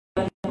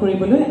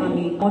কৰিবলৈ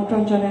আমি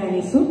আমন্ত্ৰণ জনাই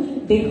আনিছো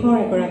দেশৰ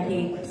এগৰাকী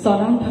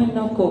স্বনামধন্য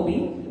কবি,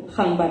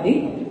 সাংবাদিক,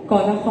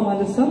 কলা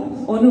সমালোচক,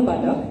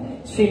 অনুবাদক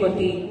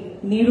শ্ৰীমতী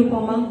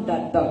নিৰুপমা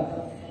দত্তক.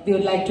 We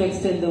would like to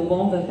extend the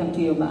warm welcome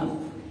to you, ma'am.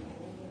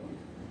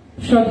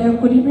 শ্ৰদ্ধেয়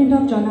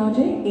সুধীবৃন্দক জনাও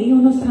যে এই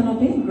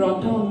অনুষ্ঠানতে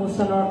গ্ৰন্থ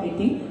উন্মোচনৰ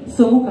এটি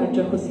চমু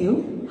কাৰ্যসূচীও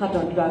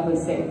হাতত লোৱা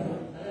হৈছে.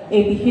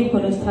 এই বিশেষ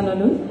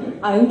অনুষ্ঠানলৈ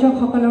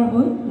আয়োজকসকলৰ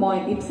হৈ মই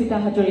ইপ্সিতা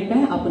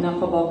হাজৰিকাই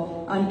আপোনালোকক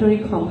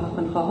আন্তৰিক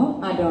সম্ভাষণ সহ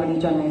আদৰণি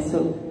জনাইছো.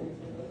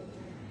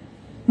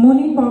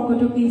 মুনিন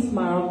বৰকটকী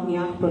স্মাৰক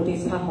ন্যাস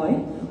প্ৰতিষ্ঠা হয়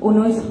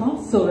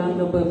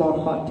 1994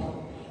 বৰ্ষত.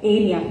 এই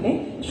ন্যাসে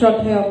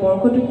শ্ৰদ্ধেয়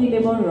বৰকটকী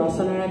দেৱৰ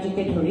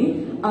ৰচনাৰাজিকে ধৰি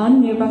আন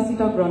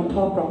নিৰ্বাচিত গ্ৰন্থ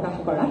প্ৰকাশ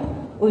কৰাত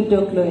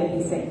উদ্যোগ লৈ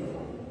আহিছে.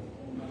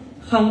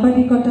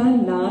 সাংবাদিকতা,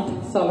 নাট,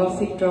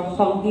 চলচ্চিত্ৰ,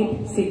 সংগীত,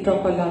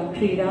 চিত্ৰকলা,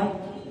 ক্ৰীড়া,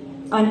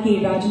 আনকি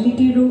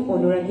ৰাজনীতিৰো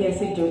অনুৰাগী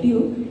আছিল যদিও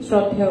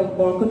শ্ৰদ্ধেয়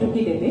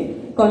বৰকটকী দেৱে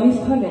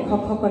কনিষ্ঠ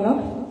লেখকসকলক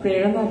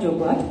প্ৰেৰণা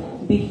যোগোৱাত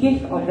বিশেষ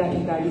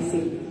অগ্ৰাধিকাৰ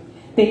দিছিল.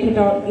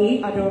 তেখেতৰ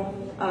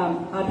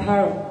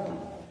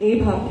এই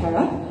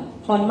ভাৱধাৰাক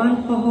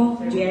সন্মানসহ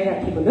জীয়াই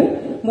ৰাখিবলৈ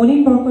মুনিন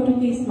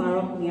বৰকটকী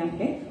স্মাৰক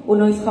ন্যাসে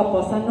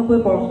 1995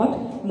 বৰ্ষত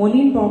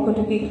মুনিন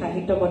বৰকটকী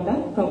সাহিত্য বঁটা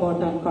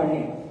প্ৰৱৰ্তন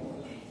কৰে.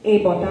 এই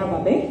বঁটাৰ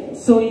বাবে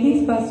 40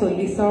 বা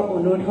 40ৰ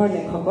অনুৰ্ধৰ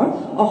লেখকৰ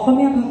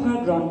অসমীয়া ভাষাৰ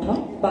গ্ৰন্থ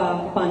বা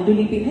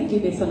পাণ্ডুলিপিহে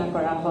বিবেচনা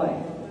কৰা হয়.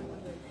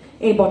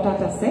 এই বঁটাত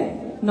আছে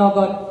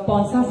নগদ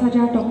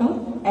 50,000 টকা,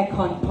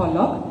 এখন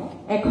ফলক,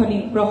 এখনি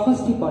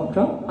প্ৰশস্তি পত্ৰ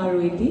আৰু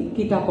এটি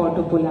কিতাপৰ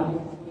টোপোলা.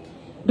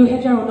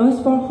 2019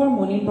 বৰ্ষৰ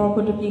মুনিন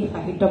বৰকটকী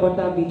সাহিত্য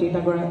বঁটা বিজেতা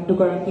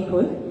দুগৰাকী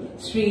হ'ল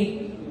শ্ৰী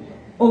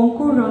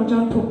অংকুৰ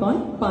ৰঞ্জন ফুকন,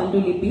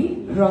 পাণ্ডুলিপি,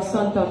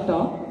 ৰচন তত্ত্ব,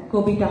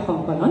 কবিতা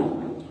সংকলন,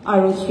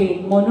 আৰু শ্ৰী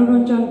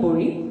মনোৰঞ্জন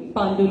বড়ি,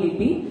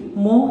 পাণ্ডুলিপি,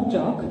 মোহ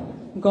জক,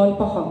 গল্প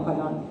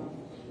সংকলন.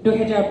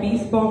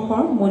 2020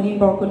 বৰ্ষৰ মুনিন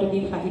বৰকটকী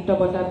সাহিত্য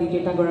বঁটা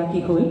বিজেতাগৰাকী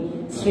হ'ল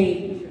শ্ৰী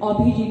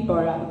অভিজিত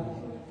বৰা,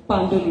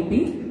 পাণ্ডুলিপি,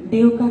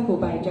 দেউকা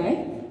কোবাই যায়,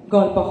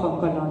 গল্প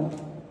সংকলন.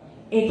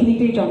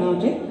 এইখিনিতে জনাও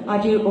যে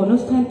আজিৰ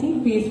অনুষ্ঠানটি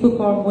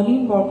ফেচবুকৰ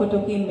Munin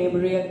Borkotoky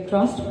memorial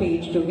trust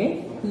page যোগে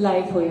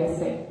লাইভ হৈ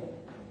আছে.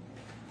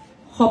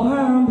 সভাৰ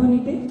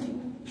আৰম্ভণিতে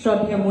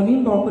শ্ৰদ্ধেয় মুনিন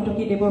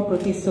বৰকটকী দেৱৰ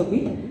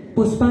প্ৰতিচ্ছবিত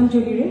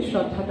পুষ্পাঞ্জলিৰে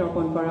শ্ৰদ্ধা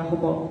তৰ্পণ কৰা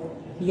হ'ব.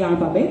 ইয়াৰ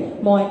বাবে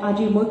মই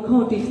আজিৰ মুখ্য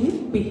অতিথি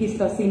বিশিষ্ট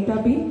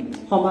চিন্তাবিদ,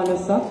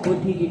 সমালোচক,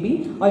 বুদ্ধিজীৱী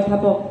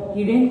অধ্যাপক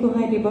হীৰেণ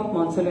গোহাঁই দেৱক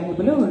মঞ্চলৈ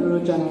আহিবলৈ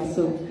অনুৰোধ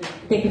জনাইছো.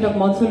 তেখেতক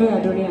মঞ্চলৈ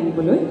আদৰি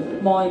আনিবলৈ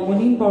মই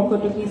মুনিন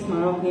বৰকটকী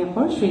স্মাৰক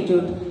ন্যাসৰ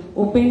শ্ৰীযুত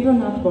উপেন্দ্ৰ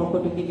নাথ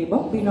বৰকটকী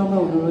দেৱক বিনম্ৰ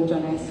অনুৰোধ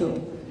জনাইছো.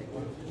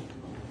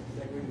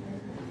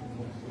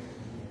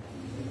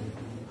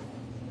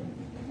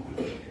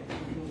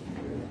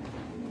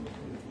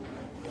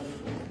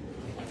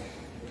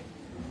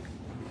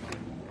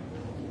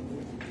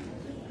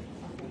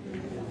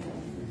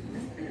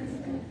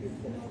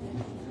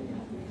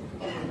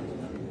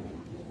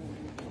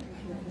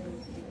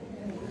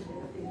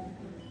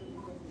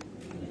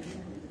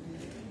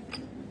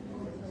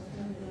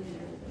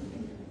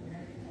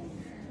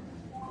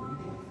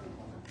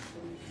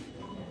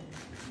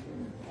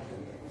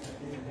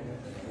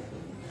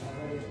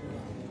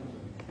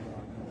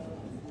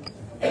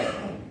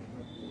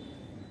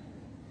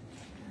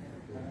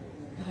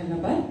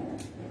 ধন্যবাদ.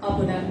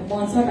 আপোনাক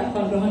মঞ্চত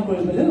আসন গ্ৰহণ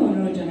কৰিবলৈ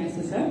অনুৰোধ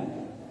জনাইছো sir.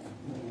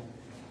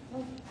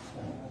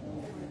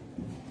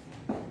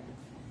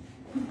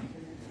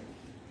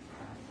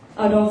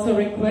 I'd also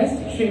request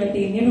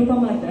Srimati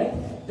Nirupama Dutt,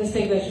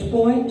 distinguished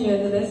poet,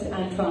 journalist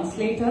and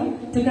translator,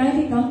 to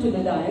kindly come to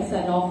the dais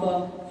and offer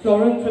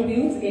floral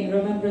tributes in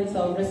remembrance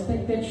of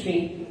respected Shri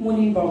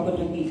Munin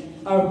Barkotoki.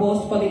 Our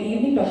host for the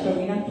evening, Dr.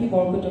 Meenakshi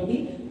Barkotoki,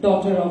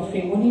 daughter of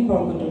Shri Munin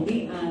Barkotoki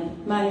and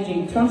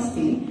managing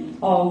trustee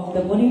of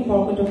the Munin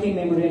Barkotoki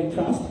Memorial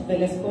Trust,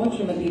 will escort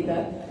Srimati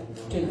Dutt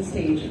to the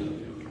stage.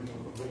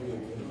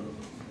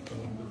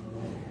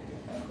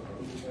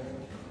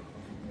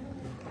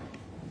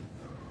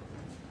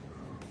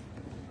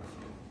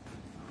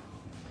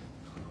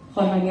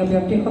 সন্মানীয়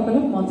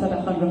ব্যক্তিসকলক মঞ্চত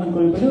আসন গ্ৰহণ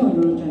কৰিবলৈ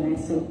অনুৰোধ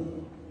জনাইছো.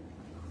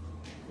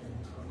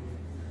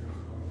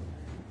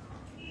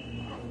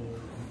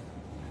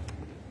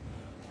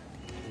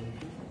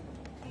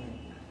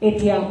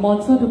 এতিয়া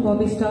মঞ্চত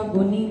উপবিষ্ট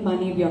গুণী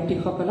মানী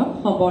ব্যক্তিসকলক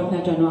সম্বৰ্ধনা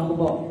জনোৱা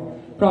হ'ব.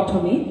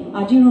 প্ৰথমে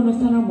আজিৰ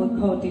অনুষ্ঠানৰ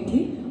মুখ্য অতিথি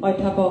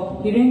অধ্যাপক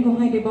হীৰেণ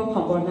গোহাঁই দেৱক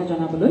সম্বৰ্ধনা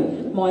জনাবলৈ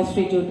মই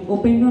শ্ৰীযুত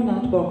উপেন্দ্ৰ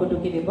নাথ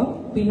বৰকটকী দেৱক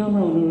বিনম্ৰ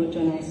অনুৰোধ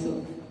জনাইছো.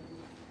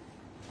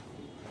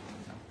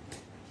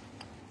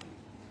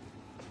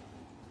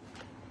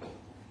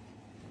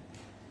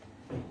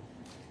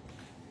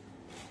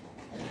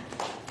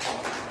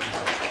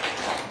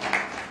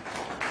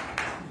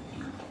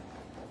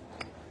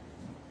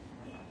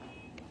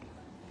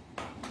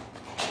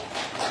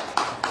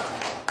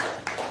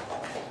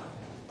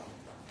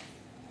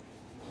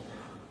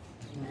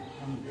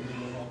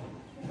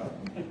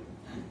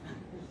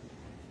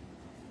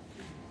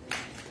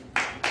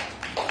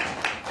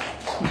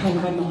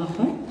 Dhanyavad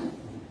Mahasaya.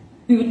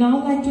 We would now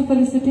like to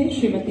felicitate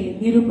Srimati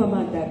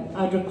Nirupama Dutt.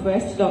 I'd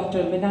request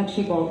Dr.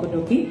 Meenakshi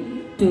Barkotoki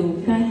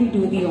to kindly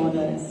do the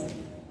honors.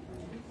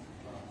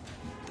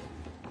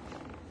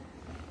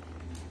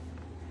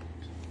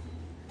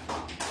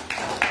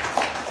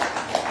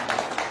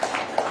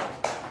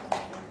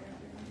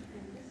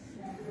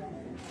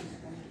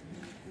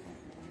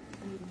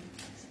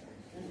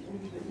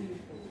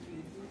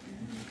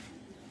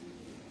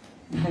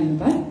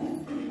 ধন্যবাদ।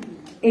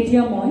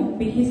 এতিয়া মই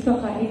বিশিষ্ট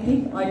সাহিত্যিক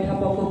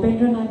অধ্যাপক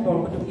উপেন্দ্ৰনাথ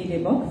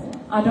বৰকটকীদেৱক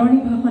আদৰণি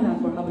ভাষণ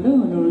আগবঢ়াবলৈ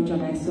অনুৰোধ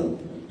জনাইছো।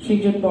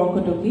 শ্ৰীযুত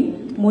বৰকটকী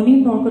মুনিন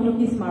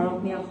বৰকটকী স্মাৰক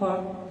ন্যাসৰ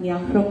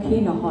ন্যাসৰক্ষী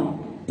নহয়,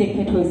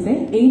 তেখেত হৈছে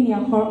এই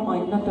ন্যাসৰ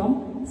অন্যতম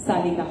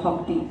চালিকা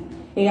শক্তি।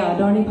 এই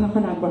আদৰণি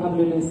ভাষণ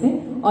আগবঢ়াবলৈ লৈছে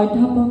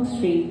অধ্যাপক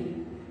শ্ৰী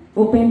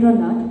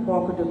উপেন্দ্ৰনাথ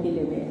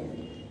বৰকটকীদেৱে।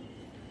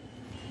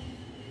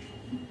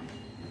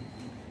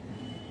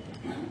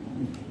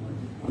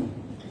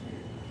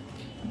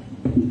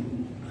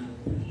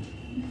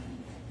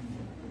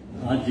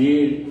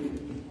 আজিৰ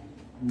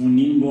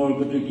মুনিন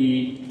বৰকটকী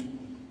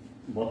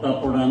বঁটা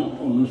প্ৰদান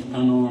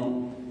অনুষ্ঠানৰ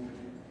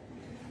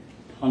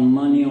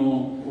সন্মানীয়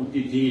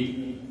অতিথি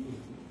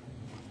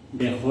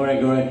দেশৰ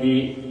এগৰাকী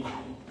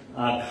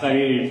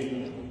আগশাৰীৰ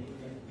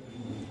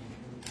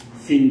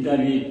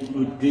চিন্তাবিদ,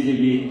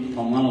 বুদ্ধিজীৱী,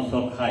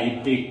 সমালোচক,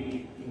 সাহিত্যিক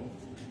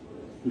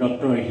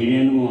ডক্টৰ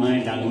হীৰেণ গোহাঁই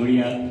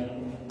ডাঙৰীয়া,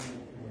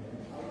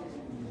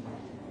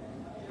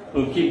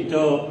 প্ৰসিদ্ধ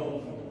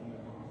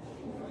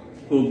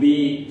কবি,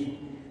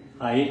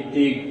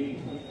 সাহিত্যিক,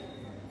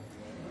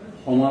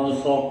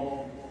 সমালোচক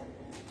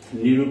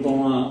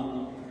নিৰুপমা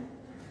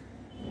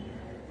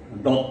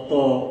দত্ত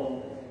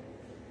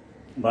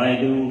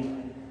বাইদেউ,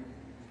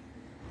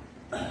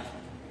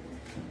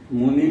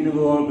 মুনিন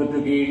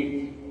বৰকটকী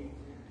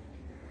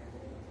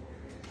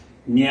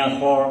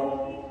ন্যাসৰ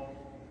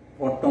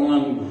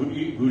বৰ্তমান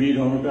ঘূৰি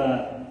ধৰোঁতা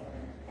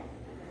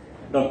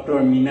ডক্টৰ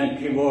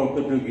মীনাক্ষী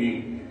বৰকটকী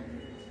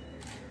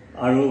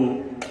আৰু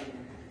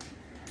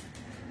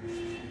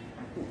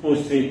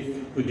উপস্থিত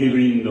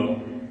সুধীবৃন্দ,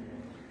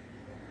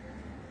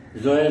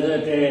 জয়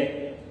জয়তে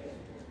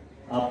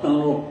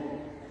আপোনালোক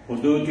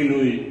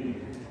সদৌতিলৈ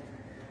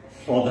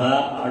শ্ৰদ্ধা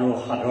আৰু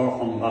সাদৰ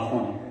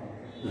সম্ভাষণ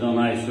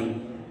জনাইছোঁ।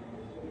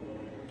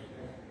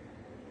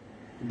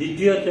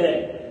 দ্বিতীয়তে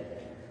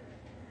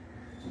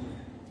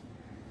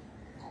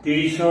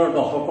 30ৰ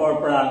দশকৰ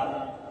পৰা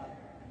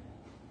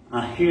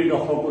 80ৰ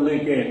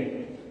দশকলৈকে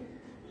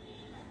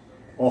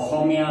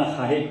অসমীয়া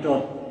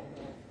সাহিত্যত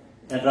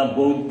এটা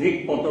বৌদ্ধিক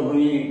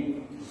পটভূমি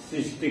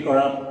সৃষ্টি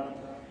কৰাত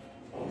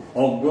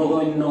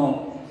অগ্ৰগণ্য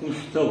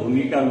সুস্থ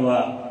ভূমিকা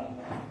লোৱা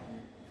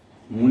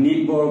মুনিন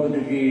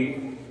বৰকটকী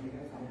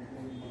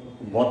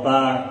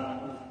বঁটাৰ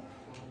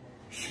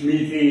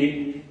স্মৃতি,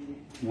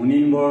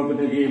 মুনিন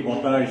বৰকটকী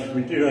বঁটাৰ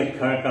স্মৃতি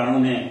ৰক্ষাৰ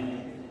কাৰণে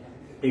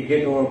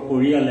তেখেতৰ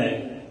পৰিয়ালে,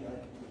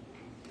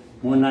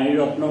 মই নাৰী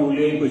ৰত্ন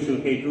বুলিয়েই কৈছোঁ,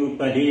 সেইটো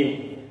উপাধি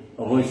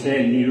অৱশ্যে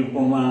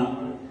নিৰুপমা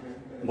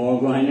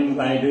বৰগোহাঁই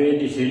বাইদেৱে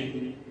দিছিল।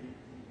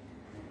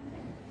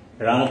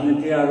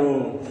 ৰাজনীতি আৰু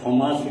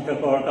সমাজ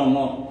হিতকৰ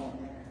কামত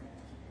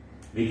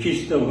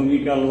বিশিষ্ট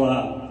ভূমিকা লোৱা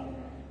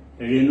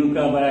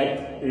ৰেণুকা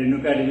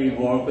দেৱী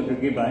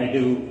বৰকটকী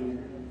বাইদেউ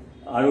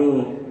আৰু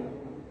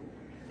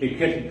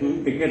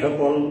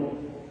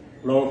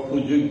তেখেতসকলৰ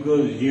সুযোগ্য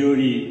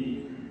জীয়ৰী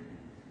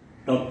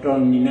ডক্টৰ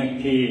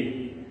মীনাক্ষী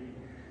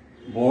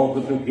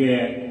বৰকটকীয়ে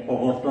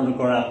প্ৰৱৰ্তন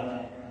কৰাত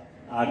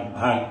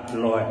আগভাগ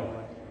লয়,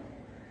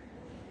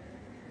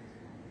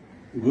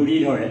 গুৰি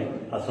ধৰে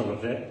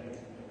আচলতে।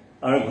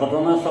 আৰু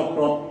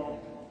ঘটনাচক্ৰত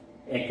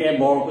একে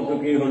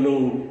বৰকটকী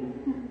হ'লেও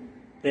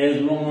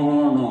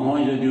তেজবংশৰ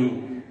নহয় যদিও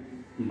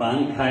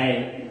বান্ধ খাই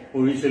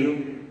পৰিছিলোঁ।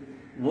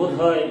 বোধ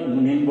হয়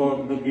মুনিন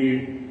বৰকটকীৰ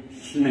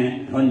স্নেহ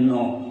ধন্য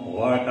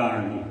হোৱাৰ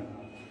কাৰণে।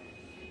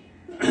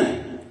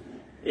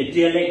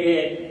 এতিয়ালৈকে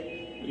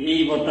এই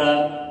বঁটা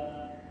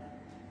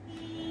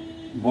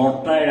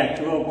বৰ্তাই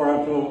ৰাখিব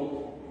পৰাটো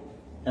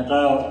এটা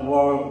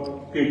বৰ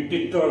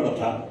কৃতিত্বৰ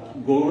কথা,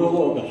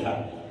 গৌৰৱৰ কথা।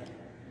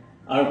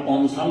 আৰু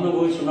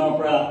 95 চনৰ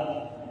পৰা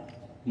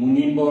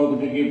মুনিন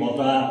বৰকটকী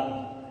বঁটা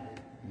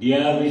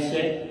দিয়া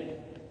হৈছে।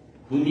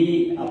 শুনি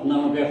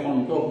আপোনালোকে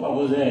সন্তোষ পাব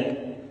যে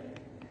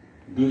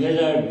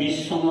 2020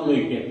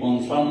 চনলৈকে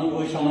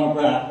 95 চনৰ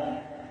পৰা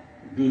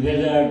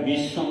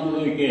 2020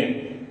 চনলৈকে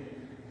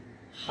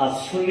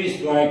 47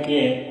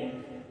 গৰাকীয়ে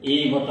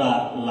এই বঁটা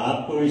লাভ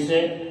কৰিছে।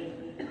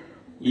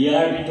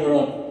 ইয়াৰ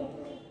ভিতৰত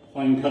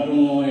সংখ্যাটো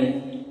মই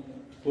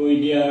কৈ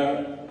দিয়াৰ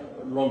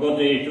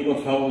লগতে এইটো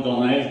কথাও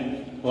জনাই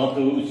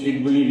হোৱাটো উচিত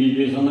বুলি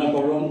বিবেচনা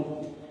কৰোঁ।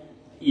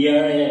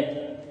 ইয়াৰে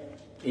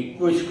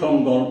 21খন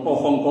গল্প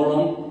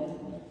সংকলন,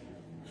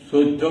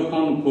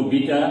 14খন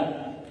কবিতা,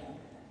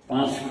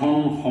 5খন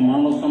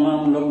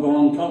সমালোচনামূলক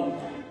গ্ৰন্থ,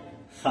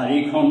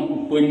 4খন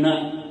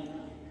উপন্যাস,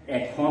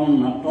 1খন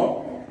নাটক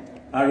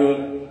আৰু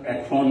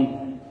 1খন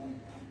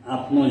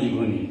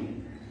আত্মজীৱনী।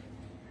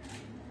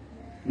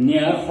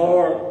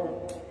 ন্যাসৰ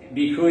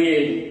বিষয়ে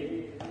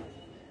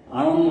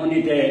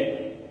আৰম্ভণিতে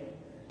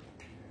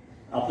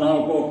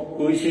আপোনালোকক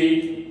কৈছেই,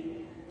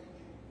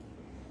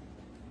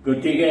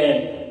 গতিকে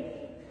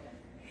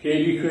সেই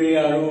বিষয়ে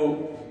আৰু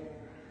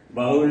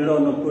বাহুল্য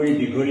নকৰি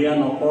দীঘলীয়া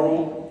নকৰোঁ।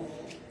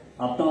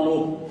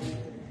 আপোনালোক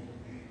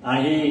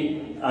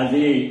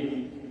আজি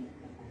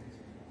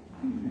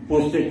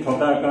উপস্থিত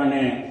থকাৰ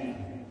কাৰণে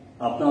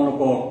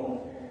আপোনালোকক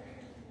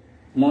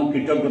মই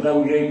কৃতজ্ঞতা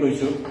বুলিয়েই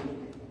কৈছোঁ,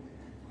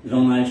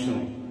 জনাইছোঁ।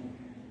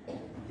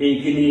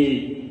 এইখিনি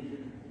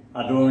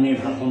আদৰণি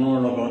ভাষণৰ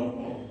লগত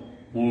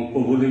মোৰ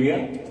ক'বলগীয়া।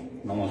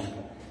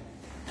 নমস্কাৰ।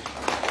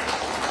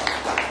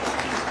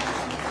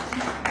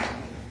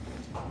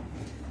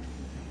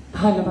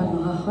 ধন্যবাদ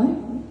মহাশয়।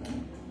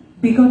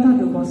 বিগত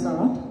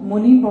দুবছৰত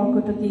মুনিন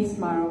বৰকটকী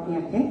স্মাৰক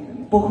ন্যাসে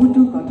বহুতো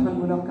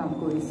গঠনমূলক কাম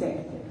কৰিছে।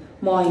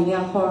 মই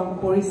ন্যাসৰ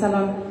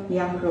পৰিচালন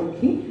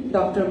ন্যাসৰক্ষী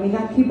ডক্টৰ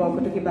মীনাক্ষী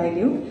বৰকটকী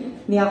বাইদেউ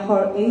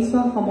ন্যাসৰ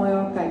এইছোৱা সময়ৰ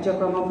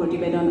কাৰ্যক্ৰমৰ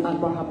প্ৰতিবেদন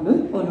আগবঢ়াবলৈ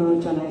অনুৰোধ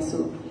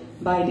জনাইছোঁ।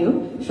 বাইদেউ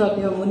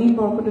শ্ৰদ্ধেয় মুনিন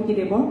বৰকটকী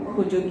দেৱৰ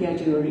সুযোগ্য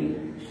জীয়ৰী।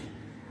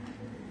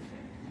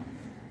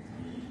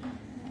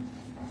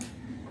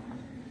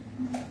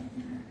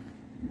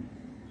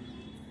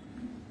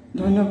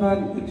 ধন্যবাদ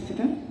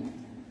দীক্ষিতা।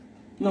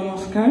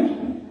 নমস্কাৰ।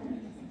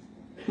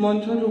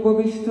 মঞ্চত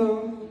উপবিষ্ট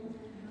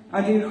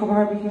আজিৰ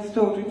সভাৰ বিশিষ্ট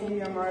অতিথি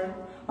আমাৰ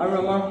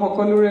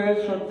সকলোৰে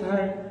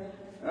শ্ৰদ্ধাৰ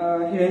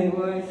Hiren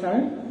Gohain sir,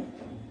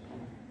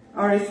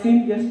 our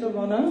esteemed guest of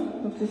honor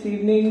of this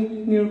evening,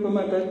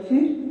 Nirupama Dachi,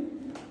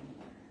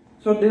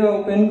 শ্ৰদ্ধেয়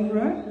Upen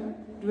খুৰা,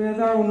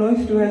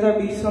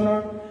 2019-2020 চনৰ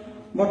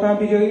বঁটা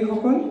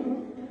বিজয়ীসকল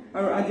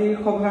আৰু আজিৰ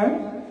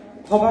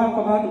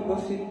সভাত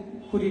উপস্থিত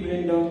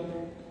সুধীবৃন্দ,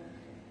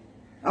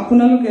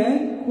 আপোনালোকে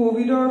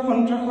কোভিডৰ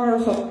সন্ত্ৰাসৰ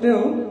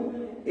স্বত্তেও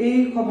এই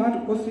সভাত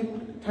উপস্থিত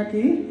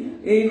থাকি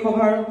এই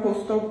সভাৰ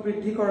কৌস্তৱ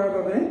বৃদ্ধি কৰাৰ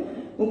বাবে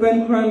উপেন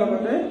খুৰাৰ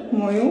লগতে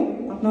ময়ো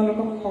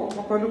আপোনালোকক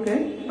সকলোকে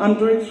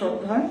আন্তৰিক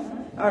শ্ৰদ্ধা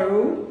আৰু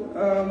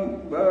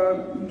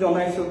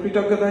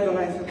কৃতজ্ঞতা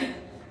জনাইছোঁ।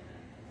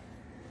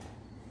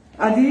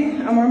 আজি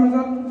আমাৰ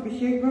মাজত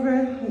বিশেষভাৱে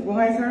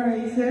গোহাঁই ছাৰ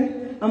আহিছে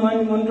আমাৰ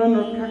নিমন্ত্ৰণ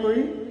ৰক্ষা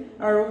কৰি,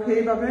 আৰু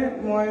সেইবাবে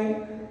মই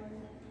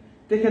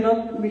তেখেতক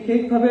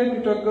বিশেষভাৱে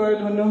কৃতজ্ঞ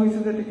ধন্য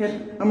হৈছোঁ যে তেখেত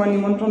আমাৰ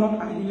নিমন্ত্ৰণত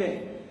আহিলে।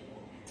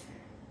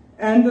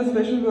 And a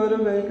special word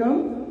of welcome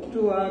to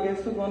our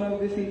guest of honor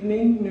this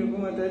evening,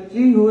 Nirupama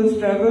Dachi, who has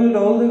traveled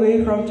all the way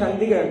from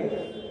Chandigarh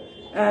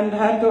and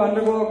had to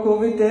undergo a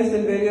COVID test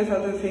and various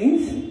other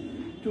things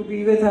to be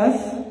with us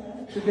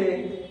today.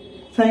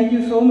 Thank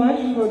you so much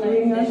for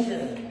doing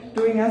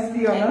us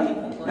the honor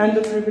and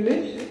the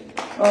privilege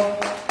of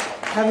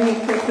having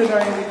accepted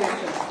our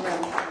invitation.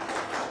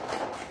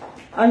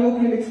 I hope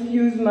you'll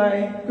excuse my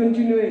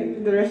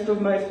continuing the rest of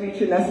my speech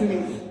in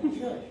Assamese.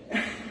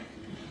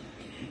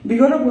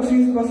 বিগত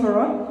 25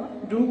 বছৰত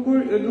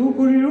 2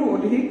 কোটিৰো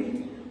অধিক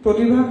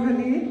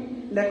প্ৰতিভাশালী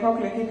লেখক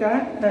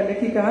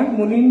লেখিকাক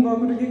মুনিন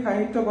বৰকটকী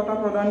সাহিত্য বঁটা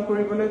প্ৰদান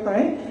কৰিবলৈ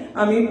পাই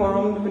আমি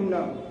পৰম ধন্য।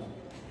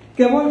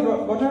 কেৱল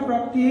বঁটা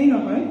প্ৰাপ্তিয়েই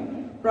নহয়,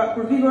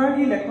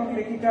 প্ৰতিগৰাকী লেখক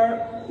লেখিকাৰ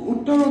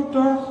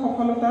উত্তৰোত্তৰ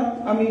সফলতাত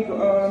আমি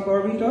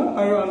গৰ্বিত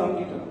আৰু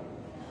আনন্দিত।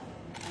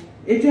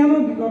 এতিয়া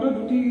মই বিগত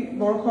 2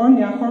 বৰ্ষৰ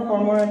ন্যাসৰ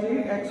কৰ্মৰাজিৰ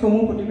এক চমু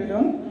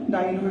প্ৰতিবেদন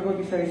দাঙি ধৰিব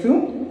বিচাৰিছোঁ।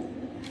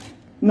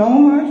 9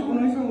 মাৰ্চ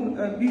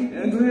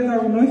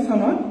 2019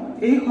 চনত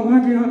এই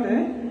সভাগৃহতে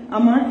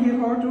আমাৰ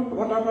শেষৰটো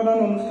বঁটা প্ৰদান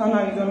অনুষ্ঠান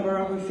আয়োজন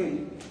কৰা হৈছিল।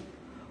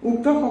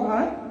 উক্ত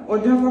সভাত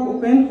অধ্যাপক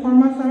উপেন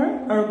শৰ্মা ছাৰ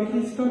আৰু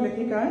বিশিষ্ট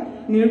লেখিকা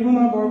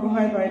নিৰুপমা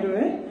বৰগোহাঁই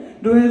বাইদেৱে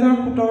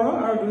 2017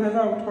 আৰু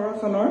 2018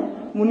 চনৰ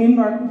মুনিন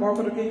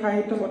বৰকটকী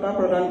সাহিত্য বঁটা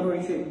প্ৰদান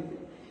কৰিছিল।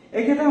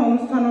 একেটা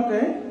অনুষ্ঠানতে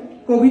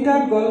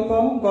কবিতাত গল্প,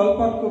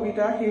 গল্পত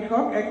কবিতা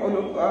শীৰ্ষক এক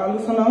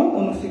আলোচনাও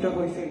অনুষ্ঠিত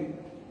হৈছিল।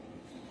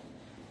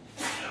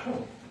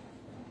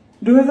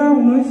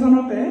 2019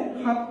 চনতে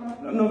 7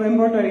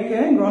 নৱেম্বৰ তাৰিখে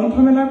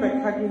গ্ৰন্থমেলাৰ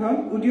প্ৰেক্ষাগৃহত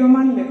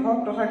উদীয়মান লেখক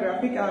তথা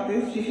গ্ৰাফিক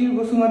আৰ্টিষ্ট শিশিৰ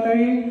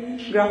বসুমতাৰীৰ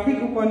গ্ৰাফিক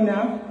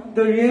উপন্যাস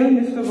দ্য ৰিয়েল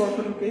মিষ্টাৰ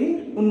বৰকটকী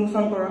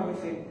উন্মোচন কৰা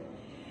হৈছিল।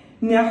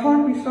 ন্যাসৰ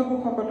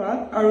পৃষ্ঠপোষকতাত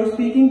আৰু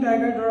স্পিকিং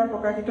টাইগাৰ দ্বাৰা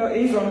প্ৰকাশিত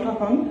এই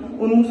গ্ৰন্থখন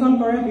উন্মোচন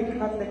কৰে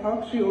বিখ্যাত লেখক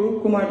শ্ৰী অৰূপ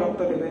কুমাৰ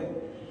দত্তদেৱে।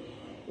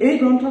 এই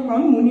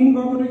গ্ৰন্থখন মুনিন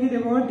বৰকটকী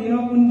দেৱৰ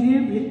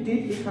দিনপঞ্জীৰ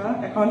ভিত্তিত লিখা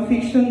এখন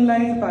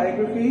ফিকশ্যনেলাইজ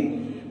বায়োগ্ৰাফী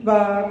বা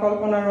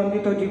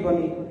কল্পনাৰঞ্জিত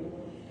জীৱনী।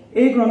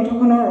 এই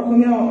গ্ৰন্থখনৰ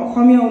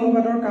অসমীয়া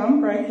অনুবাদৰ কাম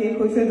প্ৰায় শেষ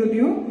হৈছে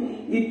যদিও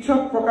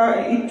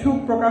ইচ্ছুক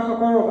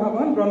প্ৰকাশকৰ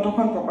অভাৱত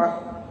গ্ৰন্থখন প্ৰকাশ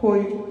হৈ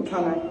উঠা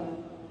নাই।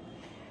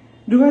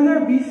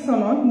 2020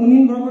 চনত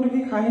মুনিন বৰকটকী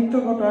সাহিত্য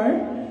বঁটাৰ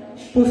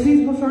 25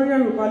 বছৰীয়া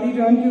ৰূপালী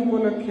জয়ন্তী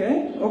উপলক্ষে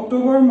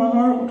অক্টোবৰ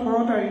মাহৰ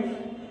 18 তাৰিখ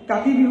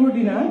কাতি বিহুৰ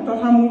দিনা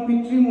তথা মোৰ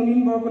পিতৃ মুনিন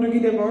বৰকটকী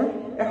দেৱৰ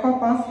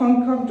 105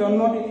 সংখ্যক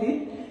জন্মতিথিত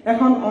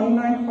এখন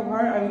অনলাইন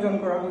সভাৰ আয়োজন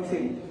কৰা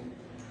হৈছিল।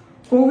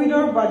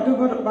 কোভিডৰ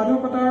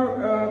বাধ্যকতাৰ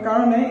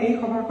কাৰণে এই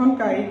সভাখন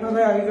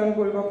কায়িকভাৱে আয়োজন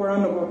কৰিব পৰা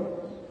নগ'ল।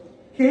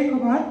 সেই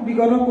সভাত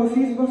বিগত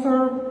 25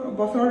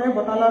 বছৰে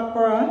বঁটা লাভ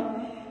কৰা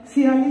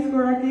 46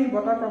 গৰাকী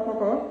বঁটা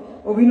প্ৰাপকক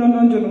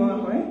অভিনন্দন জনোৱা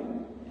হয়।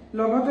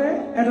 লগতে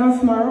এটা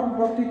স্মাৰক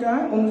বক্তৃতা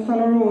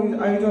অনুষ্ঠানৰো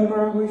আয়োজন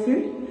কৰা হৈছিল।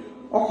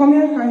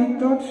 অসমীয়া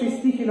সাহিত্যত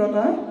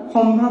সৃষ্টিশীলতা,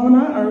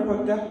 সম্ভাৱনা আৰু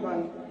প্ৰত্যাহ্বান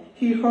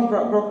শীৰ্ষক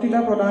বক্তৃতা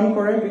প্ৰদান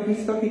কৰে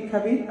বিশিষ্ট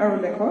শিক্ষাবিদ আৰু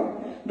লেখক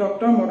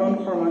ডক্টৰ মদন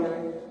শৰ্মাদেৱে।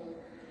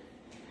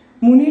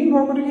 মুনিন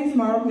বৰকটকী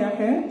স্মাৰক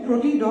ন্যাসে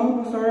প্ৰতি 10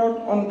 বছৰৰ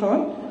অন্তত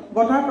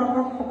বঁটা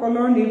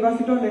প্ৰাপকসকলৰ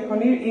নিৰ্বাচিত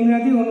লেখনিৰ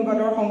ইংৰাজী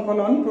অনুবাদৰ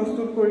সংকলন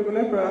প্ৰস্তুত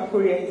কৰিবলৈ প্ৰয়াস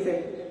কৰি আহিছে।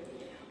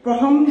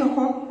 প্ৰথম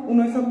দশক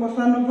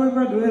 1995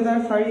 পৰা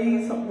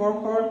 2004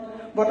 বৰ্ষৰ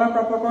বঁটা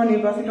প্ৰাপকৰ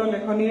নিৰ্বাচিত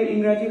লেখনিৰ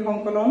ইংৰাজী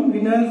সংকলন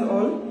উইনাৰ্ছ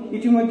অল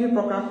ইতিমধ্যে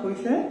প্ৰকাশ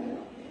হৈছে।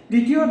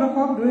 দ্বিতীয়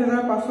দশক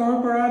 2005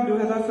 পৰা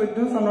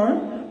 2014 চনৰ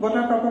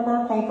বঁটা প্ৰাপকৰ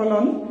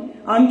সংকলন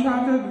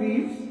আনচাৰ্টেড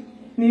ৱিভছ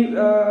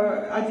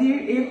আজিৰ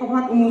এই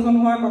সভাত উন্মোচন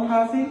হোৱাৰ কথা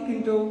আছিল,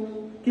 কিন্তু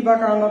কিবা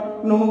কাৰণত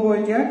নহ'ব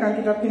এতিয়া, কাৰণ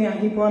কিতাপখিনি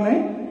আহি পোৱা নাই।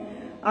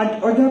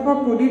 অধ্যাপক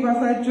প্ৰদীপ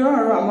আচাৰ্য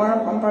আৰু আমাৰ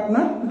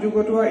সম্পাদনা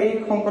যুগটোৱা এই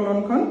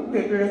সংকলনখন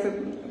পেপাৰেছে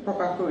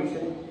প্ৰকাশ কৰিছে।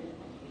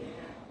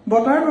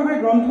 বঁটাৰ বাবে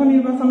গ্ৰন্থ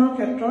নিৰ্বাচনৰ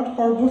ক্ষেত্ৰত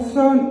সৰ্বোচ্চ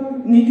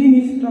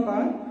নীতিনিষ্ঠতা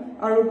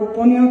আৰু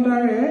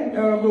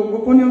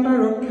গোপনীয়তা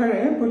ৰক্ষাৰে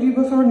প্ৰতি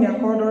বছৰ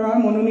ন্যাসৰ দ্বাৰা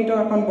মনোনীত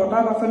এখন বঁটা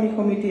বাছনি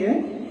সমিতিয়ে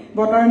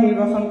বঁটাৰ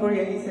নিৰ্বাচন কৰি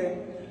আহিছে।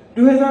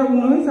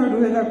 2019 আৰু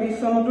 2020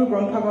 চনতো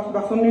গ্ৰন্থ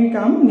বাছনিৰ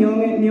কাম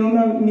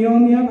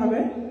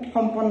নিয়মীয়াভাৱে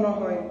সম্পন্ন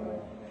হয়।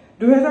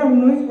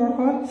 2019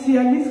 বৰ্ষত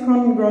 46খন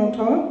গ্ৰন্থ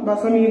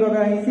বাছনিৰ বাবে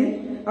আহিছিল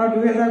আৰু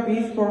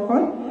 2020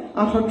 বৰ্ষত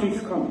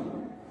 38খন।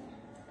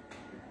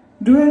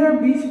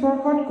 2020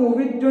 বৰ্ষত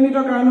কোভিডজনিত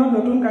কাৰণত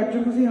নতুন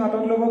কাৰ্যসূচী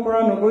হাতত ল'ব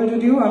পৰা নগ'ল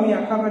যদিও আমি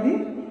আশাবাদী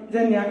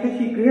যে ন্যাসে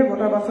শীঘ্ৰে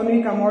বঁটা বাছনিৰ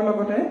কামৰ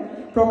লগতে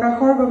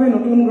প্ৰকাশৰ বাবে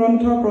নতুন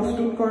গ্ৰন্থ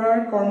প্ৰস্তুত কৰাৰ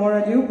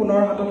কৰ্মৰাজিও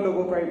পুনৰ হাতত ল'ব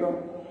পাৰিব।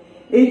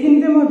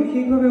 এইখিনিতে মই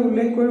বিশেষভাৱে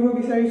উল্লেখ কৰিব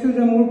বিচাৰিছো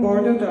যে মোৰ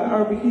বৰদেউতা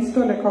আৰু বিশিষ্ট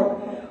লেখক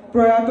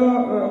প্ৰয়াত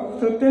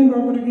সত্যেন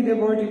বৰকটকী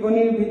দেৱৰ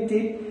জীৱনীৰ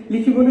ভিত্তিত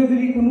লিখিবলৈ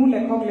যদি কোনো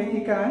লেখক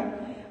লেখিকা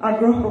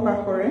আগ্ৰহ প্ৰকাশ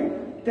কৰে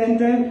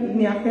তেন্তে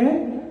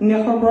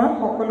ন্যাসৰ পৰা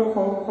সকলো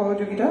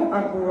সহযোগিতা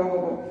আগবঢ়োৱা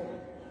হ'ব।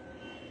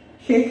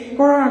 শেষ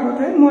কৰাৰ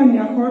আগতে মই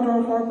ন্যাসৰ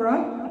তৰফৰ পৰা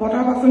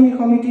বঁটা বাছনি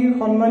সমিতিৰ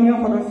সন্মানীয়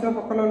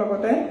সদস্যসকলৰ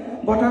লগতে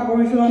বঁটা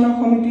পৰিচালনা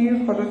সমিতিৰ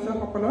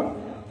সদস্যসকলক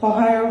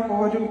সহায় আৰু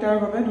সহযোগিতাৰ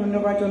বাবে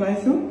ধন্যবাদ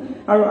জনাইছো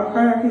আৰু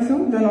আশা ৰাখিছো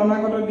যে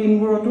অনাগত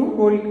দিনবোৰতো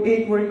এই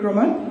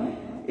পৰিক্ৰমা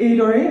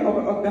এইদৰে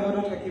অব্যাহত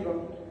থাকিব।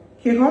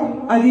 শেষত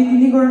আজি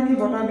 3গৰাকী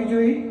বঁটা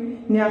বিজয়ী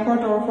ন্যাসৰ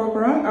তৰফৰ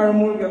পৰা আৰু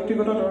মোৰ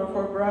ব্যক্তিগত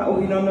তৰফৰ পৰা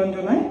অভিনন্দন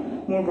জনাই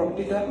মোৰ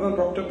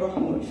বক্তব্য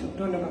সামৰিছো।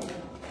 ধন্যবাদ।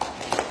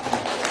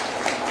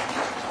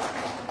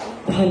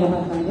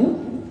 ধন্যবাদ বাইদেউ।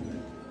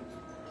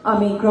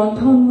 আমি গ্ৰন্থ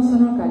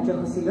উন্মোচনৰ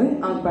কাৰ্যসূচীলৈ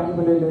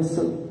আগবাঢ়িবলৈ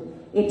লৈছো।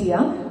 এতিয়া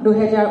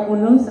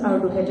 2019 আৰু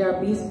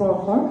 2020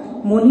 বৰ্ষৰ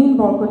মুনিন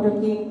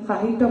বৰকটকী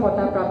সাহিত্য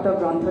বঁটা প্ৰাপ্ত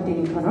গ্ৰন্থ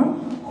 3খনৰ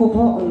শুভ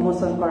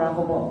উন্মোচন কৰা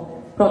হ'ব।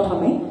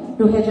 প্ৰথমে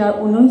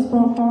 2019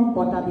 বৰ্ষৰ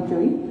বঁটা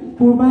বিজয়ী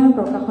পূৰ্বায়ন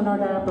প্ৰকাশনৰ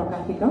দ্বাৰা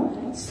প্ৰকাশিত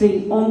শ্ৰী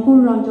অংকুৰ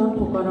ৰঞ্জন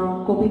ফুকনৰ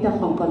কবিতা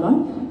সংকলন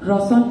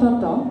ৰচন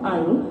তত্ত্ব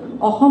আৰু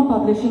অসম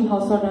পাব্লিশ্বিং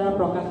হাউচৰ দ্বাৰা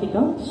প্ৰকাশিত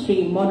শ্ৰী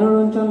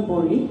মনোৰঞ্জন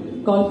বড়িৰ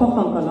গল্প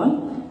সংকলন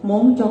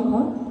মৌ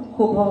জখৰ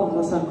শুভ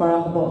উন্মোচন কৰা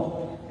হ'ব।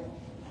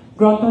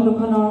 গ্ৰন্থ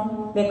দুখনৰ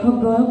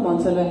লেখকদ্বয়ক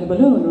মঞ্চলৈ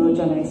আহিবলৈ অনুৰোধ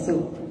জনাইছো।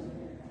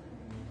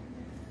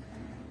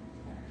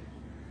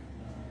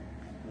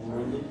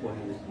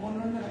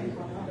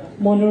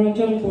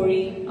 মনোৰঞ্জন বড়ি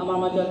আমাৰ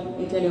মাজত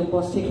এতিয়ালৈ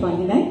উপস্থিত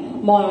হোৱাহি নাই।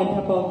 মই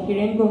অধ্যাপক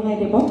হীৰেণ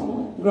গোহাঁইদেৱক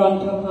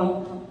গ্ৰন্থখন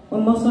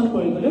উন্মোচন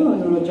কৰিবলৈ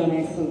অনুৰোধ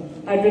জনাইছো।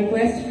 I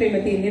request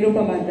Srimati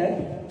Nirupama Dutt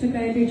to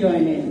kindly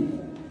join in.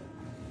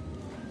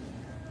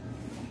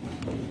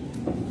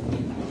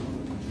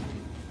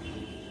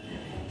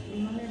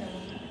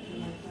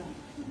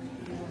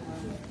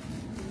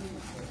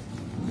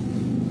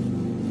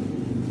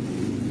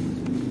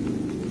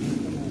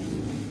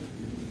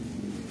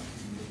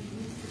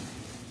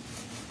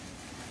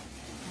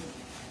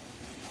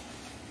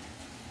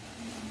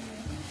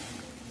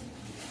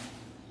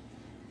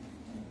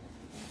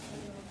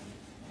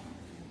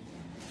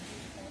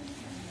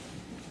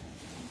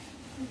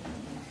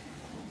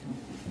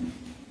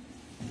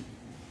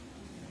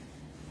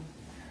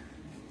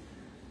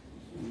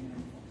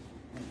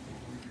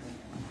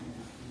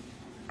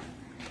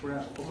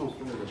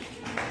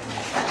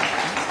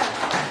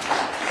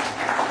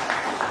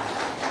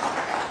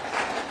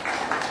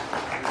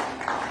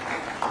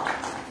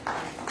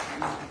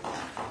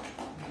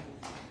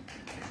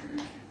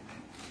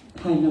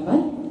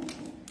 ধন্যবাদ।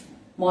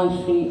 মই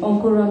শ্ৰী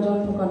অংকুৰ ৰঞ্জন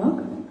ফুকনক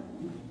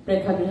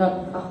প্ৰেক্ষাগৃহত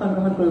আসন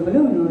গ্ৰহণ কৰিবলৈ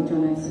অনুৰোধ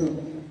জনাইছো।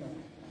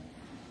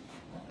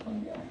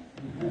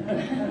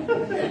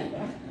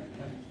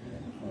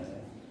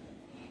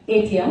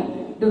 এতিয়া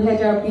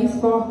 2020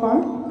 বৰ্ষৰ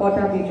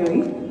বঁটা বিজয়ী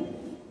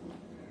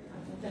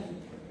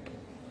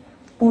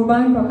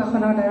পূৰ্বায়ন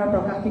প্ৰকাশনৰ দ্বাৰা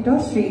প্ৰকাশিত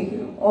শ্ৰী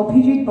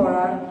অভিজিৎ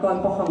বৰাৰ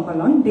গল্প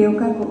সংকলন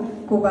দেউকা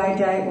কোবাই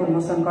যায়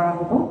উন্মোচন কৰা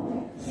হ'ব।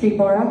 শ্ৰী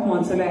বৰাক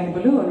মঞ্চলৈ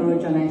আহিবলৈ অনুৰোধ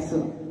জনাইছো।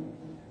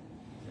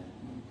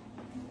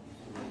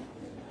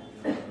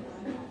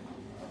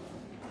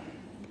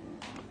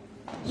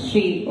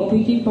 শ্ৰী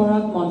অভিজিৎ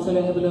বৰাক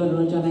মঞ্চলৈ আহিবলৈ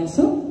অনুৰোধ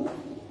জনাইছো।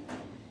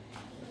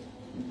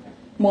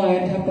 মই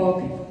অধ্যাপক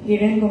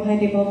হীৰেণ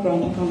গোহাঁইদেৱক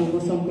গ্ৰন্থখন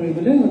উন্মোচন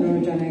কৰিবলৈ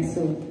অনুৰোধ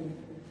জনাইছো।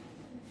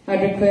 I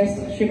request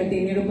Srimati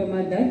Nirupama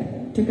Dutt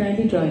to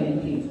kindly join in,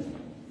 please.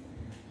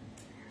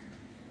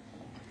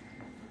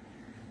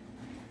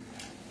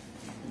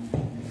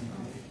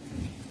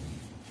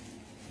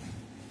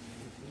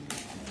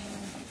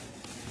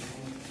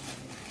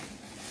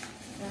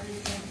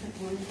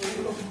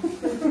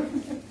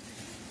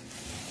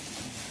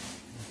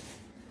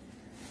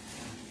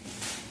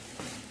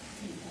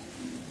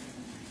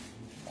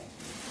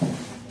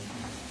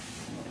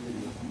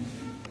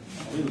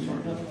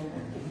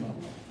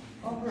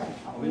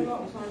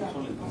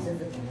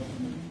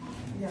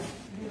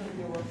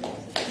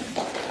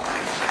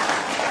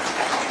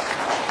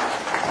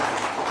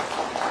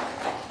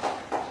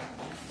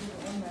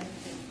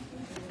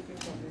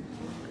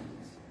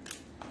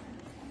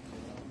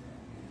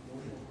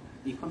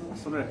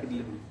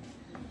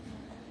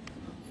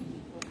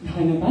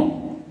 Dhanyabad.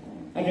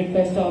 I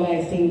request all our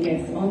esteemed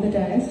guests on the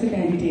dais to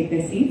kindly take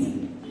their seats.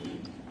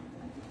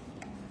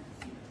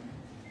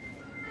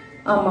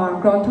 আমাৰ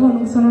গ্ৰন্থ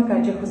অনুষ্ঠানৰ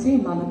কাৰ্যসূচী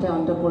ইমানতে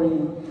অন্ত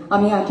পৰিল।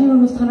 আমি আজিৰ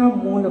অনুষ্ঠানৰ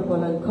মূল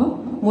উপলক্ষ্য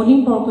মুনিন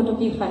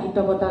বৰকটকী সাহিত্য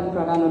বঁটা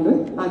প্ৰদানলৈ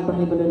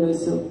আগবাঢ়িবলৈ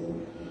লৈছো।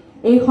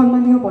 এই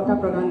সন্মানীয় বঁটা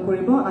প্ৰদান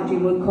কৰিব আজিৰ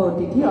মুখ্য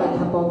অতিথি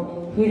অধ্যাপক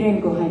হীৰেণ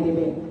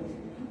গোহাঁইদেৱে।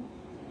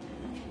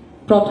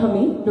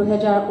 প্ৰথমে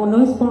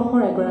 2019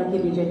 বৰ্ষৰ এগৰাকী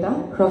বিজেতা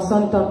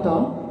ৰচন তত্ত্ব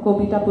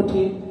কবিতা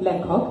পুথিৰ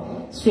লেখক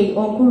শ্ৰী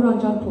অংকুৰ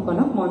ৰঞ্জন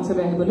ফুকনক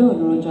মঞ্চলৈ আহিবলৈ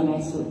অনুৰোধ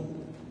জনাইছো।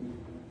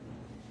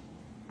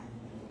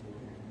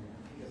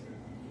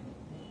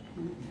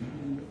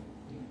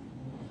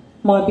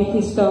 মই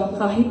বিশিষ্ট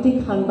সাহিত্যিক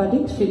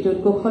সাংবাদিক শ্ৰীযুত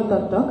কুশল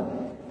দত্তক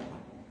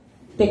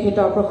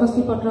তেখেতৰ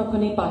প্ৰশস্তি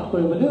পত্ৰখনি পাঠ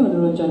কৰিবলৈ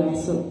অনুৰোধ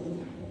জনাইছো।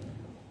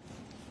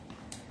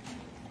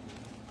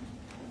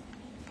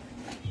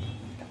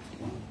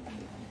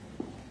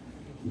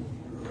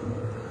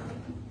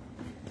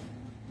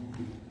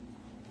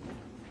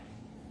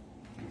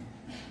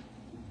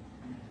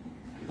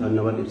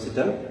 ধন্যবাদ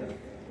দীপশিতা।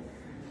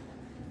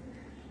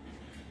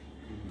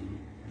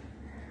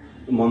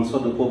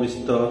 মঞ্চত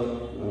উপবিষ্ট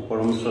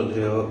পৰম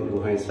শ্ৰদ্ধেয়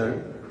গোহাঁই ছাৰ,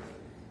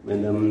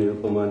 মেডাম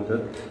নিৰুপমা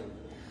দত্ত,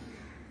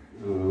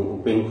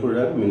 উপেন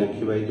খুৰা,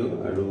 মীনাক্ষী বাইদেউ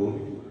আৰু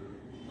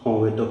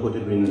সমবেত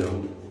সতীবৃন্দ,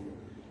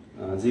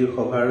 আজিৰ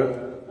সভাৰ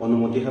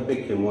অনুমতি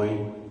সাপেক্ষে মই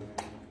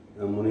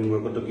মুনিন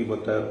বৰকটকী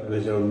বঁটা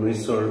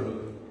 2019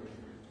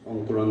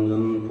 অংকুৰ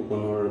ৰঞ্জন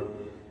ফুকনৰ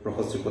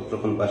প্ৰশস্তি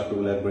পত্ৰখন পাঠ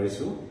কৰিবলৈ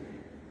আগবাঢ়িছো।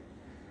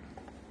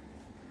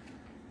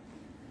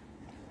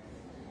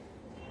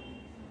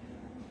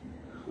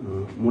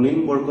 মুনিন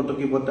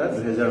বৰকটকী বঁটা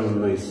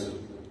 2019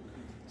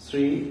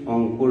 শ্ৰী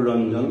অংকুৰ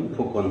ৰঞ্জন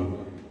ফুকন।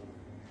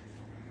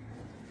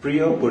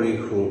 প্ৰিয়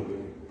পৰিসু,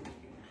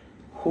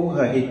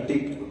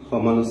 সুসাহিত্যিক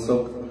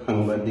সমালোচক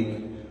সাংবাদিক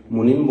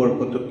মুনিন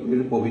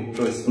বৰকটকীৰ পবিত্ৰ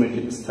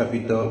স্মৃতিত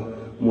স্থাপিত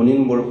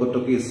মুনিন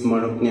বৰকটকী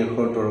স্মাৰক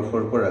ন্যাসৰ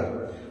তৰফৰ পৰা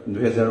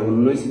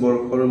 2019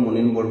 বৰ্ষৰ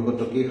মুনিন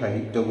বৰকটকী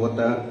সাহিত্য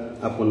বঁটা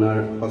আপোনাৰ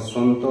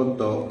হস্ৰন্ত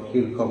দ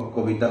শীৰ্ষক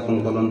কবিতা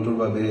সংকলনটোৰ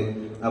বাবে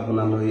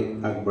আপোনালৈ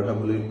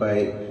আগবঢ়াবলৈ পাই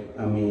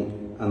আমি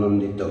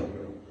আনন্দিত।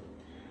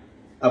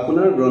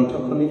 আপোনাৰ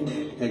গ্ৰন্থখনিত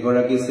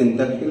এগৰাকী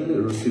চিন্তাশীল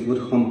ৰুচিবোধ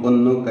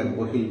সম্পন্ন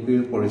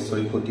কাব্যশিল্পীৰ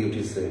পৰিচয় ফুটি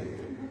উঠিছে।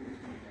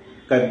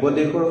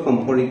 কাব্যদেশৰ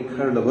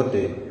সম্পৰীক্ষাৰ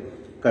লগতে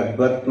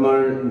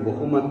কাব্যাত্মাৰ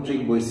বহুমাত্ৰিক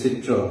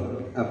বৈচিত্ৰ্য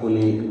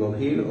আপুনি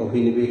গভীৰ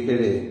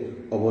অভিনিৱেশেৰে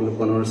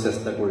অৱলোকনৰ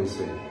চেষ্টা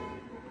কৰিছে।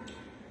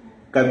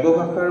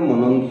 কাব্যভাষাৰ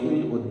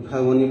মননশীল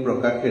উদ্ভাৱনী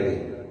প্ৰকাশেৰে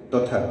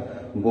তথা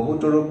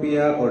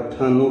বহুতৰপীয়া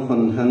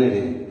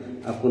অർത്থানুসন্ধানেৰে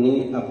আপুনি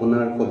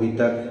আপোনাৰ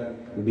কবিতাক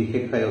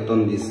বিশেষায়তন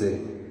দিছে।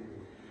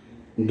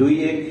 দুই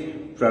এক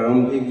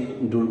প্ৰাৰম্ভিক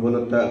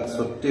দুৰ্বলতা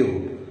স্বত্তেও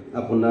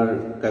আপোনাৰ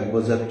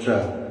কাব্যযাত্ৰা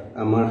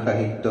আমাৰ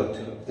সাহিত্যত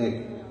এক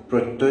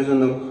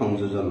প্ৰত্যয়জনক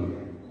সংযোজন।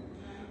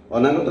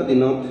 অনাগত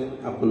দিনত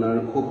আপোনাৰ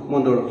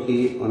সূক্ষ্মদৰ্শী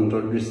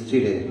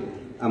অন্তৰ্দৃষ্টিৰে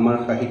আমাৰ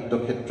সাহিত্য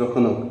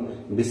ক্ষেত্ৰখনক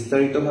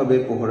বিস্তাৰিতভাৱে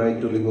পোহৰাই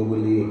তুলিব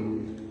বুলি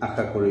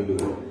আশা কৰিলো।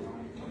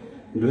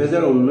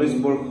 2019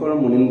 বৰ্ষৰ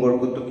মুনিন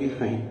বৰকটকী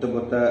সাহিত্য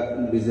বঁটা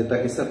বিজেতা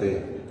হিচাপে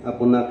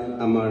আপোনাক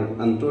আমাৰ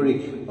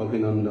আন্তৰিক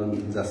অভিনন্দন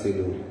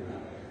যাচিলো।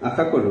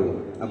 আশা কৰোঁ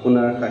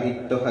আপোনাৰ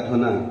সাহিত্য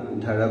সাধনা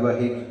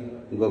ধাৰাবাহিক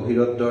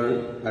গভীৰতৰ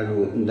আৰু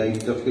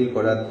দায়িত্বশীল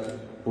কৰাত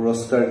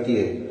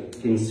পুৰস্কাৰটিয়ে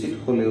কিঞ্চিত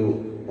হ'লেও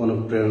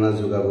অনুপ্ৰেৰণা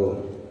যোগাব।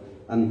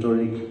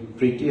 আন্তৰিক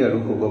প্ৰীতি আৰু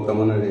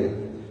শুভকামনাৰে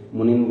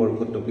মুনিন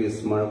বৰকটকী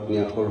স্মাৰক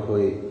ন্যাসৰ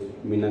হৈ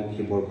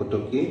মীনাক্ষী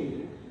বৰকটকী,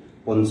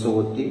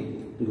 পঞ্চৱতী,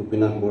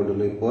 গোপীনাথ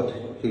বৰদলৈ পথ,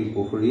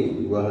 শিলপুখুৰী,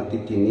 গুৱাহাটী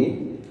 3,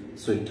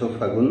 14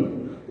 ফাগুন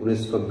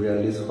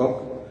 1942 হক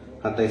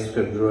 27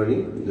 ফেব্ৰুৱাৰী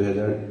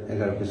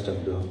 2011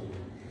 খ্ৰীষ্টাব্দ।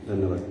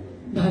 ধন্যবাদ।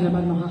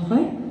 ধন্যবাদ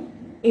মহাশয়।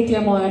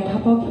 এতিয়া মই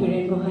অধ্যাপক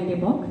হীৰেণ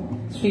গোহাঁইদেৱক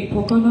শ্ৰী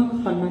ফুকনক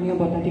সন্মানীয়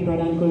বঁটাটি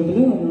প্ৰদান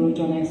কৰিবলৈ অনুৰোধ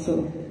জনাইছো।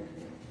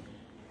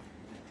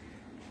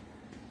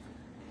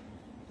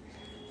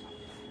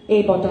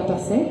 এই বঁটাত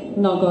আছে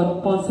নগদ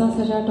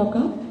 50,000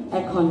 টকা,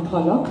 এখন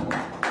ফলক,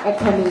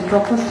 এখনি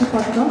প্ৰশস্তি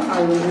পত্ৰ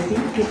আৰু এটি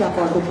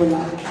কিতাপৰ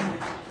টোপোলা।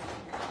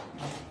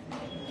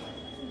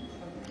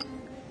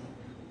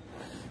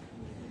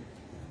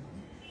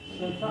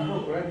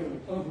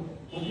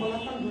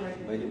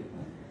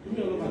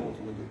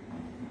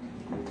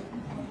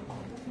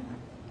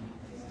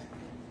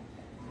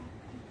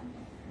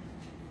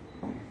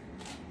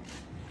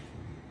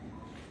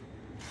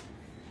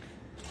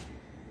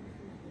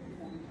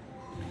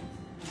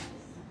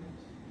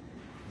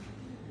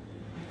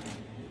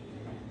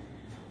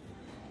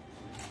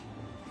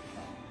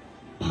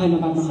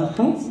 ধন্যবাদ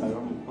মহাশয়।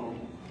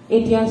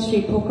 এতিয়া শ্ৰী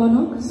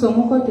ফুকনক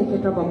চমুকৈ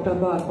তেখেতৰ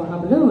বক্তব্য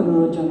আগবঢ়াবলৈ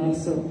অনুৰোধ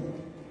জনাইছো।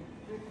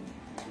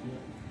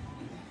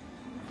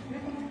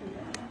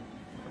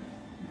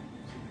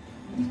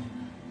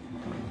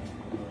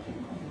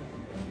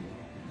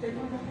 মঞ্চত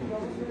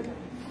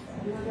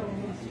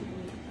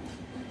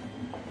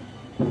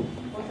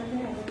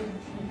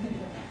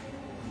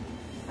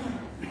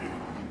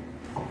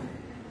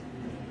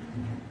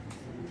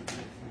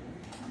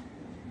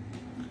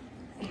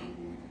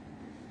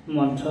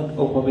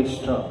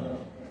উপবিষ্ট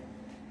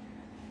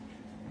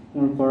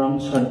মোৰ পৰম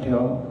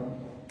শ্ৰদ্ধেয়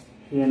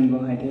হীৰেণ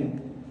গোহাঁইদেৱ,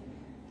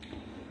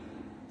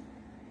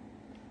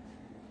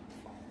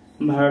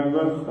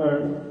 ভাৰতবৰ্ষৰ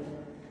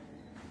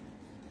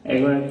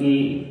এগৰাকী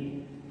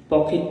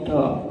প্ৰসিদ্ধ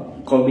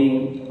কবি,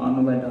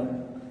 অনুবাদক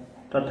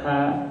তথা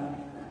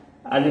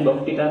আজি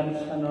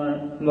বক্তৃতানুষ্ঠানৰ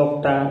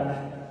বক্তা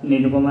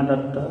নিৰুপমা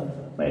দত্ত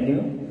বাইদেউ,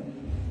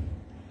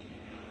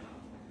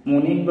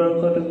 মুনিন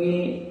বৰকটকী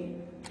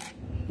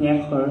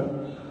ন্যাসৰ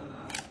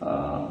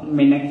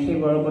মীনাক্ষী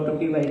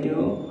বৰকটকী বাইদেউ,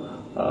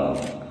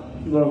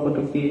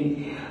 বৰকটকী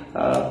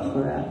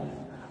খুৰা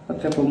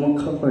প্ৰমুখ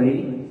কৰি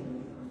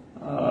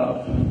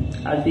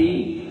আজি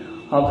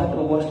সভাত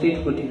উপস্থিত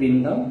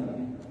সুধীবৃন্দ,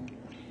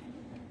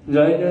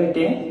 জয়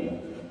জয়তে।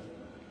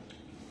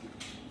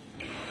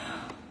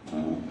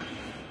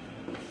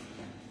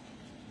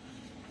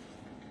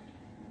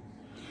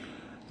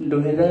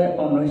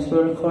 2019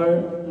 বৰ্ষৰ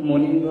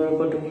মুনিন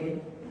বৰকটকীৰ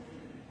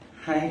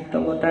সাহিত্য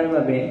বঁটাৰ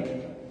বাবে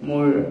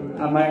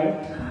আমাৰ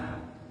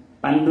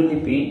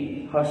পাণ্ডুলিপি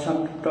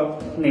হস্তান্তৰক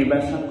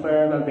নিৰ্বাচন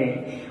কৰাৰ বাবে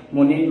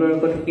মুনিন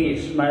বৰকটকী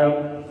স্মাৰক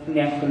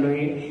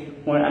ন্যাসলৈ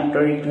মোৰ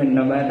আন্তৰিক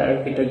ধন্যবাদ আৰু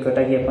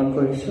কৃতজ্ঞতা জ্ঞাপন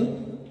কৰিছোঁ।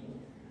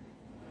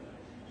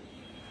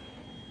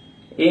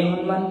 এই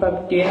সন্মান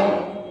প্ৰাপ্তিয়ে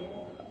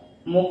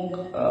মোক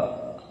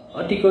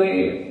অতিকৈ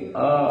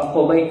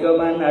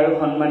সৌভাগ্যৱান আৰু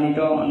সন্মানিত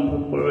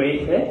অনুভৱ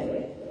কৰিছে।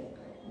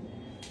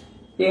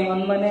 এই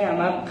সন্মানে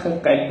আমাক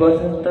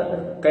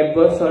কাব্য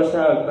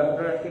চৰ্চা অব্যাহত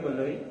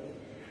ৰাখিবলৈ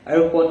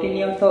আৰু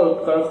প্ৰতিনিয়ত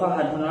উৎকৰ্ষ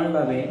সাধনৰ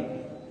বাবে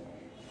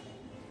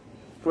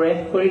প্ৰয়াস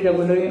কৰি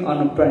যাবলৈ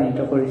অনুপ্ৰাণিত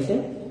কৰিছে।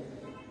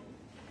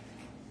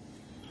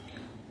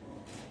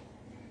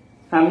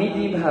 আমি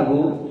যি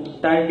ভাবোঁ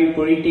তাৰ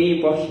বিপৰীতেই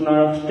প্ৰশ্নৰ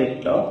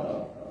অস্তিত্ব।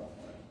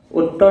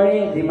 উত্তৰে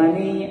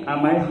যিমানেই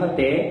আমাৰ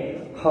সৈতে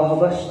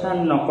সহাৱস্থান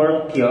নকৰক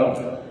কিয়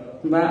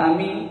বা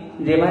আমি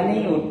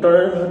যিমানেই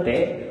উত্তৰৰ সৈতে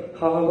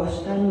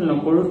সহাৱস্থান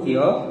নকৰোঁ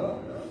কিয়,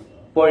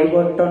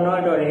 পৰিৱৰ্তনৰ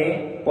দৰে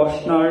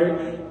প্ৰশ্নৰ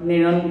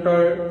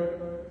নিৰন্তৰ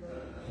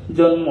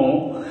জন্ম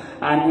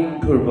আন এক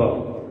ধ্ৰুৱ।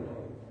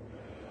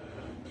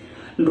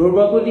 ধ্ৰুৱ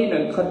বুলি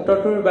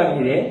নক্ষত্ৰটোৰ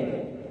বাহিৰে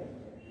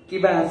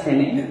কিবা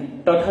আছেনে?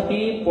 তথাপি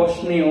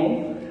প্ৰশ্নেও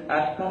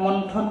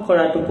আত্মমন্থন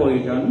কৰাটো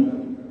প্ৰয়োজন।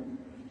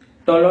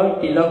 তলৰ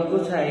তিলক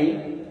গুচাই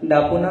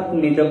দাপোনত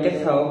নিজকে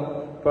চাওক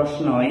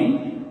প্ৰশ্নই,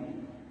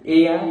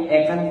 এয়া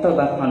একান্ত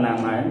বাসন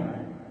আমাৰ।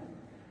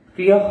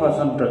 প্ৰিয়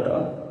সজন্তত,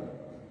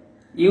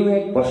 ইও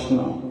এক প্ৰশ্ন।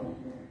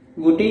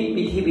 গোটেই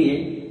পৃথিৱীৰ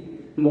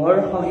ভৰ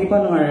সহিব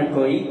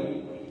নোৱাৰাকৈ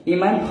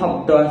ইমান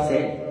শব্দ আছে,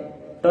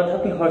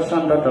 তথাপি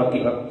হৰ্ষন্তত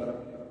কিয়?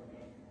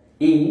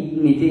 ই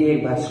নিজেই এক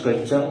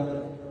ভাস্কৰ্য।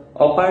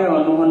 অপাৰ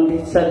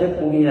অনুসন্ধিৎসাতে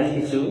পুহি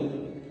ৰাখিছোঁ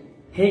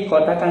সেই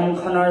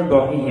কটাকাংখনৰ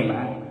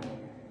বহিসীমা।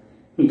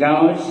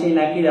 গাঁৱৰ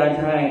চিনাকি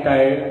ৰাধা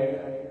এটাৰ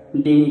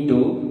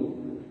ডিঙিটো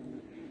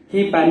সি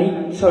পানীত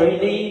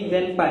চৰিলেই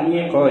যেন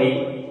পানীয়ে কয়,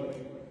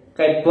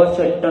 কাব্য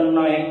চৈতন্য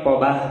এক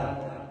প্ৰবাহ,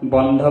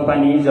 বন্ধ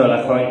পানীৰ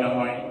জলাশয়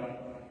নহয়।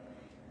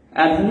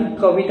 আধুনিক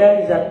কবিতাৰ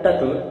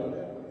যাত্ৰাটোত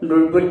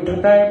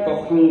দুৰ্বোধ্যতাৰ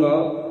প্ৰসংগ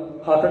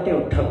সততে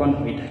উত্থাপন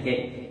হৈ থাকে,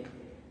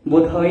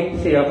 বোধহয়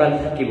চিৰকাল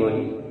থাকিবই।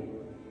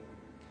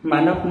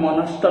 মানৱ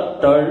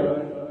মনস্তত্বৰ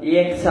ই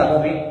এক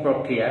স্বাভাৱিক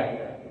প্ৰক্ৰিয়া।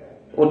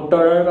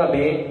 উত্তৰৰ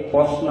বাবে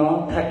প্ৰশ্ন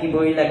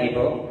থাকিবই লাগিব।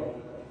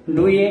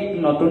 দুই এক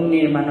নতুন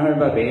নিৰ্মাণৰ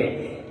বাবে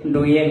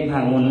দুই এক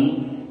ভাঙোন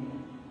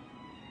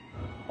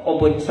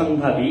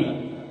অৱশ্যম্ভাৱী।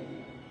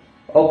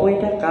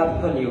 অপৈতা কাপ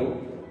হলেও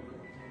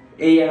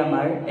এয়া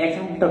আমাৰ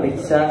একান্ত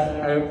বিশ্বাস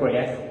আৰু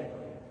প্ৰয়াস।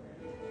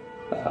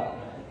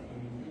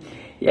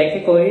 ইয়াকে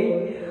কৈ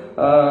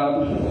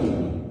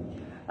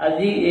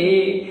আজি এই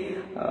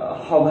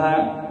সভা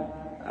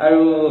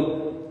আৰু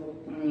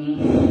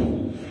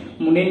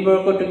মুনিন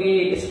বৰকটকী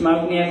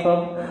স্মাৰক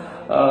ন্যাসক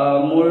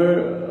মোৰ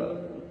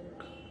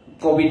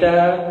কবিতা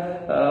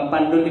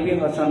পাণ্ডুলিপি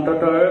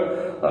হস্তান্তৰৰ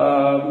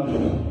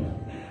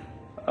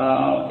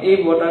এই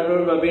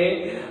বঁটাটোৰ বাবে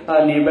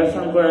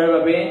নিৰ্বাচন কৰাৰ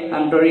বাবে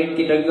আন্তৰিক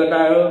কৃতজ্ঞতা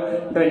আৰু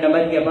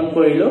ধন্যবাদ জ্ঞাপন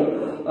কৰিলোঁ।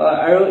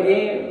 আৰু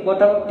এই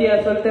বঁটাপ্ৰাপ্তি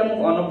আচলতে মোক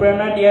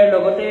অনুপ্ৰেৰণা দিয়াৰ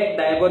লগতে এক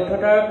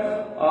দায়বদ্ধতাৰ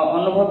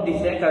অনুভৱ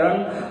দিছে, কাৰণ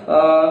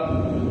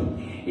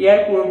ইয়াৰ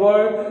পূৰ্বৰ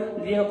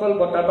যিসকল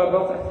বঁটা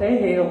পাবক আছে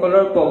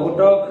সেইসকলৰ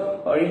প্ৰভূত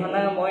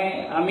অৰিহণা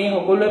আমি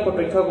সকলোৱে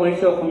প্ৰত্যক্ষ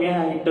কৰিছোঁ অসমীয়া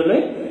সাহিত্যলৈ,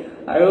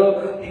 আৰু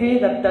সেই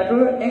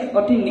যাত্ৰাটোৰ এক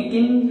অতি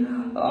নিকিন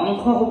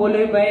অংশ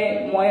হ'বলৈ পাই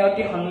মই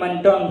অতি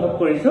সন্মানিত অনুভৱ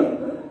কৰিছোঁ।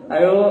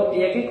 আৰু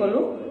ইয়াকে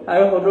ক'লোঁ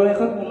আৰু সদৌ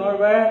শেষত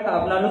পুনৰবাৰ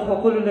আপোনালোক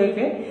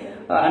সকলোলৈকে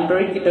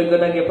আন্তৰিক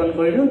কৃতজ্ঞতা জ্ঞাপন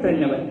কৰিলোঁ।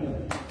 ধন্যবাদ।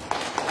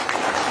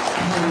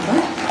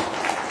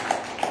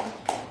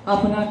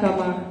 আপোনাক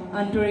আমাৰ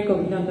আন্তৰিক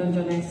অভিনন্দন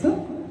জনাইছোঁ।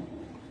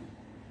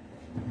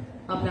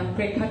 আপোনাক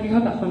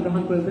প্ৰেক্ষাগৃহত আসন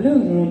গ্ৰহণ কৰিবলৈ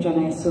অনুৰোধ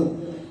জনাইছোঁ।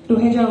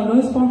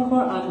 2019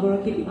 বৰ্ষৰ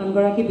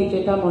আনগৰাকী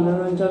বিজেতা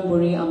মনোৰঞ্জন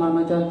বড়ি আমাৰ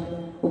মাজত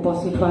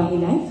উপস্থিত হোৱাহি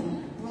নাই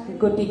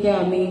গতিকে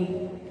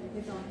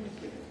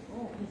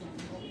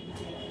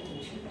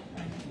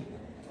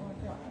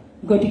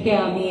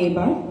আমি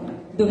এইবাৰ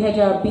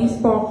 2020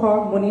 বৰ্ষৰ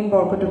মুনিন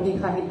বৰকটকী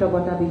সাহিত্য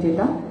বঁটা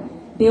বিজেতা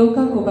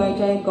দেউকা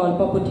কোবাইজাই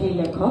গল্পপুথিৰ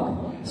লেখক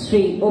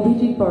শ্ৰী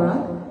অভিজিৎ বৰা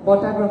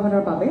বঁটা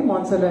গ্ৰহণৰ বাবে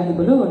মঞ্চলৈ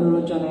আহিবলৈ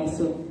অনুৰোধ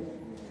জনাইছো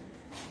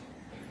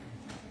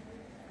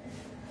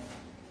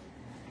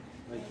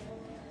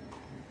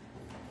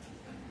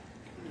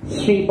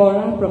শ্ৰী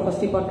বৰাৰ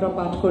প্ৰশস্তি পত্ৰ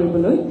পাঠ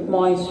কৰিবলৈ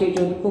মই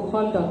শ্ৰীযুত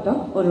কুশল দত্তক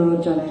অনুৰোধ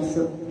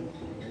জনাইছো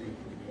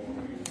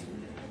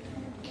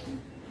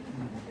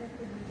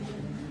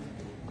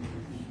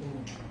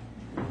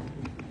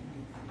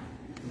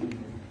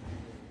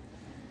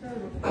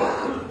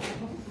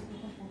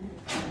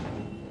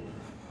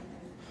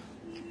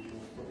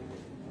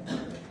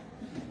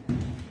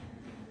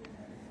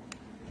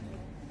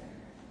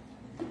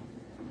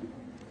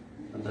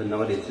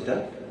ধন্যবাদ ইচিতা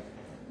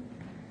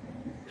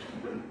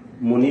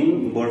মুনিন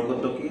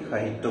বৰকটকী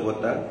সাহিত্য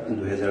বঁটা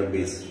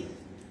 2020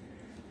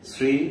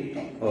 শ্ৰী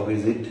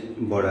অভিজিৎ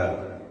বৰা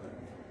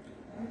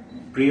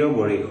প্ৰিয়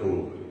বৰিষু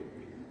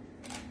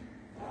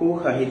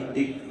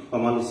সাহিত্যিক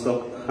সমালোচক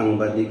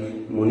সাংবাদিক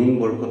মুনিন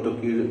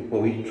বৰকটকীৰ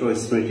পবিত্ৰ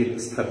স্মৃতিত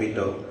স্থাপিত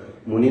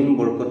মুনিন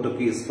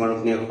বৰকটকী স্মাৰক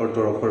ন্যাসৰ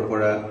তৰফৰ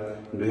পৰা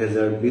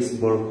 2020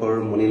 বৰ্ষৰ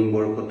মুনিন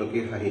বৰকটকী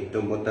সাহিত্য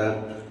বঁটা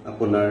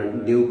আপোনাৰ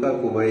দেউকা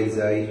কোবাই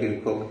যায়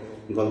শীৰ্ষক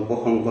গল্প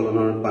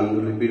সংকলনৰ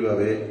পাণ্ডুলিপিৰ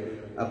বাবে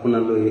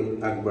আপোনালৈ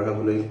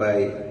আগবঢ়াবলৈ পাই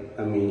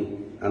আমি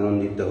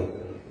আনন্দিত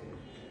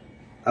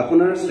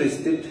আপোনাৰ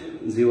সৃষ্টিত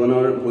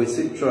জীৱনৰ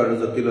বৈচিত্ৰ্য আৰু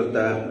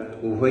জটিলতা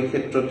উভয়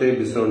ক্ষেত্ৰতে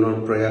বিচৰণৰ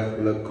প্ৰয়াস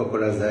লক্ষ্য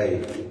কৰা যায়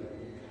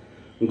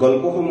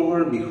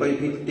গল্পসমূহৰ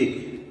বিষয়ভিত্তিক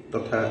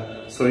তথা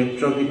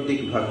চৰিত্ৰভিত্তিক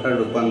ভাষাৰ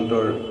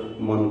ৰূপান্তৰ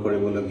মন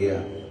কৰিবলগীয়া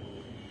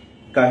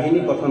কাহিনী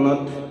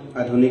কথনত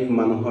আধুনিক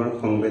মানুহৰ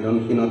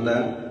সংবেদনশীলতা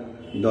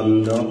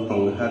দ্বন্দ্ব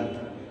সংঘাত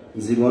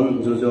জীৱন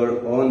যুঁজৰ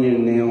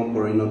অনিৰ্ণেয়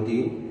পৰিণতি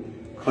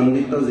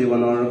খণ্ডিত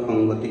জীৱনৰ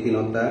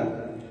সংগতিহীনতা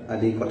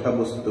আদি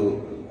কথাবস্তু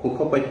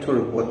সুখপাঠ্য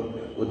ৰূপত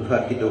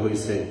উদ্ভাসিত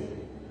হৈছে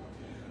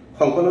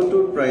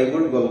সংকলনটোৰ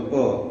প্ৰায়বোৰ গল্প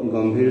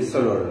গম্ভীৰ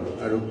স্বৰৰ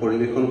আৰু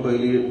পৰিৱেশন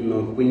শৈলীৰ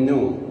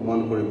নৈপুণ্যও মন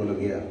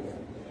কৰিবলগীয়া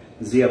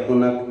যি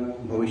আপোনাক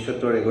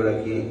ভৱিষ্যতৰ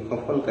এগৰাকী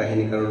সফল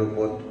কাহিনীকাৰৰ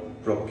ৰূপত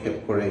প্ৰক্ষেপ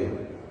কৰে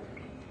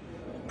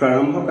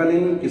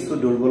প্ৰাৰম্ভকালীন কিছু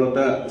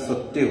দুৰ্বলতা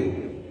সত্ত্বেও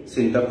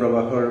চিন্তা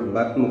প্ৰবাহৰ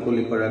বাট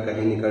মুকলি কৰা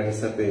কাহিনীকাৰ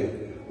হিচাপে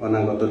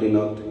অনাগত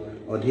দিনত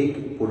অধিক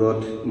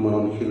পুৰঠ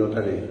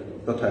মননশীলতাৰে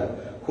তথা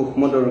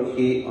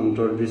সূক্ষ্মদৰ্শী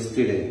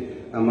অন্তৰ্দৃষ্টিৰে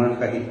আমাৰ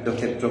সাহিত্য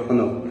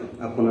ক্ষেত্ৰখনক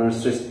আপোনাৰ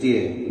সৃষ্টিয়ে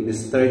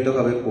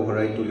বিস্তাৰিতভাৱে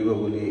পোহৰাই তুলিব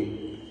বুলি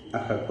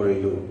আশা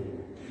কৰিলো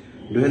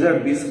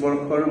 2020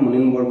 বৰ্ষৰ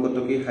মুনিন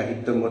বৰকটকী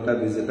সাহিত্য বঁটা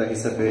বিজেতা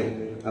হিচাপে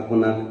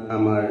আপোনাক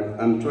আমাৰ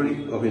আন্তৰিক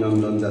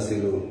অভিনন্দন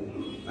যাচিলো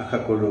আশা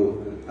কৰো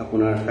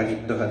আপোনাৰ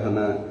সাহিত্য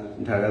সাধনা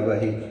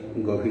ধাৰাবাহিক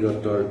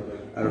গভীৰতৰ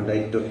আৰু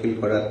দায়িত্বশীল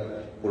কৰাত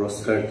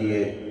পুৰস্কাৰ দিয়ে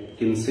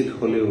কিঞ্চিত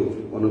হলেও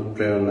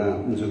অনুপ্ৰেৰণা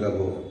যোগাব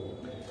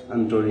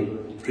আন্তৰিক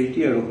প্ৰীতি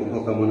আৰু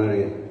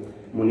শুভকামনাৰে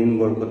মুনিন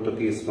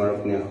বৰকটকী স্মাৰক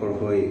ন্যাসৰ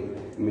হৈ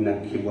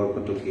মীনাক্ষী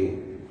বৰকটকী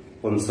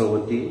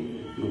পঞ্চৱতী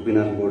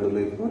গোপীনাথ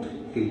বৰদলৈ পথ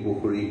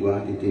শিলপুখুৰী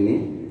গুৱাহাটী 3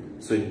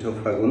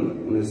 14 ফাগুন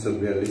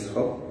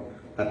 1942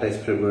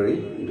 27 ফেব্ৰুৱাৰী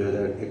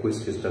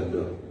 2021 খ্ৰীষ্টাব্দ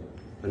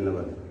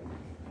ধন্যবাদ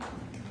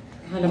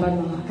ধন্যবাদ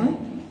মহাশয়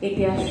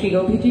এতিয়া শ্ৰী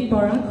অভিজিৎ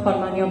বৰাক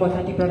সন্মানীয়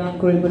বঁটাটি প্ৰদান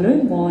কৰিবলৈ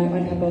মই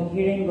অধ্যাপক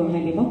হীৰেণ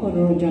গোহাঁইদেৱক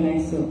অনুৰোধ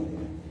জনাইছো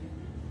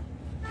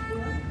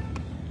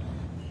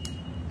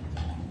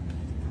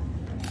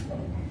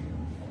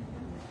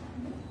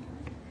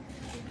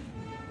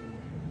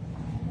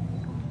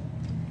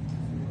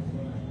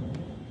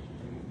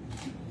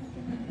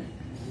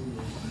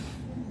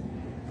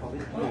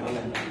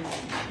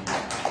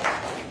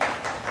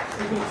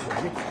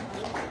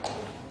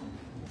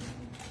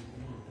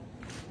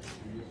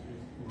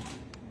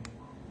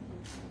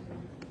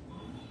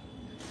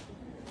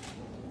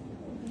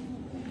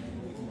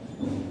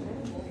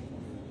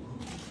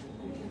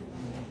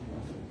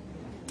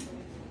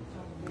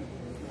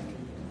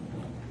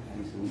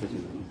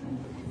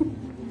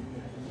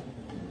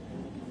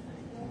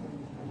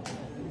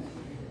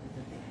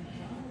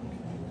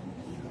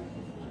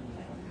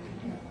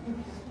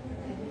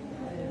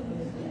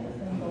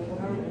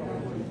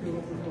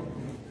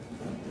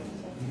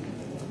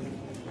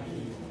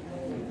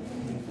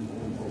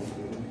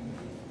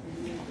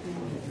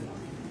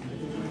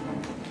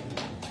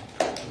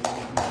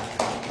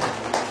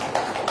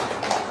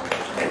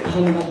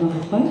ধন্যবাদ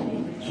মহাশয়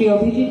শ্ৰী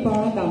অভিজিৎ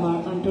বৰাক আমাৰ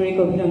আন্তৰিক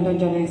অভিনন্দন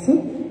জনাইছো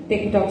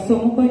তেখেতক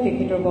চমুকৈ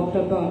তেখেতৰ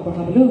বক্তব্য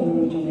আগবঢ়াবলৈ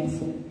অনুৰোধ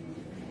জনাইছো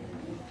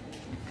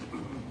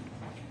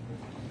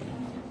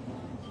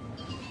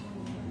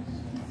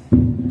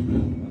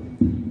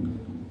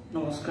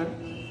নমস্কাৰ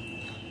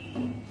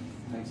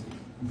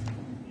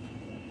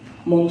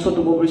মঞ্চত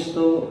উপবিষ্ট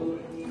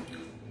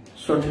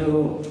শ্ৰদ্ধেয়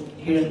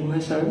হীৰেণ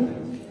গোহাঁই ছাৰ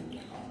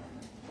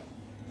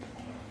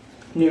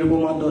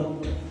নিৰুপমা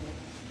দত্ত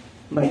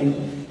বাইদেউ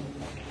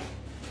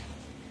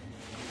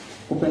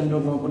উপেন্দ্ৰ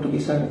বৰকটকী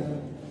ছাৰ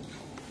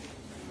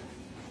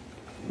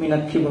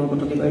মীনাক্ষী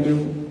বৰকটকী বাইদেউ,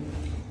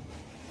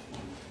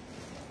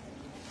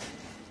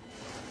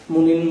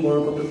 মুনিন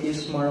বৰকটকী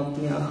স্মাৰক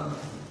ন্যাস,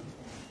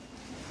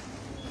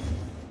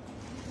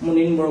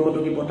 মুনিন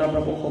বৰকটকী বঁটা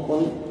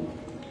প্ৰাপকসকল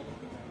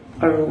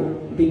আৰু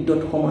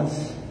বিদ্যুৎ সমাজ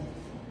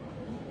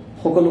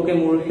সকলোকে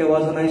মোৰ সেৱা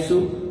জনাইছো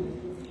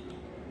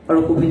আৰু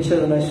শুভেচ্ছা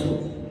জনাইছো।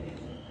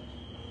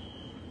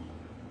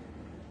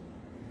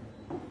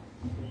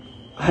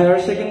 হায়াৰ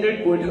ছেকেণ্ডেৰীত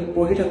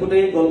পঢ়ি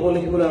থাকোঁতেই গল্প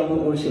লিখিবলৈ আৰম্ভ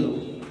কৰিছিলোঁ।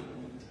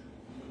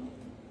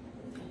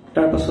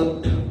 তাৰ পাছত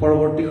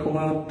পৰৱৰ্তী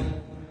সময়ত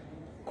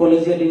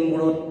কলেজীয়া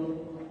দিনবোৰত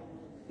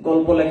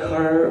গল্প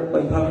লেখাৰ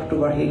অভ্যাসটো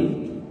বাঢ়িল।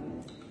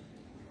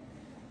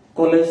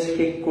 কলেজ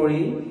শেষ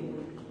কৰি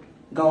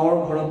গাঁৱৰ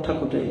ঘৰত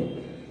থাকোঁতে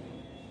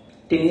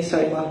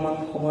 ৩-৪ মাহমান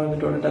সময়ৰ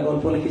ভিতৰত এটা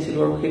গল্প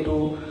লিখিছিলোঁ আৰু সেইটো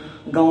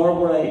গাঁৱৰ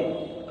পৰাই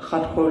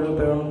সাতসৰীলৈ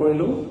প্ৰেৰণ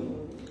কৰিলোঁ।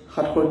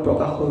 সাতসৰীত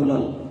প্ৰকাশ হৈ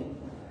ওলাল।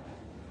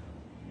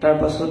 তাৰ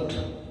পাছত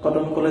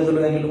কটন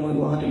কলেজলৈ আহিলোঁ, মই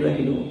গুৱাহাটীলৈ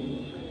আহিলোঁ।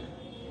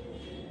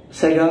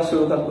 চেগা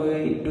চুৰুকাকৈ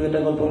 2-এটা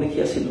গল্প লিখি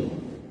আছিলোঁ।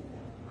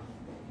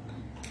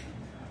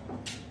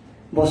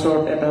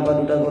 বছৰত 1 বা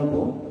 2টা গল্প।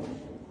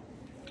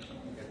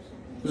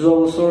 যোৱা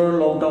বছৰ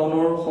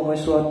লকডাউনৰ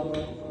সময়ছোৱাত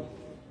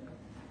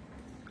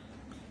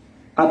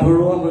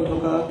আধৰুৱা হৈ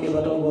থকা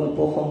কেইবাটাও গল্প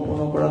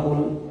সম্পূৰ্ণ কৰা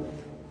হ'ল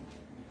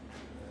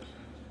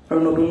আৰু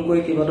নতুনকৈ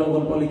কেইবাটাও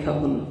গল্প লিখা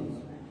হ'ল।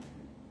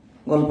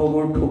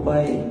 গল্পবোৰ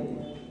থোপাই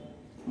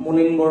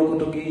মুনিন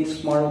বৰকটকী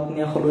স্মাৰক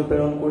ন্যাসলৈ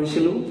প্ৰেৰণ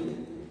কৰিছিলোঁ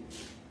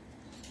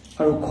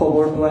আৰু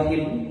খবৰটো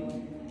আহিল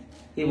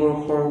এই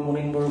বৰ্ষৰ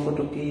মুনিন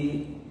বৰকটকী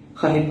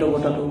সাহিত্য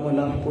বঁটাটো মই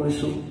লাভ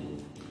কৰিছোঁ।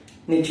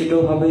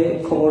 নিশ্চিতভাৱে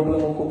খবৰটোৱে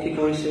মোক সুখী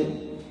কৰিছে।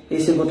 এই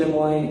হিচাপতে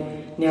মই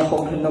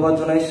ন্যাসক ধন্যবাদ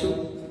জনাইছোঁ।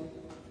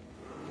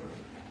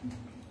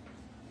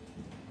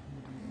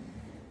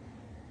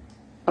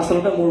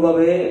 আচলতে মোৰ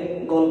বাবে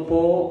গল্প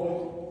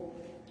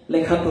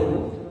লেখাটো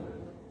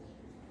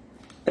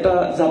এটা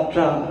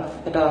যাত্ৰা,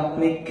 এটা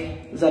আত্মিক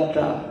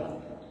যাত্ৰা।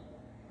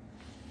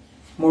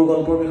 মোৰ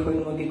গল্পৰ বিষয়ে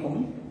মই কি ক'ম,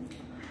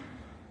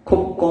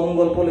 খুব কম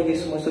গল্প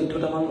লিখিছোঁ। মই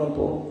 14টামান গল্প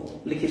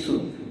লিখিছোঁ।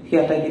 সেই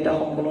আটাইকেইটা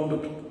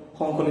সংকলনটোত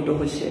সংকলিত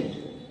হৈছে।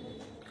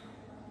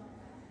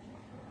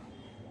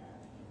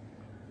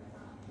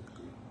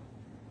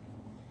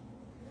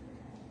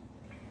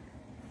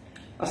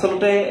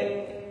 আচলতে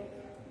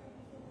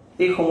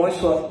এই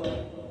সময়ছোৱাত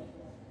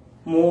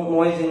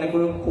মই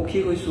যেনেকৈ সুখী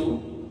হৈছোঁ,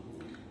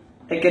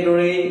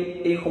 একেদৰেই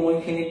এই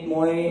সময়খিনিত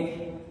মই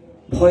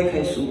ভয়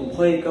খাইছোঁ।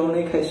 ভয়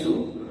এইকাৰণেই খাইছোঁ,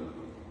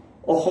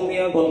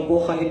 অসমীয়া গল্প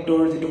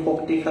সাহিত্যৰ যিটো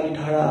শক্তিশালী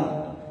ধাৰা,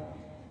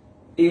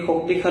 এই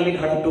শক্তিশালী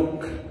ধাৰাটোক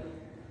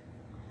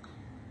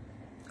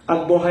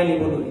আগবঢ়াই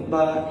নিবলৈ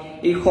বা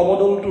এই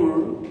সমদলটোৰ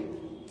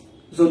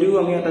যদিও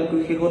আমি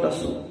আটাইতকৈ শেষত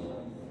আছোঁ,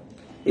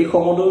 এই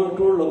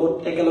সমদলটোৰ লগত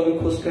একেলগে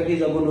খোজকাঢ়ি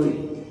যাবলৈ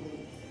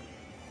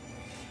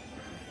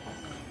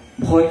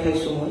ভয়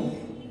খাইছোঁ। মই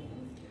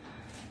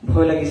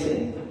ভয় লাগিছে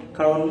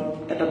কাৰণ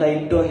এটা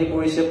দায়িত্ব আহি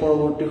পৰিছে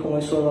পৰৱৰ্তী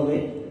সময়ছোৱাৰ বাবে।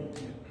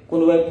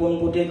 কোনোবাই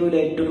পোনপটীয়াকৈ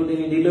দায়িত্বটো দি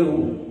নিদিলেও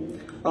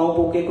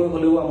আওপকীয়াকৈ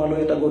হ'লেও আমালৈ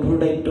এটা গধুৰ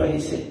দায়িত্ব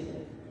আহিছে।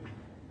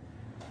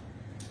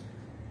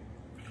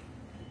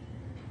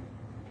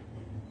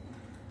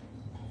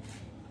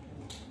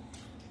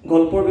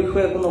 গল্পৰ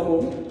বিষয়ে একো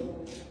নকওঁ,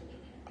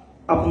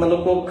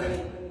 আপোনালোকক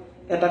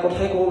এটা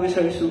কথাই ক'ব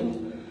বিচাৰিছোঁ,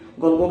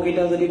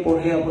 গল্পকেইটা যদি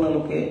পঢ়ে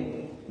আপোনালোকে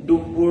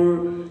দুখবোৰ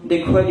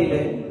দেখুৱাই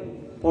দিলে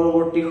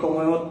পৰৱৰ্তী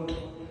সময়ত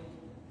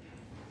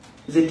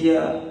যেতিয়া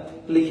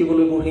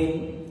লিখিবলৈ বহিম,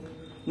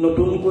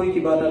 নতুনকৈ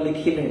কিবা এটা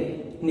লিখিলে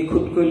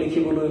নিখুঁতকৈ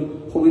লিখিবলৈ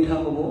সুবিধা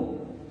হ'ব।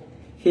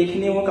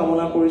 সেইখিনিয়ে মই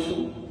কামনা কৰিছোঁ।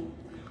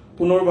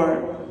 পুনৰবাৰ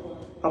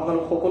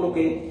আপোনালোক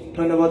সকলোকে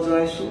ধন্যবাদ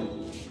জনাইছোঁ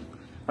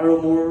আৰু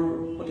মোৰ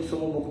অতি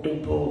চমু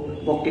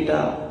বক্তৃতা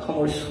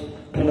সামৰিছোঁ।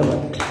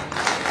 ধন্যবাদ।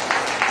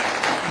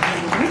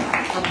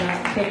 আপোনাক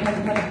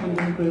প্ৰেক্ষাগৃহত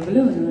সন্ধান কৰিবলৈ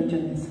অনুৰোধ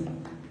জনাইছোঁ।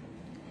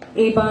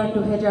 এইবাৰ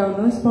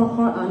 2019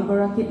 বৰ্ষৰ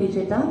আনগৰাকী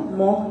বিজেতা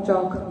মহ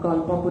জগ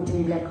গল্প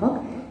পুথিৰ লেখক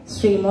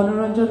শ্ৰী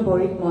মনোৰঞ্জন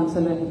বড়িক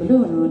মঞ্চলৈ আহিবলৈ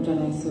অনুৰোধ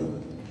জনাইছোঁ।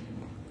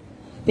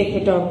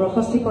 তেখেতৰ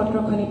প্ৰশস্তি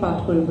পত্ৰখনি পাঠ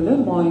কৰিবলৈ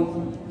মই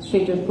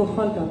শ্ৰীযুত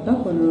কুশল দত্তক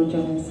অনুৰোধ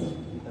জনাইছোঁ।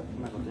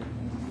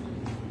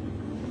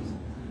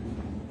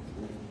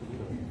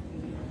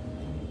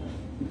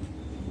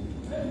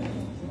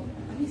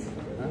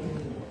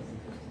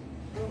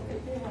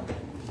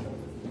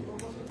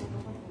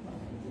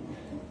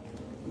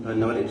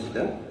 ধন্যবাদ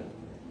ইপ্সিতা।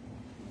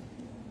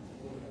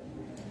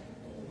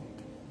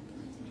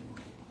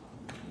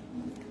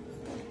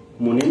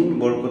 মুনিন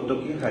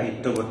বৰকটকী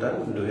সাহিত্য বঁটা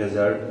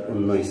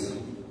 2019,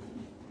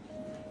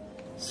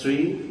 শ্ৰী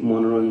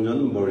মনোৰঞ্জন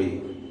বড়ি।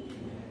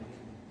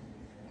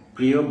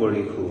 প্ৰিয়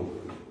বৰিশু,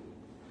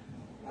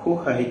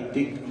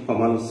 সুসাহিত্যিক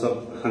সমালোচক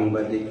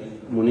সাংবাদিক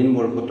মুনিন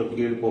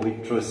বৰকটকীৰ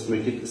পবিত্ৰ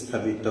স্মৃতিত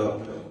স্থাপিত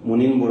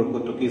মুনিন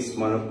বৰকটকী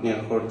স্মাৰক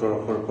ন্যাসৰ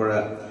তৰফৰ পৰা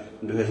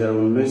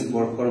 2019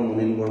 বৰ্ষৰ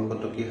মুনিন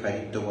বৰকটকী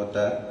সাহিত্য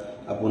বঁটা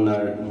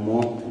আপোনাৰ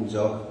মহ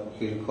জগ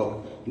শীৰ্ষক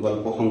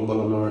গল্প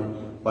সংকলনৰ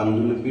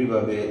পাণ্ডুলিপিৰ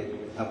বাবে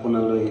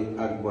আপোনালৈ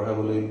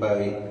আগবঢ়াবলৈ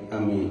পাই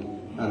আমি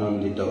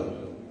আনন্দিত।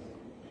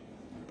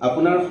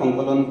 আপোনাৰ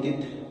সংকলনটিত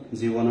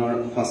জীৱনৰ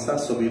সঁচা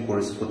ছবি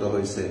পৰিস্ফুট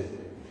হৈছে।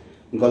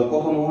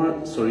 গল্পসমূহৰ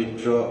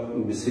চৰিত্ৰ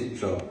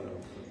বিচিত্ৰ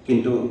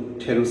কিন্তু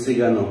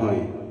থেৰুচিগা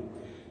নহয়।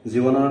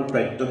 জীৱনৰ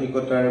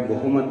প্ৰাত্যহিকতাৰ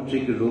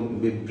বহুমাত্ৰিক ৰূপ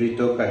বিবৃত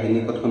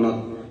কাহিনী কথনত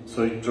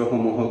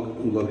চৰিত্ৰসমূহক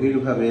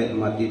গভীৰভাৱে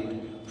মাটিত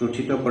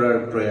প্ৰথিত কৰাৰ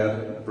প্ৰয়াস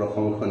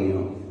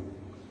প্ৰশংসনীয়।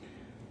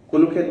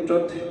 কোনো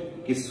ক্ষেত্ৰত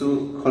কিছু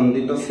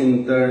খণ্ডিত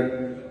চিন্তাৰ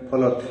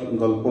ফলত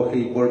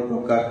গল্পশিল্পৰ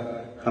প্ৰকাশ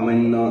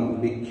সামান্য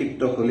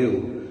বিক্ষিপ্ত হলেও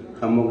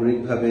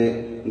সামগ্ৰিকভাৱে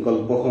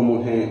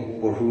গল্পসমূহে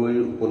পঢ়ুৱৈৰ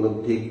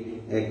উপলব্ধিক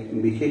এক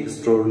বিশেষ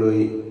স্তৰলৈ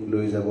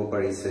লৈ যাব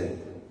পাৰিছে।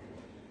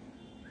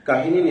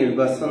 কাহিনী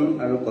নিৰ্বাচন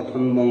আৰু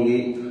কথনভংগী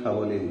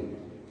সাৱলীল।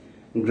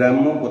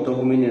 গ্ৰাম্য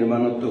পটভূমি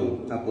নিৰ্মাণতো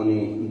আপুনি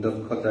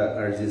দক্ষতা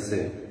আৰ্জিছে।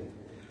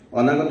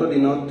 অনাগত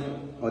দিনত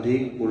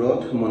অধিক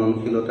পুৰঠ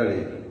মননশীলতাৰে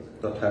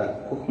তথা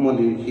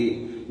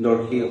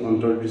সূক্ষ্মদৰ্শী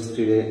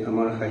অন্তৰ্দৃষ্টিৰে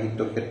আমাৰ সাহিত্য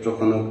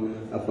ক্ষেত্ৰখনক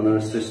আপোনাৰ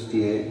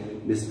সৃষ্টিয়ে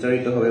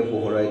বিস্তাৰিতভাৱে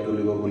পোহৰাই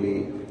তুলিব বুলি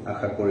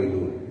আশা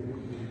কৰিলো।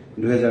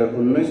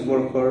 2019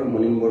 বৰ্ষৰ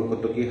মুনিন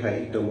বৰকটকী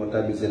সাহিত্য বঁটা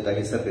বিজেতা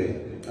হিচাপে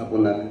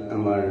আপোনাক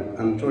আমাৰ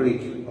আন্তৰিক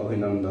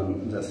অভিনন্দন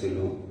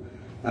যাচিলো।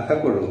 আশা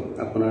কৰোঁ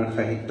আপোনাৰ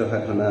সাহিত্য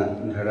সাধনা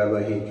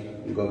ধাৰাবাহিক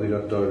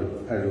গভীৰতৰ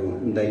আৰু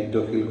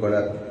দায়িত্বশীল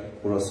কৰাত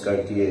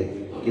পুৰস্কাৰটিয়ে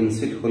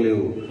কিঞ্চিত হলেও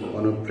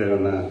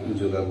অনুপ্ৰেৰণা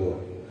যোগাব।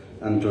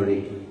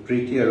 আন্তৰিক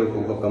প্ৰীতি আৰু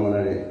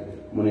শুভকামনাৰে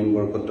মুনিন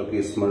বৰকটকী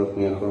স্মাৰক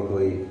ন্যাসৰ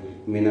হৈ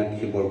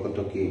মীনাক্ষী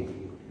বৰকটকী,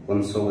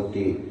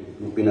 পঞ্চৱতী,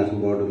 গোপীনাথ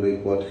বৰদলৈ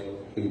পথ,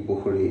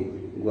 শিলপুখুৰী,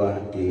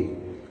 গুৱাহাটী,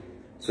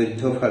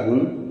 14 ফাগুন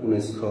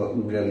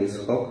 1942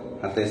 হক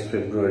 27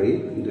 ফেব্ৰুৱাৰী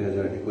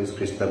 2021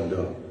 খ্ৰীষ্টাব্দ।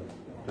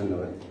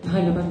 ধন্যবাদ।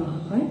 ধন্যবাদ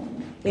মহাশয়।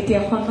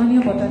 এতিয়া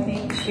সন্মানীয় বঁটাটি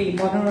শ্ৰী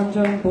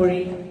মনোৰঞ্জন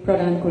বড়িক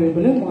প্ৰদান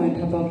কৰিবলৈ মই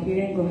অধ্যাপক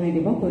হীৰেণ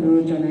গোহাঁইদেৱক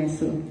অনুৰোধ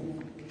জনাইছো।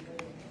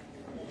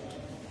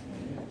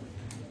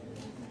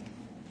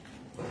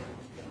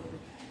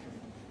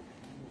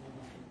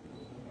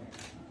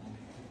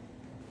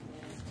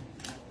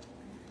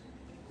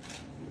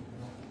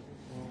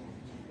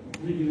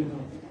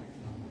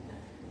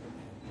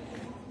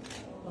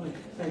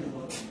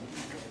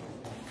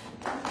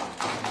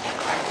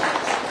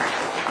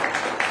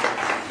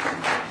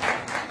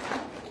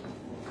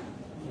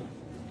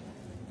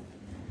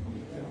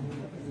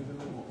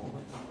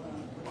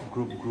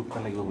 গ্ৰুপ কা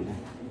লাগিব বোলে।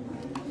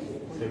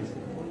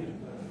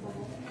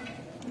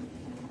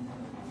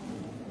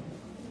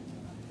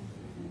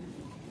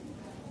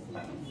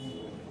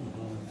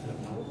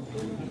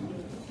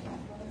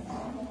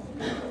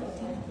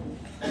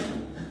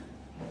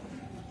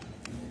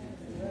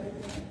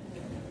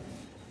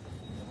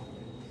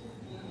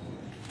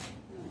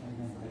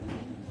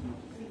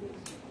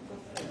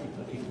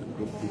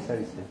 গ্ৰুপ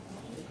বিচাৰিছে।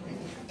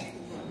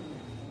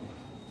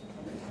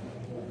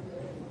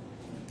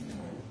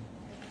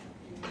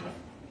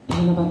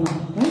 ধন্যবাদ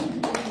মহোদয়।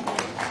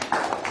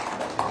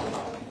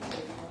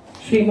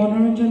 শ্ৰী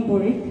মনোৰঞ্জন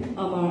বড়িক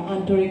আমাৰ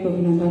আন্তৰিক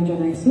অভিনন্দন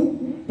জনাইছো।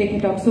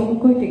 তেখেতক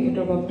চমুকৈ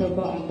তেখেতৰ বক্তব্য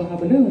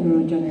আগবঢ়াবলৈ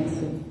অনুৰোধ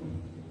জনাইছো।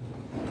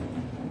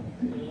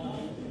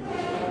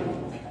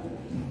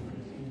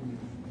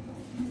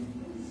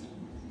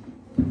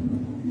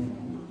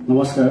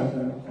 নমস্কাৰ।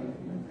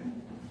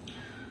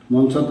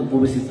 মঞ্চত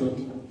উপবিষ্ট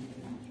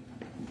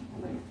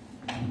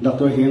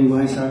ডক্টৰ হীৰেণ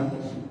গোহাঁই ছাৰ,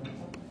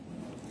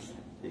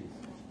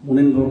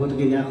 মুনিন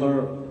বৰকটকী ন্যাসৰ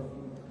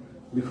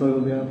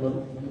বিষয়ববীয়াসকল,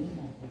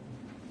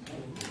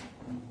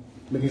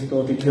 বিশিষ্ট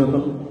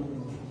অতিথিসকল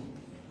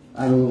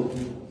আৰু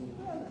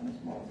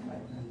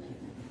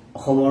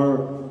অসমৰ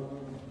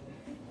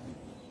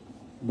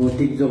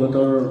বৌদ্ধিক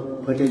জগতৰ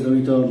সৈতে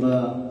জড়িত বা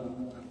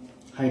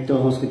সাহিত্য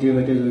সংস্কৃতিৰ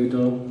সৈতে জড়িত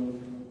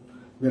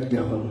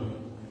ব্যক্তিসকল,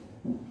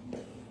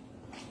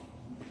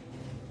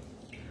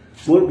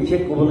 মোৰ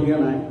বিশেষ ক'বলগীয়া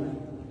নাই।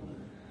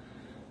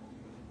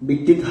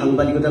 বৃত্তিত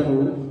সাংবাদিকতা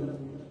কৰোঁ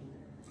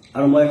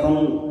আৰু মই এখন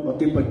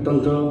অতি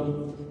প্ৰত্যন্ত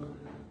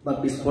বা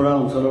পিছপৰা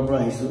অঞ্চলৰ পৰা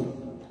আহিছোঁ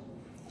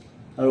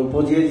আৰু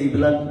উপজিয়ে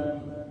যিবিলাক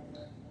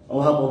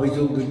অভাৱ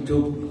অভিযোগ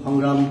দুৰ্যোগ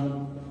সংগ্ৰাম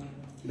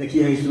দেখি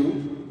আহিছোঁ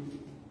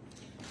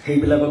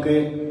সেইবিলাককে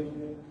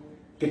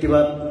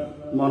কেতিয়াবা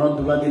মনত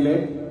দুবা দিলে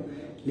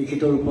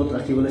লিখিত ৰূপত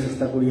ৰাখিবলৈ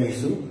চেষ্টা কৰি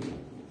আহিছোঁ।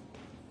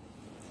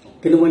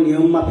 কিন্তু মই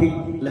নিয়ম মাফিক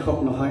লেখক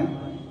নহয়।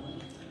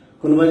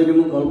 কোনোবাই যদি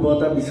মোক গল্প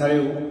এটা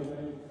বিচাৰেও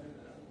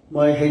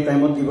মই সেই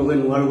টাইমত দিবগৈ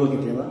নোৱাৰোগৈ।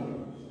 কেতিয়াবা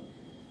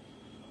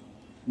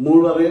মোৰ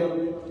বাবে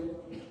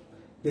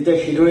যেতিয়া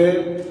হৃদয়ে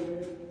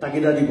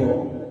তাগিদা দিব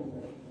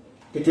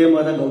তেতিয়া মই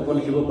এটা গল্প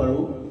লিখিব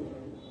পাৰোঁ।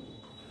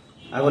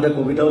 আগতে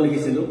কবিতাও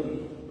লিখিছিলোঁ।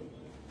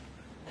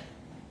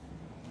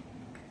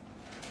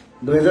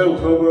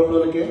 2018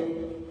 বৰ্ষলৈকে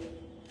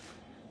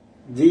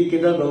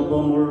যিকেইটা গল্প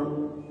মোৰ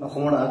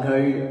অসমৰ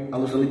আগশাৰীৰ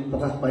আলোচনীত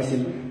প্ৰকাশ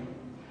পাইছিল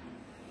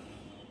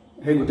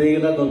সেই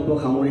গোটেইকেইটা গল্প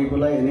সামৰি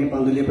পেলাই এনেই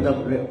পাণ্ডুলিপ এটা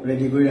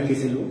ৰেডি কৰি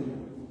ৰাখিছিলোঁ।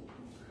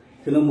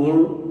 কিন্তু মোৰ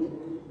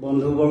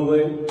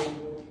বন্ধুবৰ্গই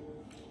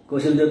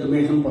কৈছিল যে তুমি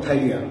এইখন পঠাই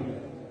দিয়া,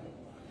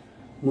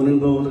 মুনিন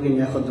বৰকটকী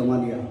ন্যাসত জমা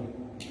দিয়া।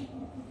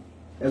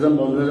 এজন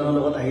বন্ধু এজনৰ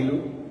লগত আহিলোঁ,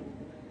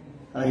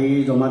 আহি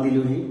জমা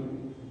দিলোঁহি।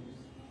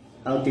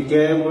 আৰু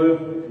তেতিয়াই মোৰ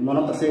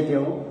মনত আছে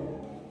এতিয়াও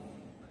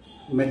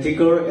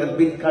মেট্ৰিকৰ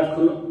এডমিট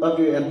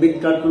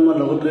কাৰ্ডখন মই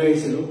লগত লৈ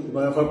আহিছিলোঁ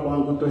বয়সৰ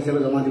প্ৰমাণপত্ৰ হিচাপে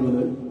জমা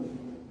দিবলৈ।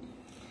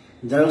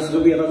 জেৰক্স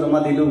কপি এটা জমা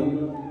দিলোঁ,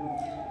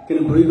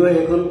 কিন্তু ঘূৰি গৈ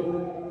সেইখন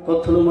ক'ত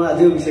থলোঁ মই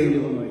আজিও বিচাৰি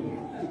দিব নোৱাৰিম।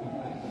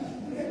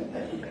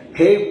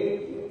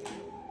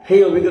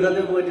 সেই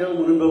অভিজ্ঞতাটো মই এতিয়া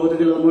মুনিন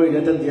বৰকটকীৰ লগত মোৰ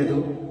ৰিলেটেড, যিহেতু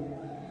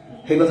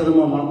সেই কথাটো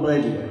মই মনত পেলাই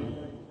দিলে।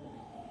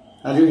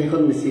 আজিও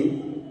সেইখন মিচিং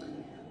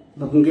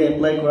নতুনকৈ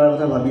এপ্লাই কৰাৰ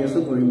কথা ভাবি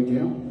আছোঁ, কৰিম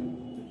এতিয়া।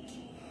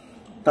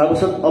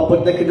 তাৰপিছত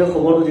অপ্ৰত্যাশিত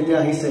খবৰটো যেতিয়া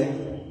আহিছে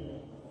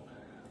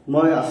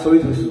মই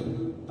আচৰিত হৈছোঁ,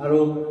 আৰু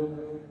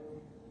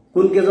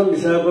কোনকেইজন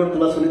বিচাৰকৰ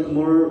তোলাচনীত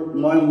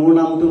মোৰ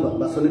নামটো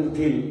বাছনিত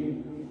উঠিল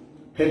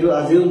সেইটো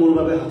আজিও মোৰ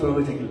বাবে হাতৰ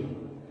হৈ থাকিল।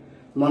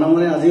 মনে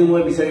মনে আজিও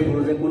মই বিচাৰি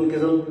ফুৰোঁ যে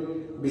কোনকেইজন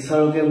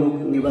বিচাৰকে মোক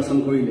নিৰ্বাচন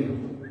কৰিলে।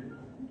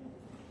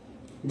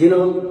 যি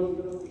নহওক,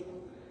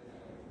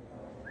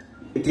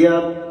 এতিয়া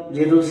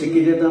যিহেতু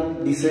স্বীকৃতি এটা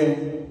দিছে,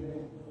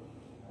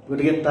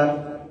 গতিকে তাক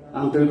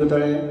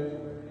আন্তৰিকতাৰে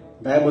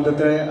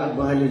দায়বদ্ধতাৰে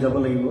আগবঢ়াই লৈ যাব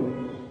লাগিব।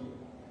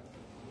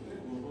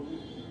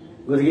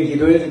 গতিকে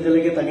হৃদয়ে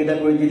যেতিয়ালৈকে তাগিদা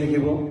কৰি দি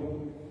থাকিব,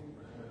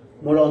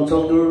 মোৰ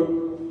অঞ্চলটোৰ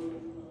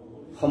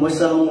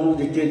সমস্যাসমূহ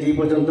যি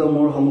পৰ্যন্ত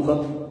মোৰ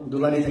সন্মুখত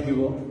দোলা দি থাকিব,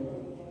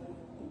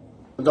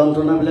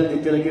 যন্ত্ৰণাবিলাক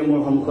যেতিয়ালৈকে মোৰ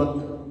সন্মুখত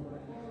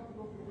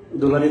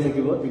দোলা দি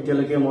থাকিব,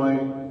 তেতিয়ালৈকে মই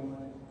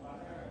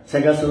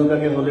চেগা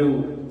চুৰুকাকৈ হ'লেও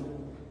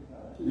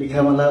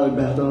লিখা মেলা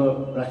অব্যাহত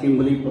ৰাখিম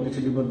বুলি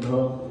প্ৰতিশ্ৰুতিবদ্ধ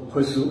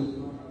হৈছোঁ।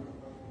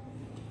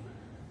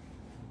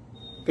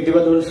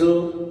 কেতিয়াবা ধৰিছোঁ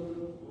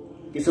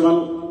কিছুমান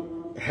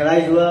হেৰাই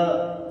যোৱা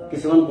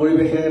কিছুমান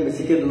পৰিৱেশে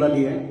বেছিকৈ দোলা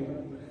দিয়ে।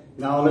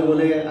 গাঁৱলৈ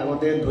গ'লে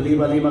আগতে ধূলি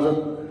বালিৰ মাজত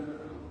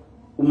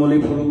উমলি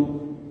ফুৰোঁ,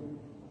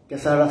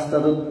 কেঁচা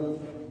ৰাস্তাটোত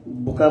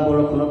বোকা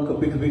বৰষুণত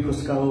কঁপি কঁপি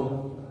খোজকাঢ়োঁ,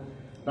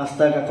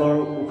 ৰাস্তাৰ কাষৰ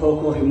ওখ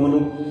ওখ শিমলু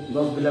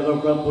গছবিলাকৰ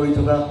পৰা পৰি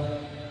থকা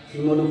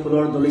শিমলু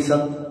ফুলৰ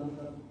দলিচাত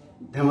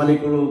ধেমালি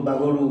কৰোঁ,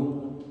 বাগৰোঁ।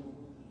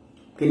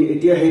 কিন্তু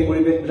এতিয়া সেই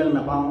পৰিৱেশবিলাক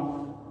নাপাওঁ।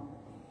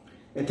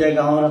 এতিয়া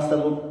গাঁৱৰ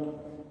ৰাস্তাবোৰ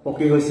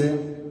পকী হৈছে,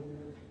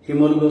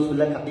 শিমলু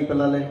গছবিলাক কাটি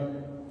পেলালে।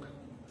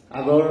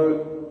 আগৰ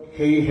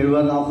সেই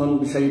হেৰুৱা গাঁওখন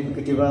বিচাৰি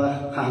কেতিয়াবা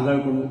হাহাকাৰ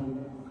কৰোঁ,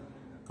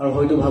 আৰু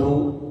হয়তো ভাবোঁ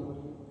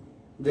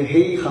যে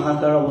সেই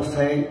হাহাকাৰ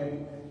অৱস্থাই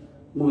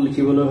মোক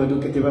লিখিবলৈ হয়তো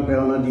কেতিয়াবা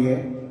প্ৰেৰণা দিয়ে।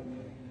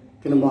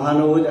 কিন্তু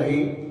মহানগৰীত আহি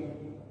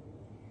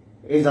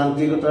এই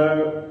যান্ত্ৰিকতাৰ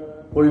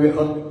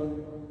পৰিৱেশত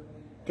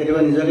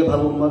কেতিয়াবা নিজকে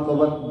ভাবোঁ মই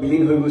ক'ৰবাত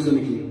বিলীন হৈ গৈছোঁ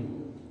নেকি,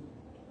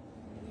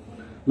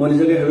 মই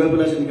নিজকে হেৰুৱাই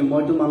পেলাইছোঁ নেকি।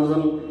 মইতো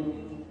মানুহজন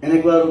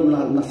এনেকুৱা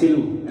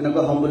নাছিলোঁ,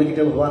 এনেকুৱা হ'ম বুলি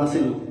কেতিয়াবা ভবা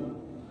নাছিলোঁ।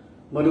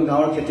 মইতো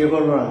গাঁৱৰ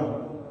খেতিয়কৰ ল'ৰা,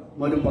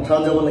 মইতো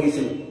পথাৰত যাব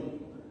লাগিছিল,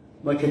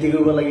 মই খেতি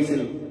কৰিব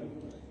লাগিছিল।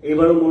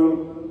 এইবাৰো মোৰ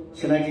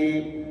চিনাকি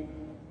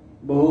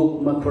বহু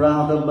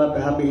খুৰাহঁতক বা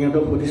পেহা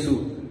পেহীহঁতক সুধিছোঁ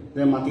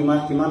যে মাটিমাহ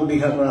কিমান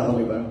বিঘা কৰা হ'ল,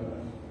 এইবাৰ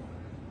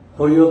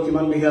সৰিয়হ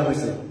কিমান বিঘা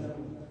হৈছে।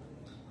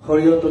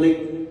 সৰিয়হ তলিত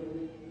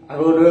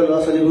আগৰ দৰে ল'ৰা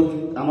ছোৱালীবোৰ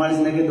আমাৰ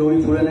নিচিনাকৈ দৌৰি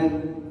ফুৰেনে,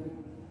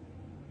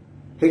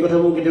 সেই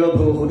কথাবোৰ কেতিয়াবা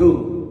সুধোঁ।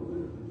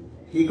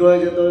 সি কয়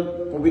যে তই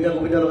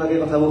কবিতা লগাকৈ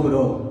কথাবোৰ সোধ,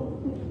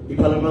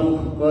 ইফালৰ পৰা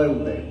মোক কয়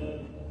ওলাই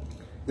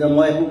যে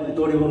মই একো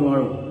উত্তৰ দিব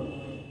নোৱাৰোঁ।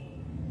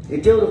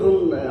 এতিয়াও দেখোন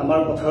আমাৰ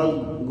পথাৰত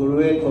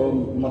গৰুৱে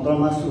মটৰ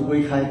মাছ চুৰ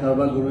কৰি খায়,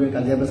 কাৰোবাৰ গৰুৱে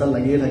কাজিয়া পেচাল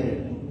লাগিয়ে থাকে।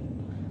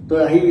 তই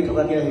আহিবি,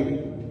 থকাকৈ আহিবি,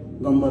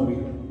 গম পাবি।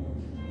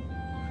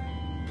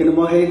 কিন্তু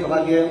মই সেই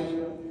থকাকৈ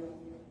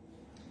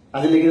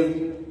আজিলৈকে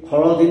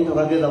দিন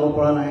থকাকৈ যাব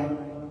পৰা নাই,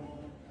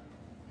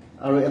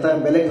 আৰু এটা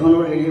বেলেগ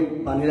ধৰণৰ হেৰি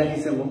বান্ধি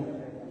ৰাখিছে মোক।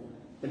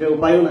 এতিয়া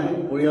উপায়ো নাই,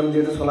 পৰিয়াল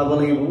যিহেতু চলাব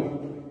লাগিব,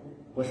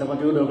 পইচা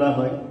পাতিও দৰকাৰ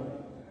হয়।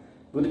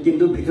 গতিকে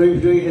কিন্তু ভিতৰি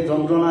সেই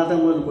যন্ত্ৰণা এটা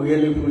মই কঢ়িয়াই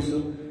লৈ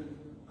ফুৰিছোঁ।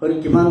 হয়তো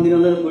কিমান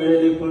দিনলৈ কঢ়িয়াই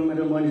লৈ ফুৰিম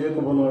সেইটো মই নিজে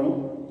ক'ব নোৱাৰোঁ।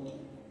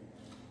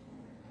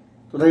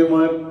 তথাপি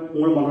মই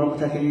মোৰ মনৰ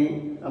কথাখিনি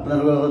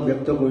আপোনালোকৰ আগত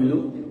ব্যক্ত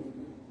কৰিলোঁ।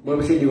 বৰ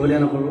বেছি দীঘলীয়া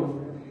নকৰোঁ,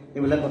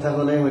 এইবিলাক কথা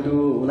ক'লে হয়তো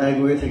ওলাই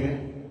গৈয়ে থাকে।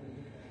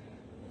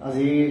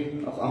 আজি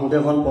আহোঁতে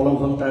এখন পলম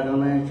হ'ল, তাৰ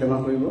কাৰণে ক্ষমা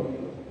কৰিব।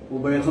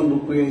 উবেৰ এখন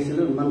বুক কৰি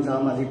আহিছিলোঁ, ইমান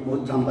জাম, আজি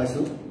বহুত জাম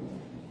পাইছোঁ।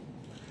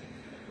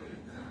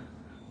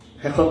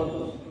 শেষত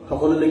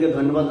সকলোলৈকে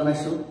ধন্যবাদ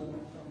জনাইছোঁ,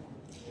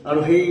 আৰু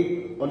সেই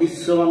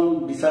অদৃশ্যমান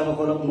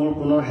বিচাৰকসকলক মোৰ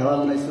পুনৰ সেৱা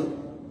জনাইছোঁ,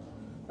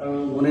 আৰু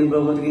মুনিন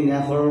বৰকটকী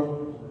ন্যাসৰ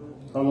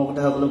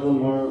কৰ্মকৰ্তাসকলকো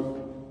মোৰ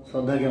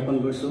শ্ৰদ্ধা জ্ঞাপন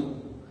কৰিছোঁ।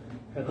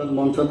 শেষত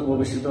মঞ্চত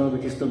উপৱিষ্ট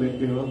বিশিষ্ট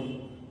ব্যক্তি হ'ল,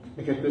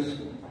 বিশেষকৈ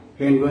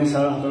হেন গোহাঁই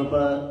ছাৰৰ হাতৰ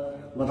পৰা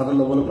বঁটাটো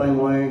ল'বলৈ পাই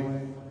মই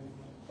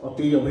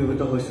অতি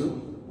অভিভূত হৈছোঁ।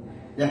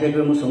 ইয়াকে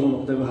কৈ মোৰ চমু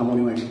বক্তব্য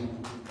সামৰণি মাৰিছোঁ।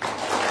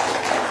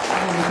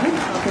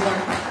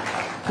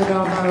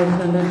 পুনৰবাৰ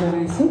অভিনন্দন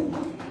জনাইছোঁ।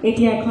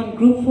 এতিয়া এখন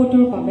গ্ৰুপ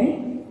ফটোৰ বাবে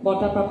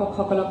বঁটা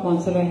প্ৰাপকসকলক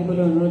মঞ্চলৈ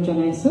আহিবলৈ অনুৰোধ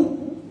জনাইছোঁ।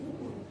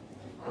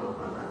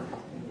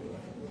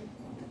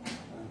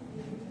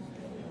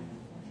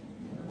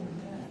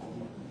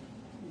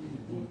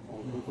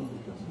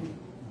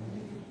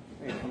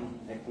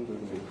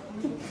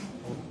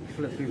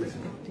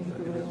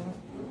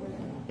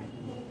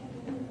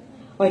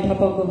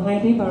 অধ্যাপক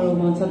গোহাঁইদেৱ আৰু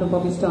মঞ্চত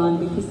উপবিষ্ট আন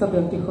বিশিষ্ট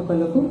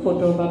ব্যক্তিসকলকো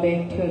ফটোৰ বাবে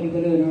থিয়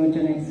দিবলৈ অনুৰোধ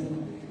জনাইছোঁ।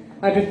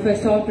 I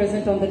request all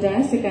present on the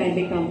dais to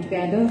kindly come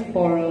together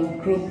for a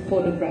group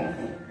photograph.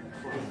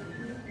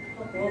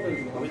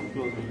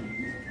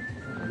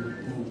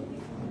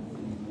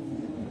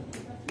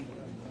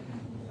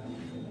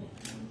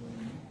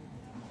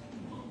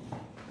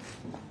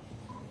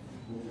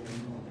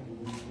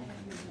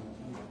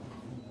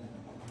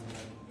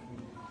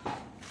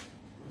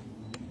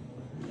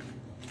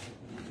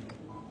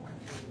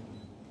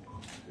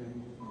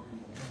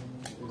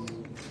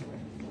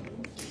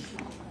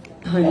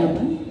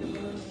 ধন্যবাদ।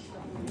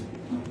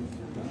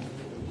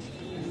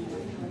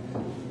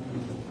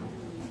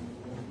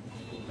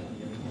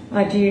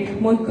 আজিৰ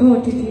মুখ্য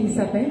অতিথি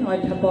হিচাপে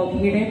অধ্যাপক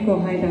হীৰেণ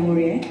গোহাঁই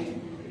ডাঙৰীয়াই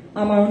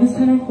আমাৰ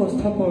অনুষ্ঠানৰ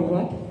সুস্থ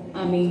পৰ্বত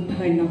আমি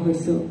ধন্য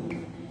হৈছো।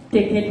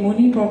 তেখেত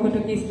মুনিন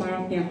বৰকটকী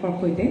স্মাৰক ন্যাসৰ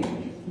সৈতে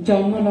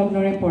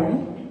জন্মলগ্নৰে পৰা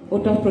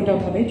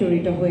ওতঃপ্ৰোতভাৱে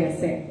জড়িত হৈ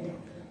আছে।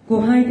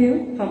 গোহাঁইদেউ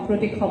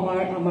সাম্প্ৰতিক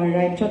সময়ৰ আমাৰ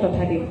ৰাজ্য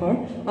তথা দেশৰ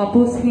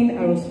আপোচহীন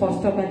আৰু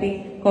স্পষ্টবাদী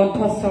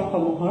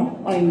কণ্ঠস্বৰসমূহৰ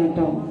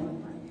অন্যতম।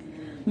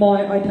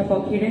 মই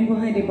অধ্যাপক হীৰেণ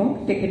গোহাঁইদেৱক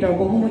তেখেতৰ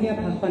বহুমূলীয়া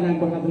ভাষণ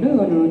আগবঢ়াবলৈ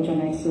অনুৰোধ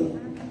জনাইছো।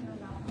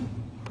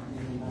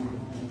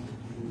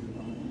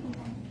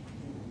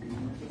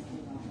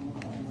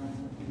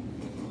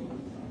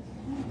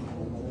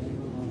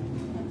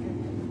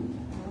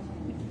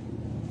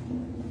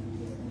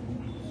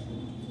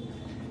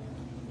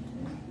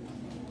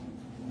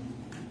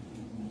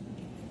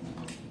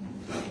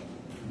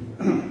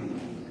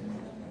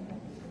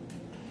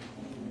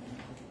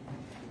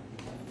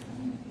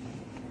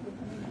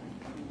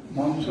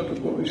 মঞ্চত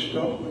উপবিষ্ট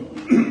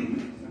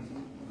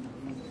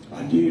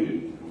আজিৰ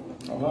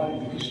সভাৰ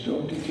বিশিষ্ট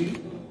অতিথি,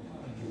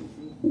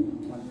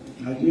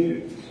 আজিৰ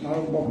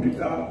স্মাৰক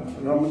বক্তৃতা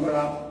প্ৰদান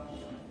কৰা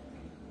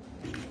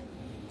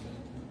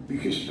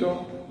বিশিষ্ট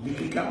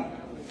লেখিকা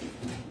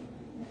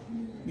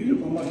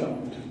নিৰুপমা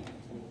দাস,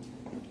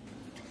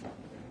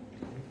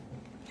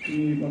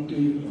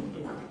 শ্ৰীমতী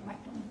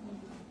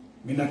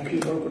মীনাক্ষী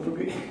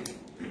বৰকটকী,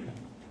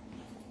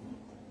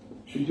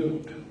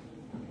 শ্ৰীযুত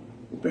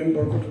উপেন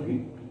বৰকটকী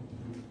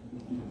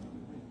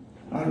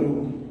আৰু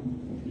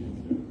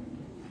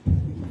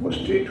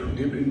উপস্থিত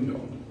সুধীবৃন্দ,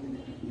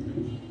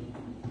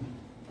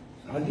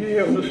 আজি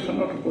এই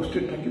অনুষ্ঠানত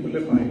উপস্থিত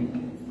থাকিবলৈ পাই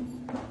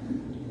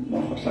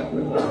মই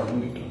সঁচাকৈয়ে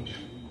আনন্দিত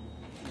হৈছোঁ।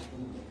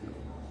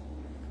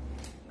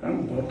 কাৰণ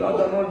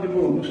বঁটাদানৰ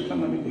যিবোৰ অনুষ্ঠান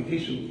আমি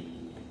দেখিছোঁ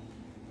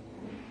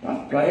তাত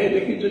প্ৰায়ে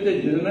দেখিছোঁ যে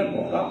যিজনে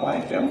বঁটা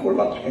পায় তেওঁ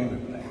ক'ৰবাত থাকে গৈ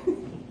পেলাই।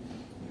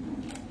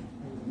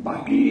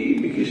 বাকী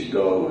বিশিষ্ট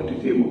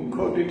অতিথি, মুখ্য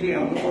অতিথি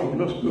এওঁলোকৰ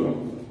হুলস্থুল,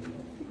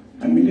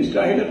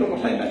 মিনিষ্টাৰ আহিলেতো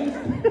কথাই নাই।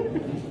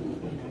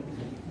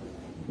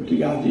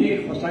 গতিকে আজি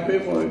সঁচাকৈয়ে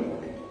মই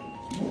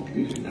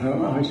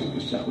ধাৰণা হৈছে,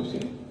 বিশ্বাস হৈছে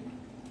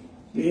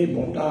যে এই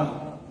বঁটা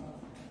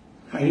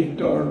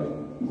সাহিত্যৰ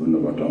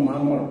গুণগত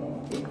মানৰ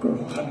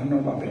উৎকৰ্ষ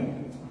সাধনৰ বাবে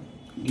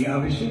দিয়া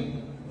হৈছে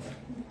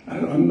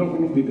আৰু অন্য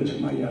কোনো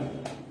বিবেচনা ইয়াত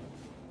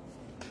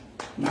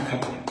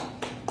নাথাকে।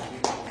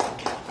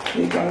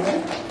 সেইকাৰণে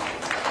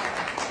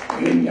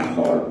এই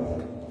ন্যাসৰ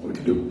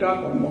উদ্যোক্তা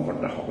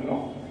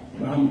কৰ্মকৰ্তাসকলক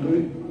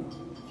আন্তৰিক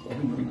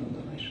অভিনন্দন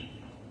জনাইছোঁ।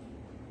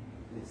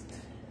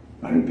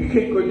 আৰু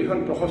বিশেষকৈ যিখন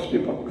প্ৰশস্তি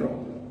পত্ৰ,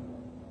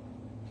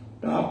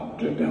 তাত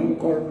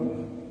তেওঁলোকৰ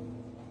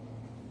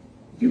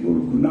যিবোৰ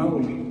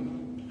গুণাৱলী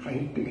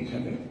সাহিত্যিক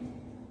হিচাপে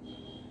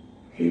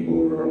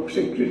সেইবোৰক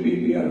স্বীকৃতি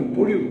দিয়াৰ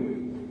উপৰিও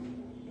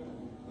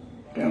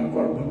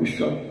তেওঁলোকৰ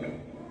ভৱিষ্যত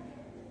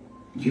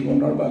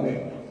জীৱনৰ বাবে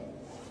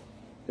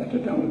যাতে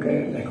তেওঁলোকে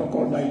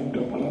লেখকৰ দায়িত্ব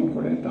পালন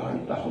কৰে তাৰ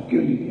এটা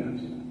সকিয়নি দিয়া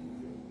আছে।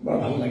 বৰ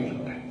ভাল লাগিল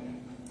কথা।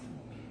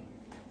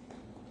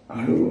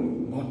 আৰু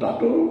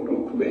বঁটাটোতো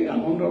খুবেই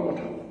আনন্দৰ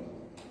কথা।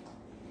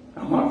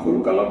 আমাৰ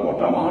সৰুকালত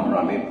বঁটা বাহনৰ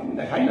আমি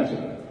দেখাই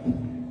নাছিলোঁ,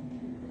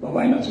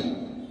 ভবাই নাছিলোঁ।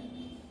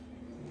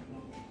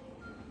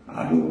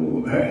 আৰু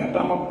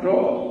এটা মাত্ৰ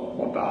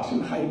বঁটা আছিল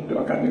সাহিত্য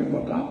একাডেমী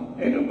বঁটা।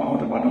 এইটো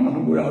পাওঁতে পাওঁতে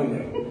মানুহ বুঢ়া হৈ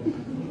যায়,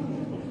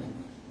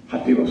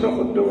 60 বছৰ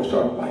 70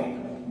 বছৰ পায়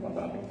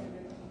বঁটাটো।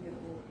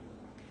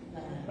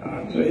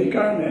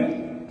 সেইকাৰণে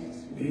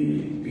এই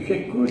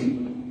বিশেষকৈ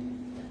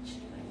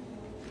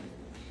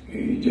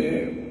এই যে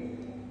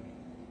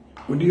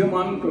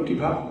উদীয়মান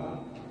প্ৰতিভাক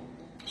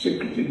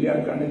স্বীকৃতি দিয়াৰ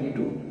কাৰণে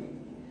যিটো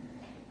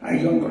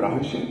আয়োজন কৰা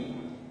হৈছে,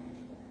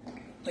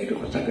 এইটো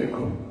সঁচাকৈ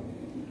খুব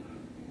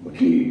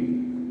অতি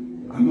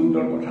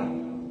আনন্দৰ কথা,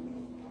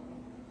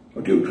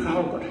 অতি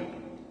উৎসাহৰ কথা।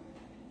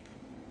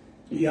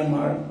 ই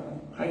আমাৰ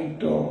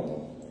সাহিত্য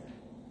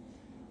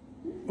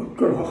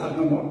উৎকৰ্ষ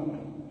সাধনত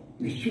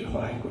নিশ্চয়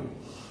সহায় কৰিব।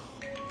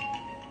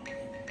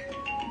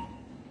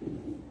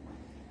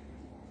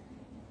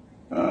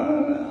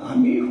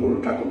 আমি সৰু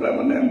থাকোঁতে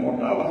মানে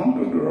বঁটা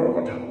বাহনটো দূৰৰ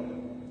কথা,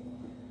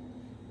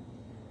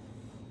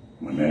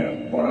 মানে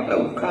বৰ এটা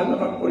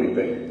উৎসাহজনক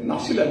পৰিৱেশ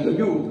নাছিলে।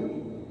 যদিও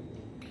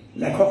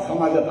লেখক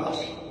সমাজ এটা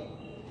আছিল,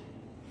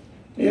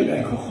 এই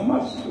লেখক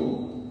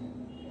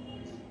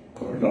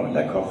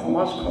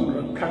সমাজখন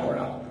ৰক্ষা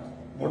কৰা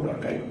বৰ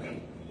দৰকাৰী কথা।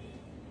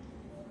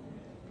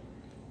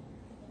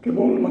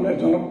 কেৱল মানে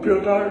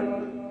জনপ্ৰিয়তাৰ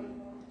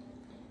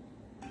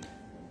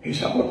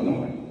হিচাপত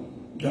নহয়,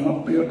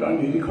 জনপ্ৰিয়তাৰ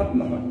নিৰিখত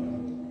নহয়,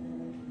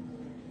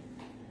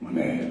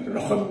 মানে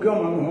ৰসজ্ঞ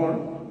মানুহৰ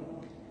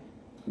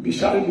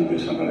বিচাৰ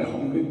বিবেচনাৰে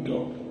সমৃদ্ধ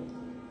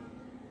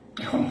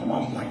এখন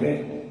সমাজ লাগে।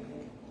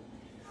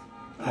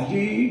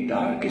 আজি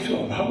তাৰ কিছু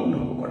অভাৱ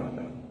অনুভৱ কৰা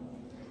যায়।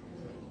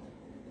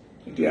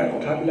 এতিয়া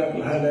কথাবিলাক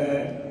লাহে লাহে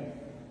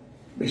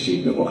বেছি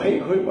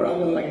ব্যৱসায়িক হৈ পৰা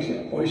যেন লাগিছে,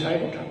 পইচাই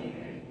কথা।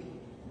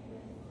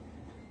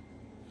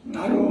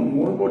 আৰু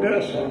মোৰ বোধেৰে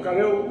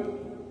চৰকাৰেও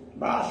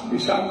বাছ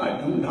বিচাৰ নাই,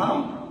 ধুমধাম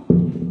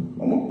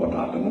অমুক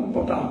বঁটা তমুক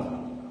বঁটা,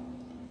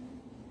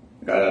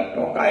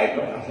 টকাই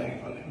টকা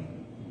চাৰিওফালে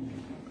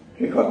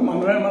শেষত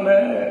মানুহে মানে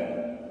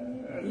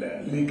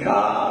লিখা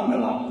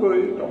মেলাতকৈ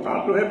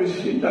টকাটোহে বেছি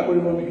চিন্তা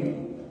কৰিব নেকি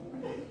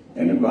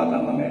এনেকুৱা এটা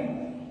মানে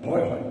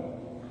ভয় হয়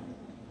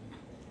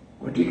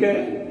গতিকে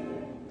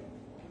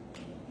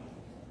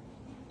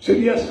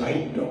চিৰিয়াছ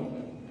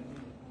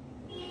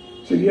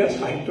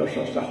সাহিত্য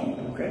চৰ্চা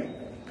সম্পৰ্কে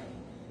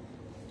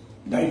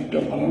দায়িত্ব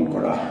পালন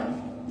কৰাৰ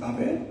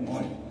বাবে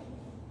মই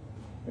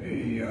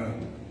এই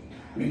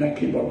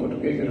মীনাক্ষী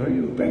বৰকটকীকে ধৰি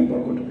উপেন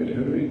বৰকটকীকে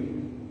ধৰি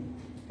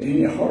এই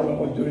ন্যাসৰ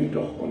লগত জড়িত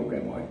সকলোকে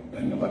মই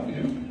ধন্যবাদ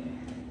দিছোঁ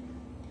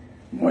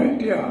মই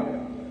এতিয়া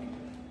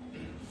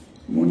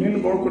মুনিন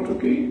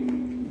বৰকটকী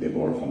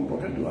দেৱৰ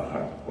সম্পৰ্কে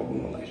দুআষাৰ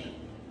ক'বলৈ ওলাইছোঁ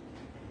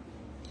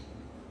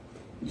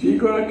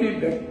যিগৰাকী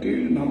ব্যক্তিৰ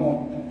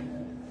নামত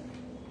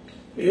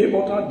এই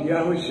বঁটা দিয়া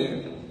হৈছে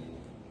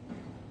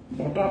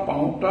বঁটা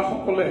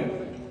পাওঁতাসকলে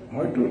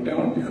হয়তো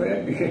তেওঁৰ বিষয়ে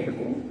বিশেষ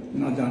একো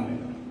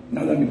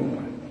নাজানিব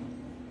পাৰে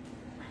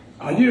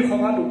আজিৰ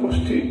সভাত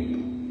উপস্থিত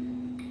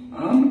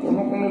আন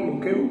কোনো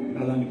লোকেও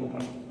নাজানিব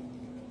পাৰে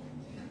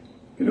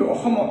কিন্তু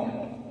অসমত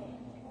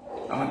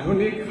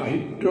আধুনিক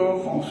সাহিত্য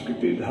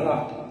সংস্কৃতিৰ ধাৰা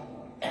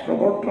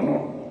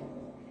প্ৰৱৰ্তনত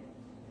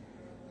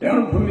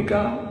তেওঁৰ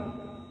ভূমিকা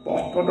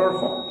পথ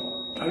প্ৰদৰ্শক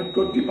আৰু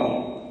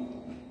প্ৰতিপালক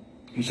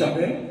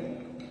হিচাপে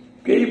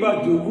কেইবা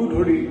যুগো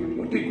ধৰি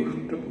অতি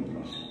গুৰুত্বপূৰ্ণ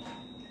আছে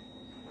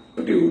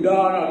অতি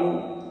উদাৰ আৰু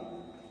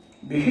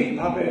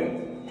বিশেষভাৱে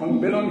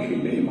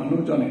সংবেদনশীল এই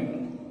মানুহজনে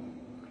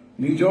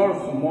নিজৰ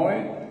সময়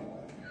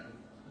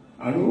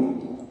আৰু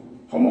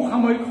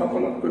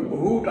সমসাময়িকসকলতকৈ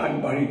বহুত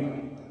আগবাঢ়ি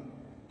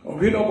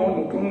অভিনৱ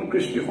নতুন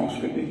কৃষ্টি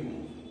সংস্কৃতিক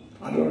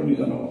আদৰণি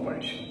জনাব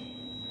পাৰিছে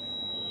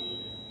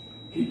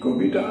সি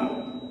কবিতা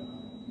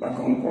বা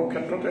গল্পৰ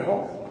ক্ষেত্ৰতে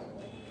হওক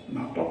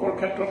নাটকৰ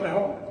ক্ষেত্ৰতে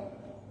হওক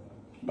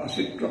বা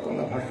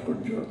চিত্ৰকলা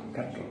ভাস্কৰ্যৰ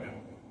ক্ষেত্ৰতে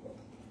হওক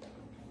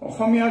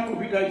অসমীয়া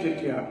কবিতাই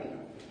যেতিয়া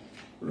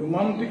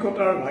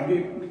ৰোমান্টিকতাৰ লাগি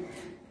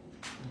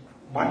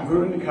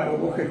পাকঘূৰণি খাই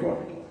অৱশেষত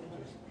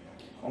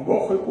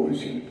অৱশ হৈ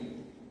পৰিছিল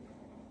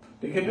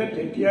তেখেতে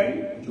তেতিয়াই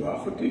যোৱা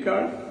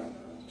শতিকাৰ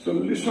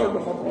 40ৰ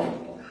দশকৰ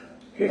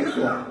শেষ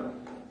চোৱা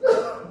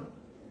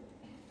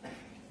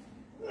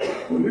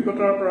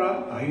কলিকতাৰ পৰা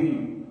আহি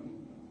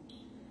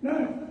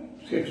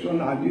শেষ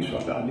আদি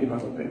চোৱাতে আদি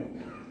ভাগতে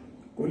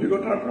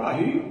কলিকতাৰ পৰা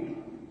আহি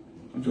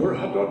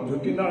যোৰহাটত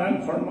জ্যোতিনাৰায়ণ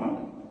শৰ্মা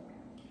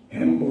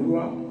হেম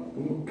বৰুৱা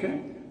প্ৰমুখ্যে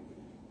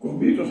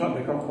কবি তথা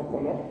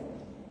লেখকসকলক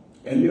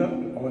এলিয়ট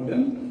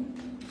অডেন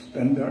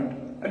ষ্টেণ্ডাৰ্ড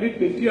আদি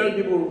তেতিয়াৰ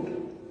যিবোৰ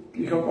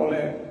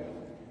কৃষকসকলে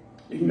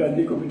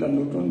ইংৰাজী কবিতাৰ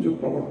নতুন যুগ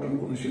প্ৰৱৰ্তন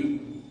কৰিছিল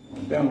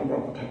তেওঁলোকৰ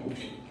কথা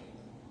কৈছিল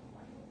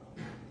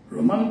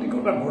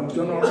ৰোমান্টিকতা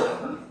বৰ্জনৰ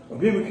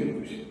অভিমুখী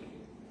কৰিছিল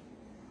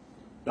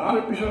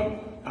তাৰপিছত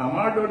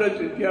আমাৰ দৰে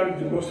যেতিয়াৰ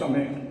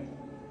যুৱচামে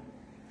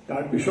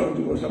তাৰ পিছৰ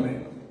যুৱচামে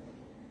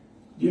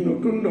যি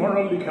নতুন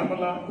ধৰণৰ লিখা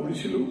মেলা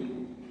কৰিছিলোঁ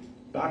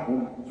তাকো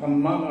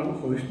সন্মান আৰু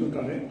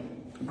সহিষ্ণুতাৰে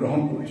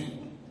গ্ৰহণ কৰিছিল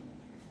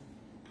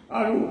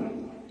আৰু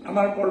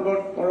আমাৰ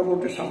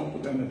পৰৱৰ্তী চামতো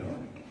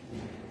তেনেধৰণে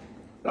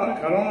তাৰ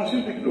কাৰণ আছিল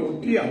তেখেত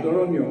অতি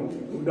আদৰণীয়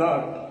উদাৰ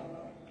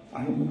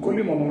আৰু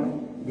মুকলি মনৰ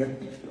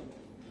ব্যক্তিত্ব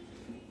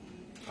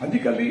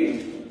আজিকালি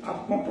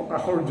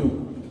আত্মপ্ৰকাশৰ যুগ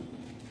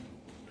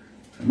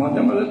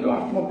মাজে মাজেতো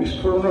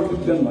আত্মবিস্ফোৰণৰ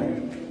যুগ যেন লাগে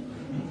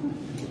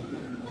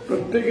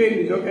প্ৰত্যেকেই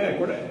নিজকে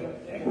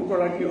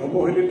একোগৰাকী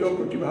অৱহেলিত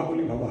প্ৰতিভা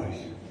বুলি ভবা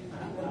হৈছে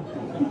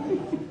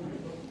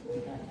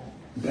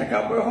ডেকা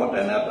বয়সত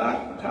এনে এটা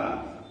কথা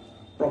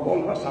প্ৰবল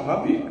হোৱা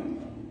স্বাভাৱিক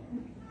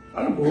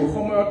আৰু বহু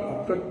সময়ত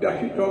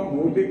অপ্ৰত্যাশিত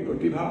মৌলিক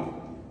প্ৰতিভা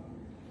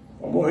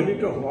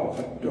অৱহেলিত হোৱা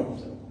সত্য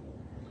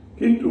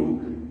কিন্তু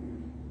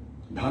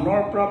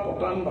ধানৰ পৰা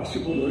পতান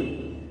বাচিবলৈ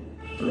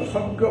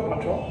ৰসজ্ঞ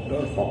পাঠক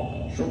দৰ্শক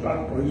শ্ৰোতাৰ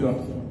প্ৰয়োজন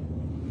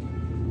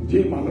যি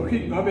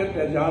মানসিকভাৱে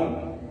তেজাল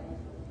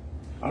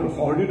আৰু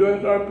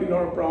সহৃদয়তাৰ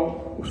পিনৰ পৰাও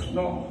উষ্ণ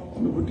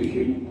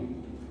অনুভূতিশীল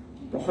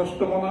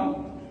প্ৰশস্তমনা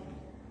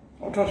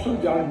অথচ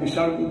যাৰ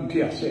বিচাৰ বুদ্ধি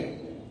আছে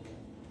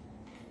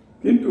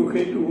কিন্তু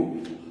সেইটো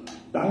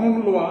ডাঙৰ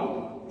লোৱা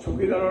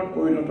চকীদাৰত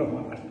পৰিণত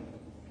হোৱা নাই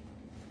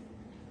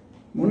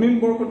মুনিন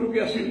বৰকটকী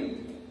আছিল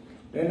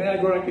তেনে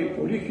এগৰাকী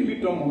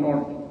পৰিশীলিত মনৰ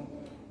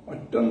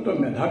অত্যন্ত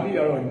মেধাৱী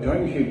আৰু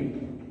অধ্যয়নশীল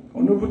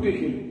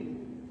অনুভূতিশীল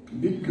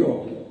বিজ্ঞ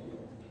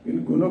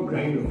কিন্তু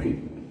গুণগ্ৰাহী ৰসিক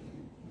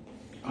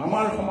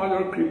আমাৰ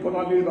সমাজৰ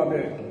কৃপণালীৰ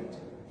বাবে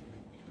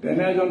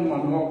তেনে এজন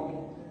মানুহক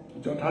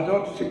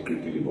যথাযথ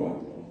স্বীকৃতি দিব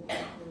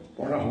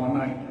পৰা হোৱা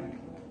নাই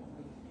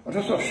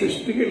অথচ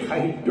সৃষ্টিশীল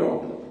সাহিত্য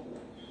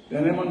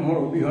তেনে মানুহৰ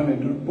অবিহনে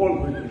দুৰ্বল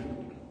হৈ গ'ল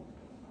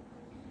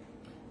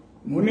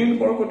মুনিন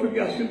বৰকটকী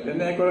আছিল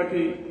তেনে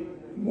এগৰাকী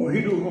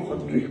মহিৰুহ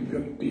সদৃশ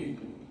ব্যক্তি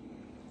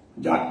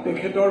যাক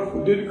তেখেতৰ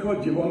সুদীৰ্ঘ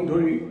জীৱন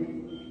ধৰি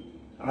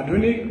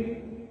আধুনিক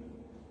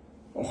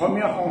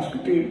অসমীয়া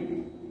সংস্কৃতিৰ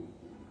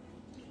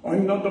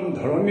অন্যতম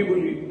ধৰণী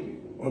বুলি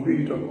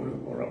অভিহিত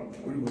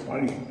কৰিব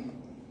পাৰি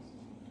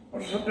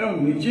অথচ তেওঁ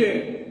নিজে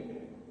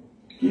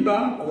কিবা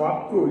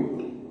কোৱাতকৈ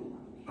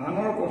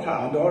আনৰ কথা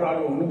আদৰ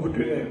আৰু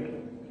অনুভূতিৰে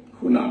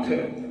শুনাতহে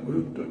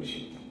গুৰুত্ব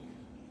দিছিল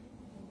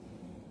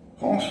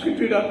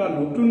সংস্কৃতিৰ এটা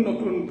নতুন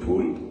নতুন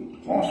ফুল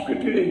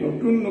সংস্কৃতিৰ এই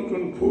নতুন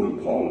নতুন ফুল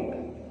ফল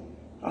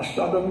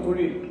আস্বাদন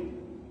কৰি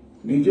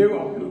নিজেও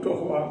আপ্লুত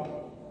হোৱা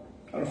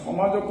আৰু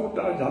সমাজকো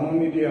তাৰ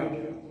জাননী দিয়া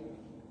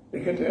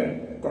তেখেতে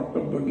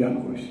কৰ্তব্য জ্ঞান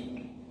কৰিছিল।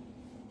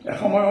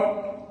 এসময়ত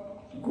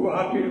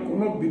গুৱাহাটীৰ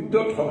কোনো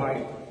বিদ্যুৎ সভাই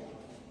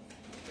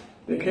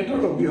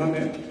তেখেতৰ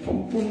অবিহনে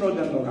সম্পূৰ্ণ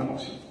যেন লগা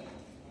নাছিল।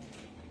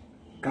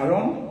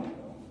 কাৰণ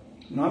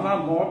নানা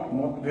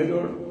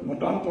মতভেদৰ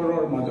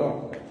মতান্তৰৰ মাজত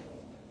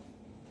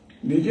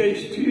নিজে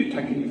স্থিৰ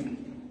থাকি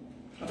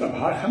এটা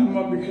ভাৰসাম্য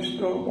বিশিষ্ট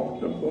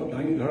বক্তব্য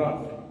দাঙি ধৰাত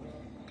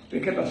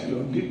তেখেত আছিল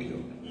অদ্বিতীয়।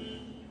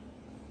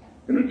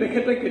 কিন্তু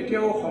তেখেতে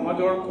কেতিয়াও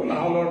সমাজৰ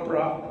কোলাহলৰ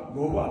পৰা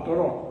বহু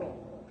আঁতৰত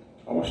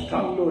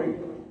অৱস্থান লৈ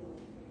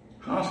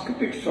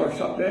সাংস্কৃতিক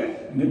চৰ্চাতে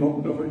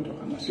নিমগ্ন হৈ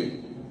থকা নাছিল।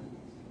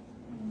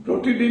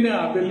 প্ৰতিদিনে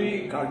আবেলি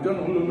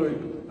কাৰ্যনহললৈ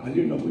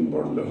আজি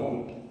নবীনবৰলৈ হল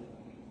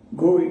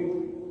গৈ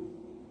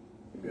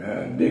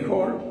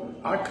দেশৰ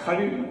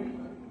আগশাৰীৰ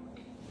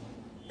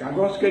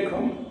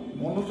কাগজকেইখন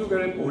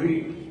মনোযোগেৰে পঢ়ি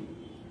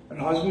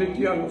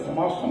ৰাজনীতি আৰু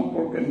সমাজ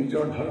সম্পৰ্কে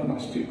নিজৰ ধাৰণা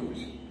স্থিৰ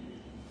কৰিছিল।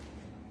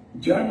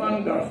 জাৰ্মান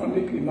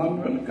দাৰ্শনিক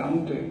ইমানুৱেল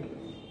কাণ্টে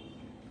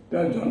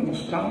তেওঁৰ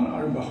জন্মস্থান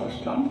আৰু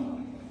বাসস্থান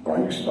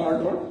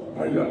কইংছবাৰ্গৰ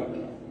বাহিৰত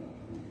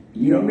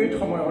নিয়মিত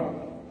সময়ত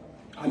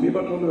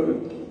আলিবাটলৈ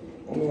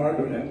ওলোৱাৰ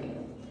দৰে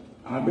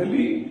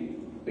আবেলি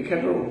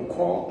তেখেতৰ ওখ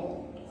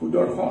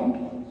সুদৰ্শন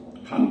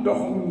শান্ত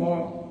সৌম্য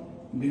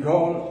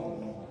দীঘল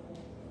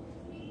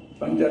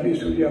পাঞ্জাবী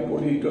চুৰীয়া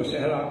পৰিহিত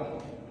চেহেৰা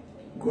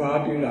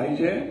গুৱাহাটীৰ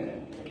ৰাইজে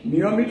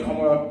নিয়মিত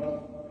সময়ত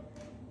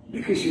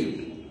দেখিছিল।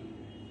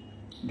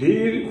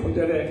 ধীৰ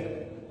খোজেৰে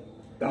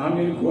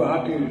তাহানিৰ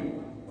গুৱাহাটীৰ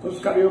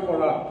খোজকাঢ়িব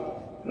পৰা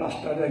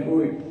ৰাস্তাৰে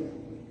গৈ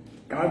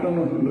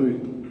কাৰ্ডনলৈ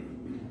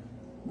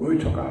গৈ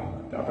থকা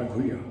তাৰপৰা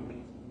ঘূৰি অহা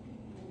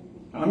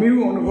আমিও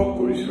অনুভৱ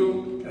কৰিছিলোঁ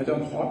এজন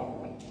সৎ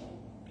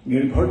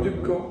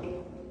নিৰ্ভৰযোগ্য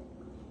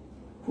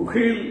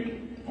সুশীল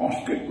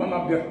সংস্কৃতমানা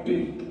ব্যক্তি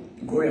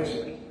গৈ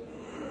আছে।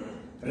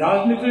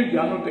 ৰাজনীতিৰ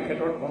জ্ঞানো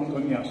তেখেতৰ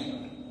কণকণীয়া আছিল।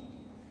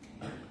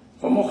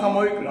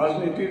 সমসাময়িক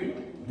ৰাজনীতিৰ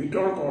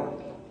বিতৰ্কৰ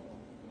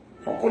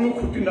সকলো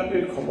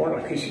খুঁটিনাটিৰ খবৰ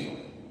ৰাখিছিল।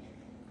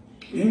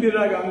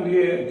 ইন্দিৰা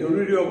গান্ধীয়ে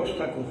জৰুৰী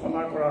অৱস্থা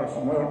ঘোষণা কৰাৰ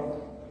সময়ত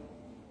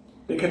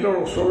তেখেতৰ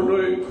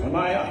ওচৰলৈ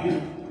ঘনাই আহি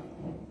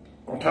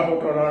কথা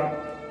বতৰাৰ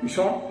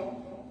পিছত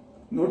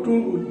নতুন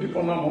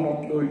উদ্দীপনা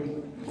মনত লৈ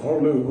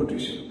ঘৰলৈ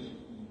উভতিছিল।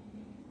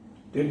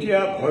 তেতিয়া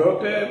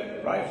ভয়তে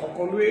প্ৰায়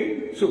সকলোৱেই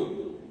চুপ,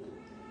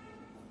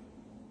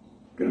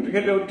 কিন্তু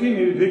তেখেতে অতি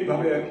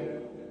নিৰ্ভীকভাৱে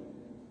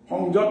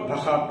সংযত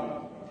ভাষাত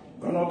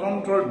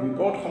গণতন্ত্ৰৰ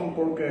বিপদ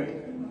সম্পৰ্কে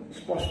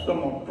স্পষ্ট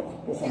মত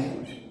পোষণ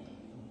কৰিছিল।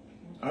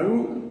 আৰু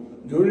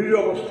জৰুৰী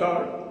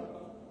অৱস্থাৰ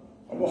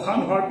অৱসান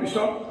হোৱাৰ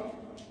পিছত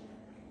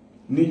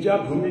নিজা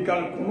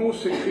ভূমিকাৰ কোনো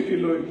স্বীকৃতি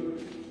লৈ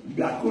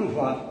ব্যাকুল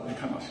হোৱা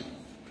দেখা নাছিল।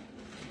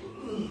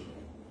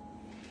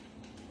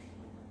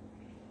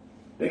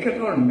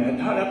 তেখেতৰ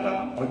মেধাৰ এটা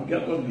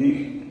অজ্ঞাত দিশ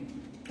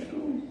এইটো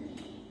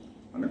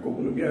মানে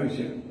ক'বলগীয়া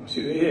হৈছে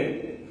আছিল এয়ে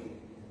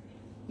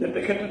যে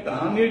তেখেতে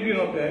তাহানিৰ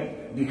দিনতে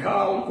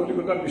বিশাল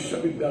কলিকতা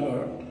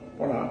বিশ্ববিদ্যালয়ৰ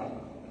পৰা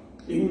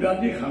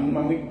ইংৰাজী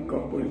সাংবাদিক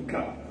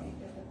পৰীক্ষা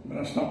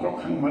মানে স্নাতক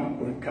সাংবাদিক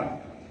পৰীক্ষা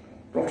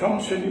প্ৰথম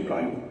শ্ৰেণী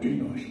প্ৰায়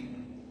উত্তীৰ্ণ হৈছিল।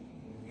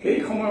 সেই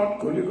সময়ত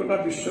কলিকতা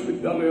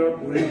বিশ্ববিদ্যালয়ৰ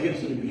পৰিধি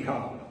আছিল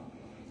বিশাল।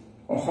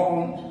 অসম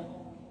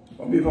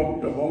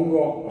অবিভক্ত বংগ,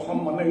 অসম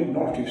মানে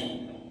নৰ্থ ইষ্ট,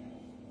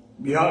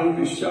 বিহাৰ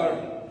উৰিষ্যাৰ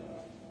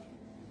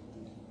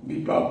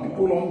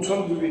বিপুল অঞ্চল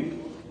জুৰি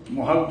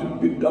মহাবিদ্যালয়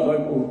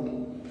বিদ্যালয়বোৰ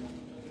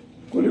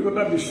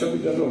কলিকতা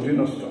বিশ্ববিদ্যালয়ৰ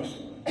অধীনস্থ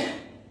আছিল।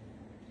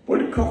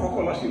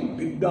 পৰীক্ষকসকল আছিল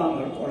বিদ্বান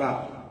আৰু কৰা।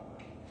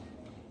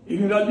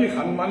 ইংৰাজী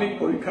সাংবাদিক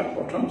পৰীক্ষাত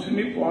প্ৰথম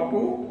শ্ৰেণী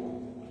পোৱাটো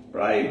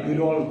প্ৰায়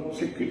বিৰল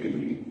স্বীকৃতি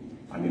বুলি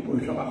আমি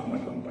পঢ়ি থকা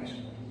সময়ত গম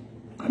পাইছোঁ।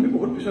 আমি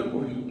বহুত পিছত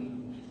পঢ়িছোঁ,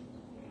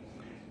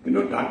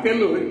 কিন্তু তাকে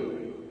লৈ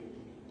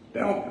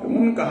তেওঁ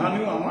কোন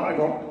কাহানিও আমাৰ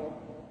আগত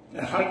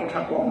এষাৰ কথা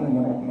কোৱা মোৰ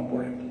মনত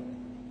নপৰে।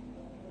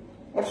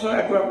 অথচ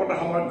একো একোটা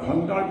সময়ত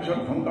ঘণ্টাৰ পিছত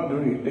ঘণ্টা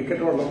ধৰি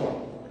তেখেতৰ লগত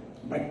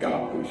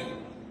বাক্যালাপ কৰিছিল।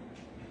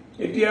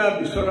 এতিয়া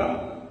বিচৰা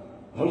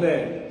হ'লে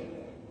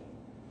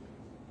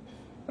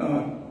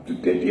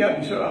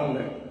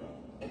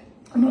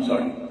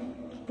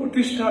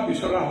প্ৰতিষ্ঠা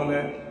বিচৰা হ'লে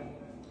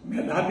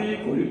মেধাৱী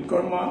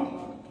কৰিতকৰ্মা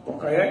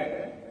ককায়েক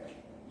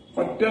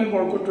সত্যেন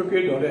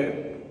বৰকটকীৰ দৰে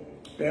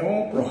তেওঁ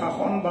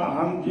প্ৰশাসন বা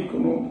আন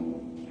যিকোনো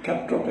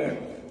ক্ষেত্ৰতে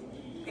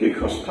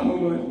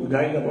শীৰ্ষস্থানলৈ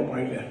উদাই যাব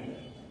পাৰিলে।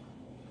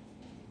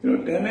 কিন্তু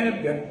তেনে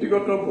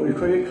ব্যক্তিগত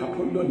বৈষয়িক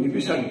সাফল্য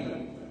নিবিচাৰি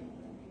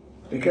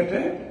তেখেতে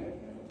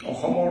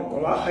অসমৰ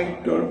কলা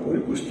সাহিত্যৰ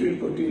পৰিপুষ্টিৰ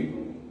প্ৰতি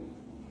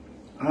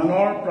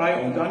আনৰ প্ৰায়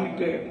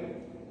অজানিতে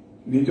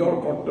নিজৰ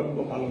কৰ্তব্য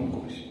পালন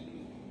কৰিছিল।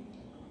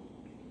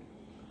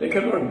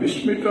 তেখেতৰ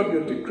বিস্মৃত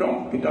ব্যতিক্ৰম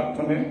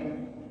কিতাপখনে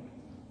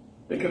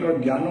তেখেতৰ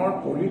জ্ঞানৰ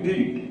পৰিধি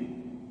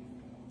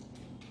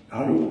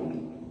আৰু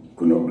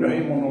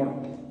গুণগ্ৰাহী মনৰ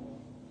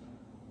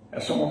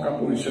এচমকা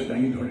পৰিচয়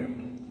দাঙি ধৰে।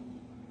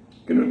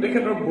 কিন্তু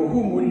তেখেতৰ বহু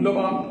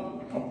মূল্যৱান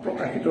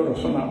অপ্ৰকাশিত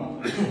ৰচনা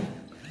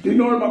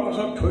দিনৰ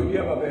বাকচত থৈ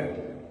দিয়াৰ বাবে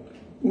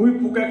উই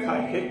পোকে খাই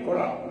শেষ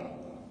কৰা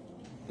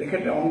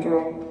তেখেতে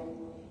অন্তৰত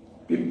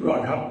তীব্ৰ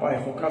আঘাত পাই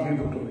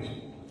শোকাভিভূত হৈছে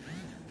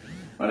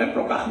মানে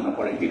প্ৰকাশ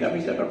নকৰে কিতাপ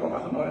হিচাপে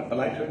প্ৰকাশ নকৰে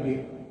পেলাই থৈ দিয়ে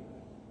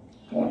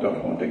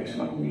হওঁতে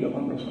কিছুমান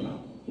মূল্যৱান ৰচনা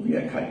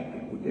উলিয়াই খায়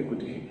গোটেই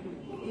গোটেই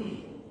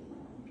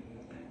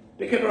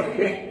তেখেতৰ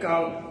শেষ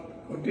কাল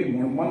অতি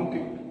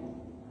মৰ্মান্তিক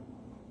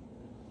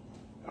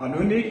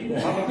আধুনিক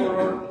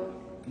মহানগৰৰ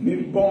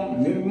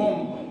নিৰ্মম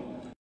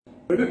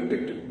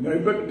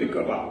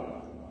নৈবত্তিকতা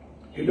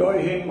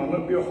হৃদয়হীন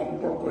মানৱীয়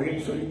সম্পৰ্কহীন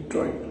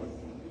চৰিত্ৰই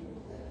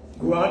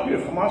গুৱাহাটীৰ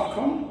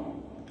সমাজখন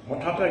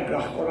হঠাতে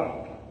গ্ৰাস কৰাত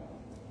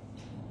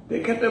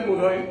তেখেতে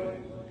বোধহয়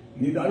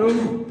নিদাৰুণ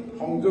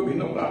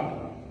সংযোগহীনতা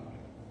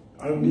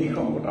আৰু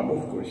নিঃসংগতা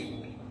বোধ কৰিছিল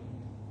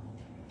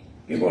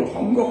কেৱল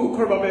সংগ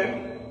সুখৰ বাবে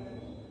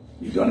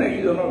ইজনে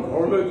সিজনৰ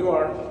ঘৰলৈ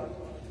যোৱাৰ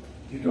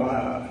যিটো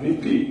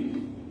ৰীতি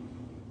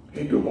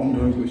সেইটো বন্ধ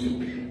হৈ গৈছিল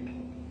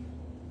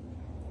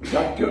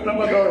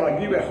জাতীয়তাবাদৰ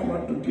ৰাগীব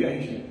এসময়ত টুটি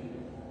আহিছিল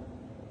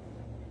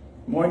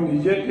মই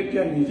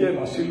নিজে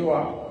বাছি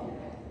লোৱা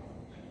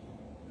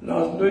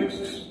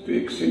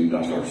ৰাজনৈতিক চিন্তা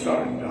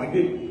চৰ্চাৰ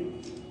ৰাগীব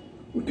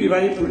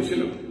উতিবাহী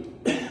পৰিছিলোঁ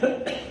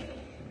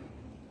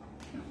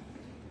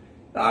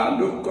তাৰ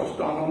দুখ কষ্ট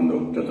আনন্দ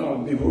উত্তেজনা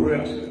বিভোৰ হৈ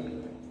আছিল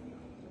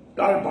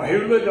তাৰ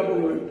বাহিৰলৈ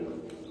যাবলৈ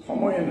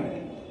সময়ে নাই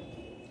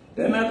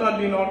তেনে এটা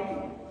দিনত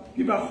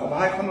কিবা সভা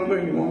এখনলৈ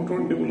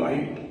নিমন্ত্ৰণ দিবলৈ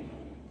আহি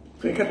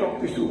তেখেতক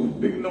কিছু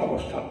উদ্বিগ্ন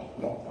অৱস্থাত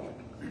লগ পালে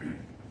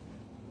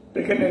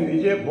তেখেতে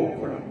নিজে ভোগ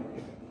কৰা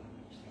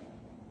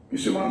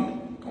কিছুমান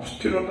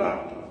অস্থিৰতা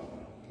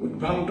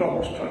উদ্ভ্ৰান্ত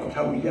অৱস্থাৰ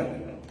কথা উলিয়ালে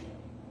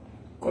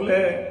ক'লে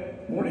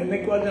মোৰ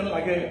এনেকুৱা যেন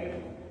লাগে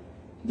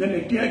যেন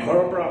এতিয়াই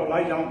ঘৰৰ পৰা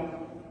ওলাই যাওঁ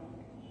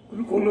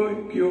ক'লৈ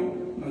কিয়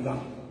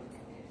নাযাওঁ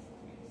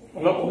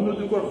অলপ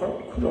অনুযোগৰ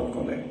খুৰত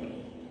ক'লে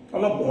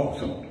অলপ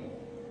বহকচোন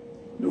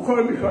দুখৰ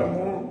বিষয়ে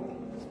মোৰ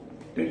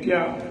তেতিয়া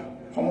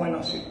সময়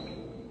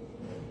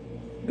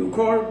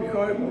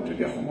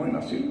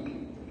নাছিল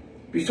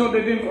পিছত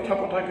এদিন কথা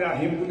পতাকে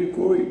আহিম বুলি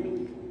কৈ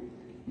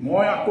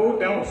মই আকৌ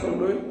তেওঁৰ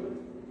ওচৰলৈ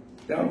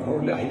তেওঁৰ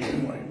ঘৰলৈ আহিব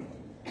নোৱাৰিম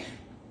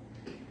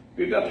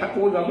তেতিয়া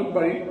থাকোঁ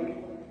জালুকবাৰীত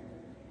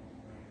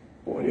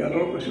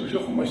পৰিয়ালৰ কিছু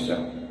সমস্যা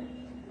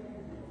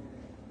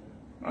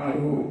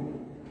আৰু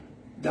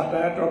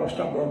যাতায়াতৰ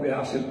অৱস্থা বৰ বেয়া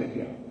আছিল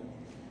তেতিয়া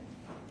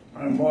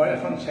আৰু মই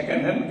এখন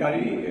ছেকেণ্ড হেণ্ড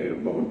গাড়ী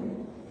বহুত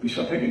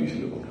পিছতহে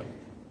কিনিছিলোঁ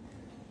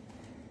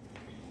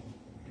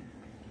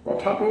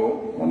কথাটো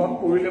মনত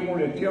পৰিলে মোৰ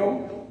এতিয়াও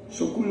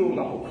চকুলো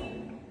ওলাব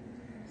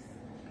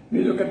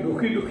নিজকে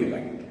দোষী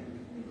লাগে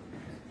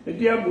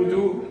এতিয়া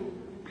বুজো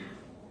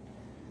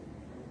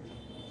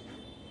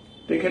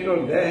তেখেতৰ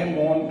দেহ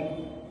মন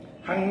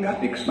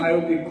সাংঘাতিক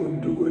স্নায়ুবিক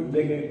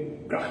উদ্বেগে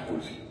গ্ৰাস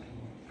কৰিছিল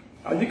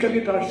আজিকালি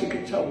তাৰ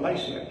চিকিৎসা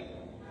ওলাইছে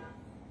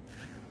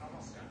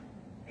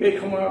সেই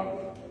সময়ত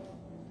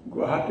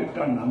গুৱাহাটীত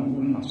তাৰ নাম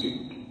গুণ নাছিল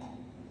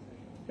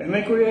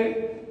এনেকৈয়ে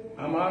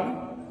আমাৰ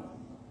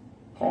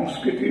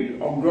সংস্কৃতিৰ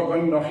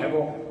অগ্ৰগণ্য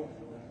সেৱক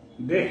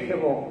দেশ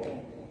সেৱক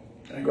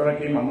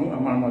এগৰাকী মানুহ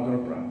আমাৰ মাজৰ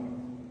পৰা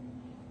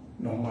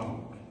নোহোৱা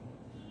হ'ল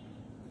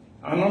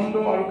আনন্দ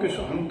আৰু কিছু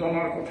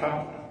সান্তনাৰ কথা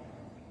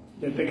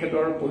যে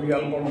তেখেতৰ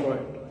পৰিয়ালবৰ্গই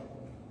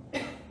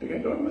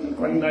তেখেতৰ মানে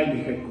কন্যাই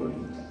বিশেষকৈ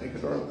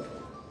তেখেতৰ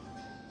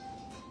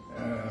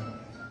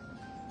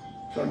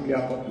স্বৰ্গীয়া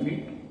পত্নী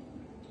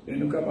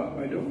ৰেণুকা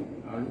বাইদেউ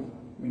আৰু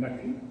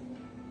মীনাক্ষী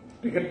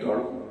তেখেতৰ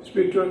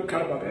স্মৃতি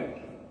ৰক্ষাৰ বাবে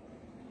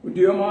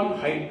উদীয়মান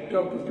সাহিত্য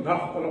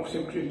প্ৰতিভাসকলক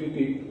স্বীকৃতি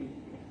দি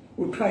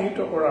উৎসাহিত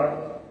কৰাৰ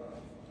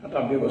এটা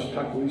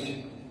ব্যৱস্থা কৰিছে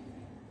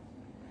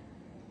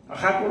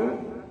আশা কৰোঁ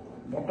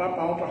বঁটা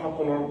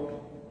পাওঁতাসকলৰ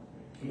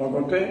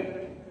লগতে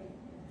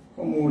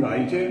সমূহ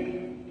ৰাইজে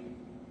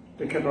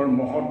তেখেতৰ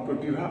মহৎ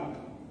প্ৰতিভা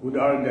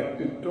উদাৰ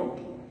ব্যক্তিত্ব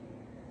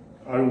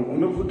আৰু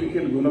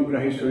অনুভূতিশীল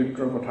গুণগ্ৰাহী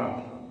চৰিত্ৰৰ কথা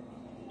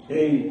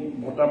এই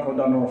বঁটা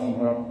প্ৰদানৰ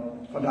সময়ত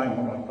সদায়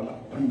মনত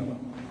পেলাওক ধন্যবাদ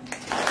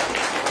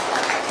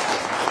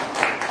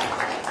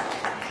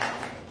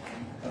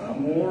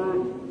মোৰ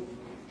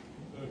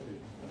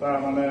এটা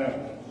মানে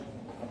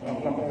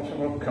আপোনালোকৰ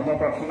ওচৰত ক্ষমা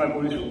প্ৰাৰ্থনা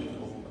কৰিছোঁ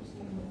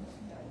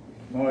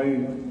মই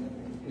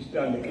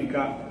ইষ্টা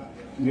লেখিকা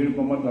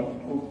নিৰুপমা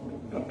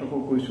দত্তকো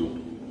কৈছোঁ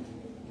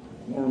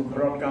মোৰ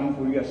ঘৰত কাম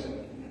কৰি আছে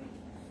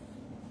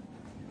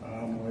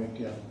মই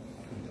এতিয়া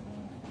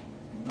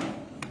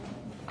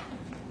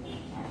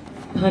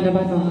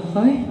ধন্যবাদ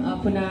মহাশয়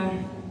আপোনাৰ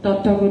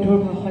তত্ত্বগধুৰ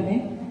ভাষণে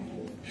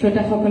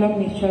শ্ৰোতাসকলক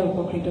নিশ্চয়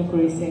উপকৃত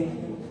কৰিছে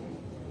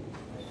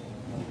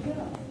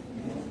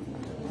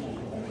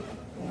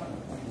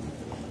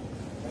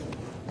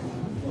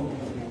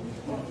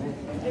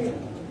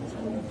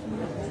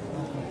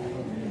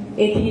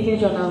এইখিনিতে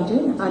জনাওঁ যে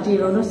আজিৰ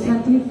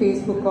অনুষ্ঠানটি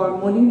ফেচবুকৰ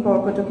Munin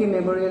Borkotoky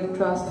memorial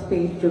trust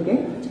page যোগে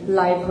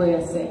লাইভ হৈ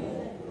আছে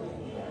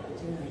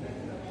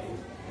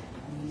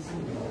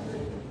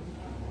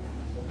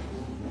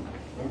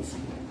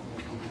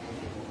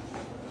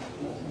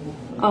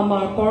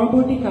আমাৰ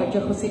পৰৱৰ্তী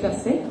কাৰ্যসূচীত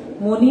আছে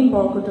মুনিন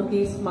বৰকটকী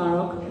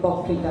স্মাৰক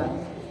বক্তৃতা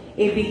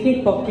এই বিশেষ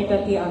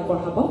বক্তৃতাটি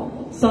আগবঢ়াব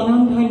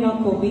স্বনামধন্য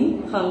কবি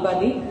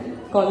সাংবাদিক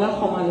কলা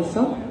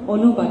সমালোচক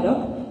অনুবাদক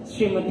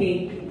শ্ৰীমতী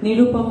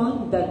নিৰুপমা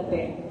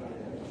দত্তে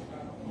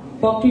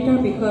বক্তৃতাৰ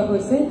বিষয়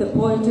হৈছে the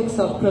politics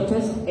of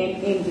protest in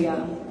India,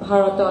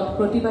 ভাৰতত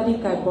প্ৰতিবাদী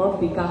কাব্যৰ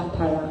বিকাশ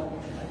ধাৰা।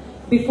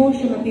 Before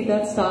Srimati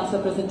Dutt starts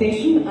her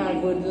presentation, I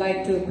would like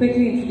to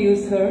quickly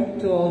introduce her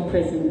to all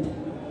present.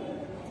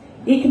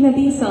 Ik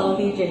Nadi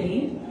Saudi Jahi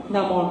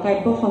নামৰ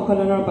কাব্য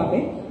সংকলনৰ বাবে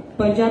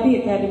পঞ্জাবী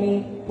একাডেমী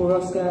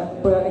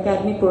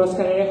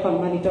পুৰস্কাৰেৰে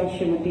সন্মানিত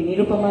শ্ৰীমতী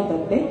নিৰুপমা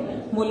দত্তে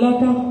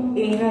মূলতঃ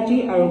ইংৰাজী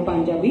আৰু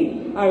পাঞ্জাবী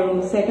আৰু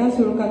চেগা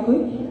চুৰুকাকৈ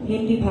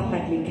হিন্দী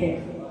ভাষাত লিখে।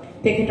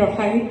 তেখেতৰ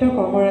সাহিত্য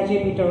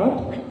কৰ্মৰাজিৰ ভিতৰত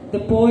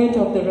the poet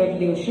of the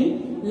revolution,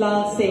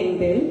 Lal Singh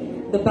Dil,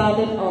 the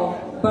blade of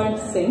বন্ত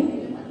Singh,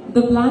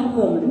 the black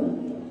women,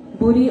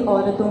 বুঢ়ী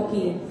औरतों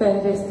की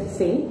फहरिस्त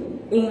से,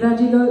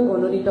 ইংৰাজীলৈ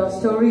অনুদিত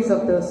ষ্টৰিজ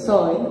অফ দ্য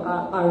সইল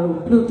আৰু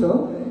প্লুটো,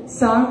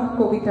 সাৰ্ক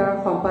কবিতাৰ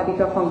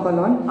সম্পাদিত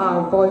সংকলন আৰ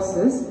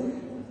ভইচেছ,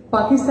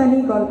 পাকিস্তানী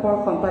গল্পৰ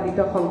সম্পাদিত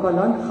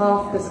সংকলন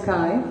হাফ দ্য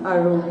স্কাই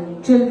আৰু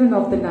চিলড্ৰেন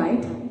অফ দ্য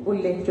নাইট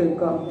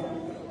উল্লেখযোগ্য।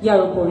 ইয়াৰ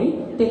উপৰি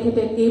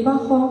তেখেতে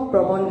কেইবাশ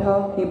প্ৰবন্ধ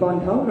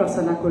নিবন্ধ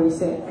ৰচনা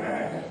কৰিছে।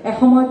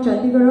 এসময়ত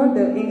চণ্ডীগড়ৰ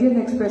দ্য ইণ্ডিয়ান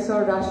এক্সপ্ৰেছৰ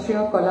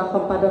ৰাষ্ট্ৰীয় কলা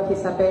সম্পাদক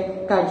হিচাপে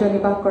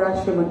কাৰ্যনিৰ্বাহ কৰা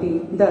শ্ৰীমতী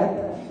দত্ত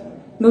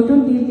নতুন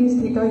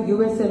দিল্লীস্থিত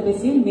US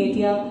এম্বেচিৰ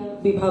মিডিয়া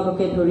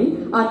বিভাগকে ধৰি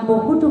আন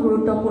বহুতো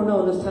গুৰুত্বপূৰ্ণ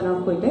অনুষ্ঠানৰ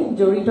সৈতে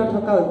জড়িত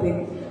থকা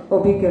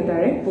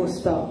অভিজ্ঞতাৰে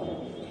পুষ্ট।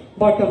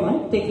 বৰ্তমান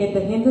তেখেতে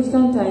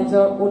হিন্দুস্তান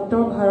টাইমছৰ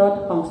উত্তৰ ভাৰত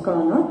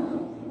সংস্কৰণৰ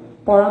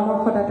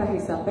পৰামৰ্শদাতা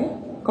হিচাপে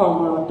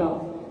কৰ্মৰত।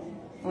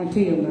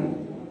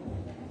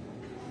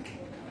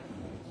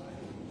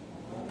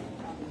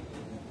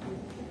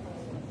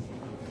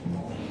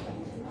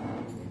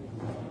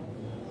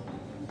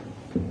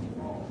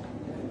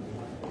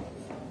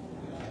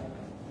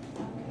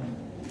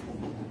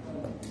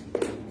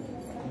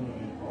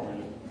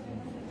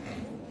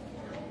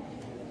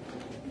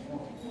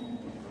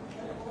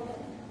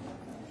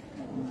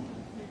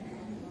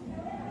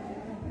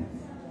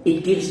 It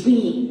gives me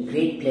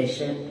great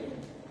pleasure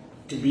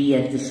to be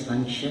at this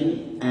function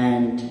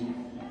and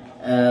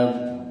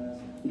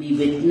be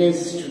witness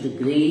to the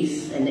grace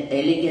and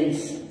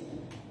elegance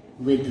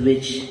with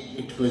which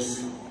it was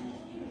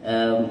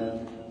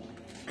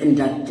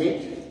conducted,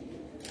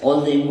 all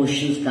the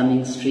emotions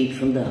coming straight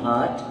from the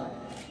heart,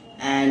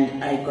 and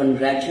I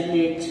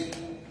congratulate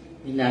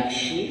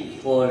Meenakshi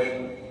for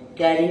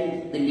carrying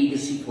the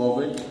legacy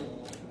forward.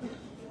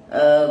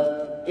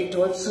 It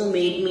also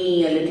made me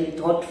a little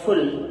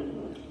thoughtful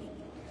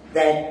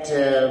that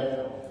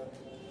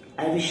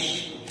I wish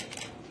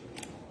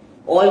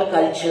all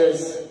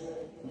cultures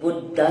would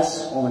thus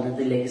honor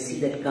the legacy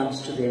that comes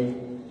to them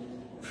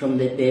from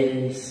their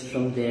parents,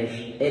 from their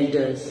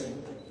elders.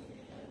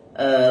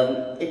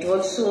 It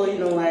also,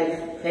 I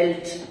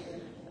felt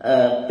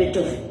a bit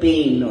of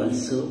pain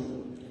also,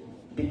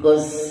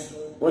 because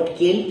what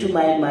came to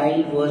my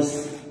mind was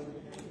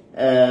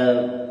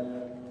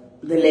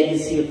the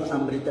legacy of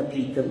Amrita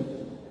Pritam,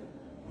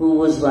 who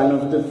was one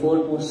of the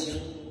foremost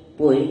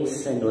poets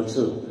and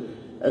also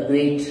a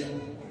great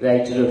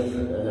writer of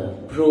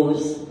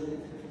prose,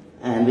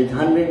 and with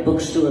 100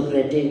 books to her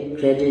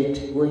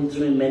credit, going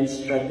through immense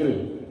struggle.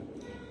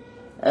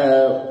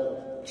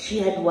 She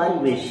had one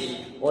wish.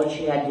 All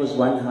she had was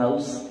one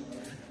house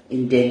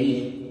in Delhi,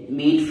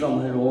 made from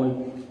her own.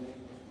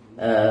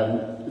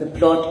 The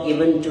plot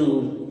given to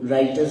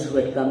writers who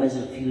had come as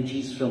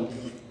refugees from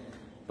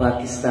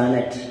Pakistan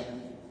at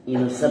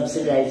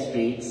subsidized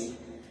rates,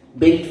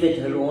 built with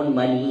her own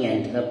money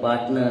and her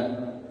partner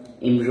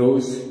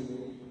Imrose.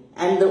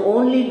 And the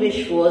only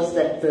wish was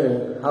that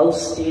the house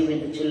stay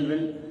with the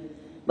children,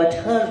 but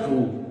her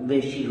room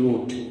where she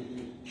wrote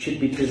should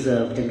be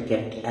preserved and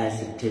kept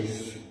as it is.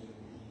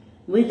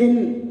 Within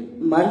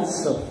months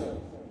of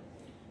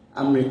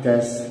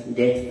Amrita's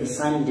death, the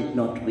son did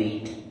not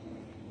wait.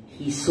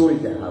 He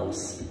sold the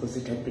house because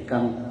it had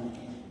become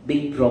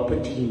big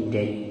property in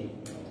Delhi,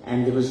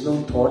 and there was no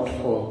thought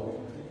for.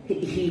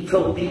 He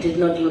probably did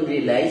not even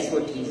realize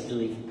what he's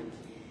doing,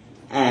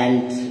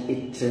 and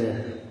it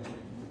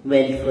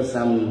went for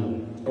some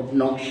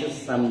obnoxious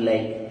sum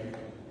like,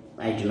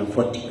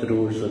 40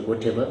 crores or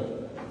whatever.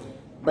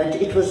 But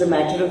it was a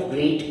matter of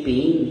great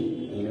pain,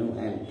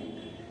 and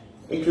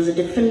it was a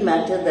different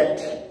matter that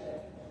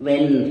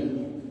when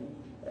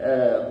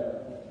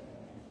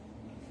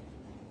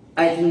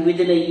I think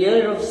within a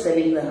year of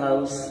selling the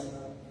house,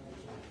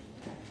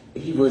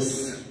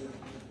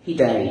 he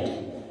died.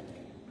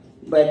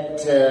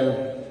 But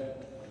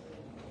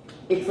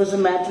it was a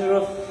matter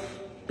of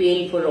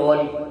pain for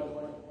all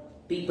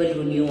people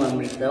who knew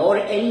Amrita or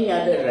any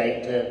other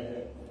writer.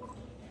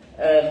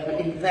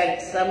 In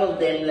fact, some of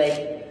them, like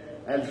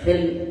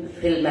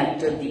film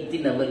actor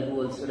Deepti Naval,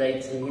 who also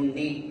writes in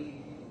Hindi,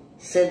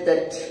 said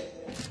that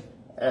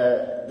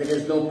there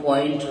is no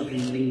point of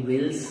leaving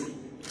wills.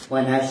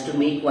 One has to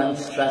make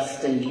one's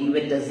trust and leave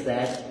it as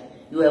that.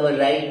 You have a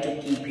right to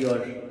keep your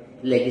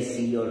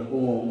legacy, your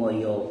home, or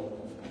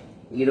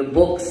your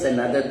books and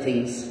other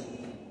things.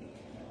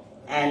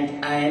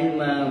 And I am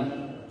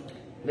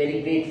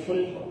very grateful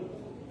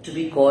to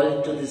be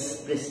called to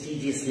this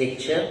prestigious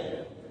lecture.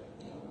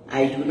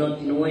 I do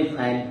not know if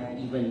I am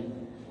even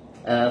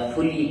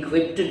fully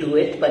equipped to do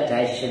it, but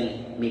I shall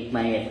make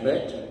my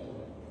effort.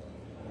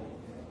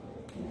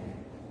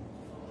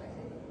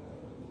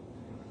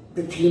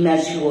 The theme,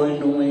 as you all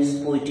know, is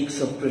Poetics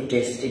of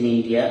Protest in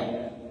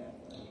India.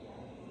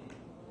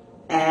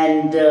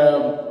 And,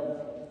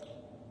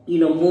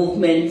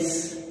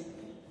 movements,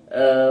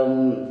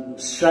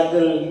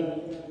 struggle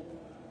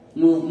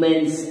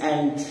movements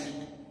and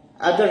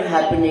other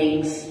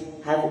happenings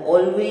have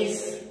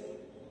always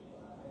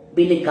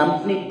been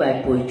accompanied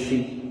by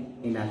poetry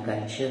in our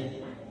culture.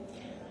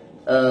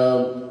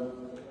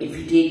 If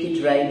you take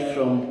it right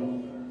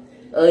from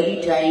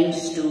early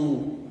times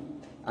to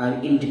our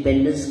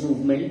independence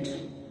movement,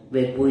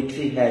 where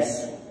poetry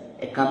has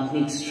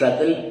accompanied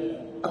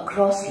struggle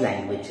across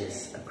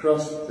languages,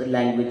 across the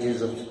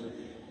languages of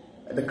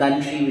the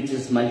country which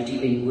is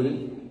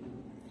multilingual.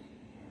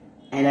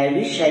 And I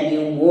wish I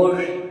knew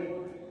more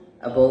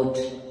about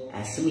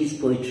Assamese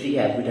poetry.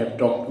 I would have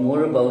talked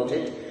more about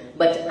it,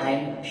 but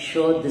I'm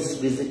sure this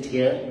visit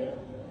here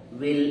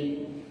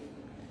will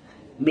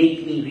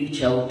make me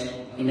reach out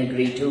in a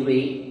greater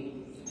way.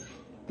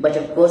 But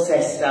of course,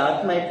 I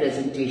start my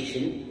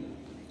presentation.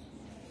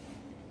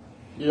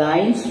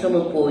 Lines from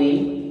a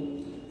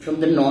poem from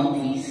the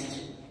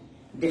Northeast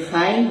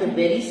define the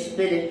very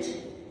spirit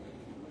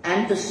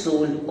and the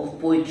soul of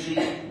poetry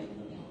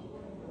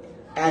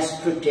as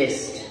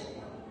protest.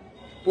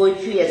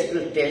 Poetry as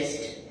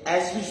protest,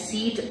 as we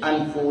see it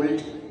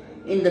unfold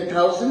in the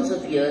thousands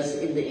of years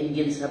in the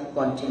Indian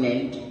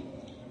subcontinent,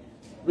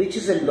 which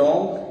is a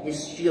long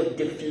history of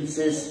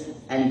differences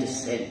and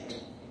dissent.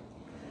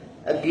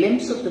 A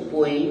glimpse of the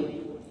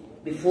poem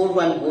before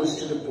one goes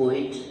to the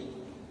poet.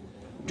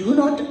 Do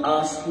not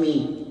ask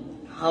me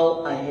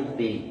how I have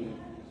been.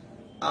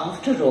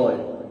 After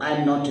all, I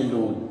am not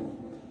alone.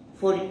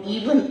 For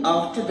even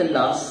after the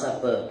Last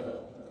Supper,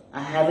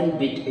 I haven't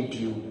bid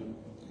adieu.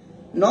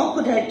 Nor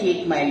could I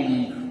take my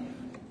leave.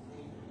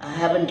 I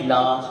haven't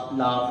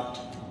laughed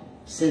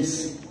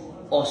since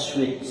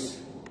Auschwitz,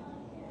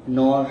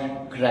 nor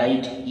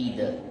cried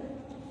either.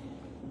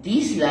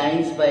 These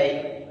lines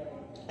by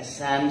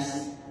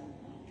Assam's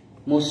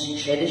most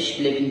cherished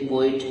living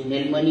poet,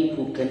 Nilmani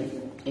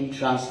Phukan, in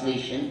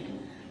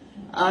translation,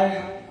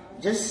 are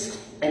just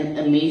an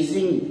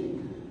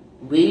amazing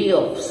way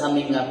of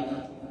summing up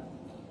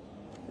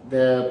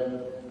the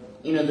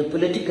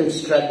political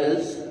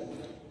struggles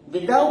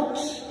without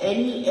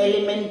any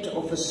element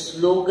of a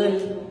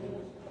slogan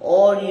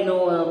or,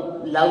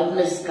 a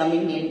loudness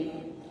coming in.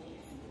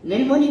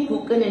 Nilmani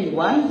Phukan, in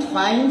one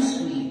fine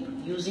sweep,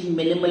 using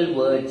minimal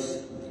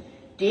words,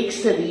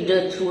 takes the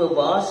reader through a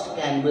vast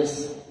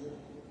canvas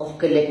of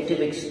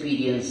collective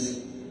experience,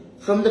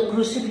 from the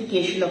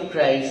crucifixion of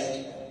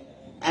Christ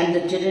and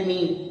the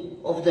tyranny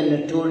of the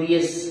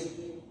notorious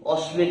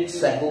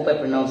Auschwitz, I hope I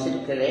pronounced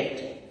it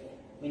correct,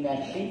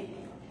 Meenakshi,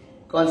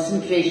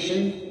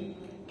 concentration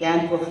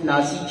camp of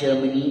Nazi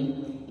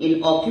Germany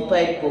in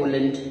occupied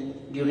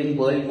Poland during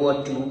World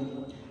War II,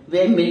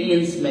 where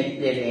millions met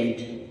their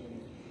end.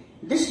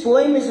 This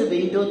poem is a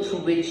window through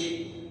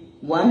which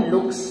one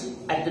looks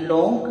at the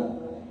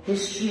long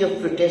history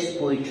of protest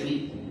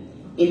poetry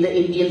in the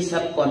Indian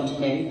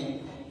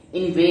subcontinent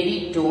in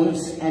varied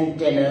tones and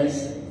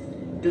tenors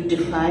to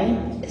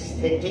define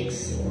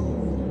aesthetics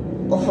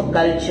of a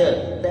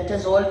culture that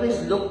has always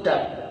looked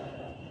up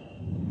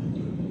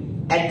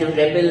at the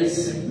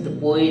rebels, the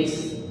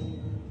poets,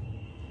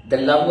 the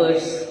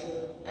lovers,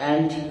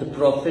 and the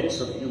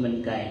prophets of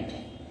humankind.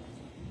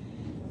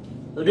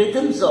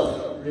 Rhythms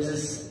of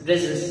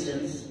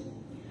resistance.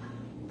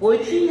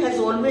 Poetry has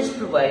always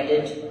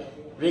provided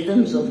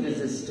rhythms of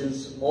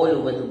resistance all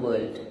over the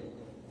world,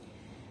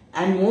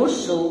 and more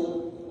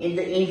so in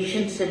the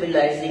ancient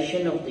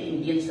civilization of the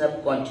Indian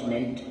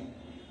subcontinent,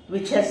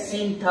 which has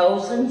seen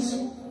thousands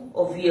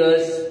of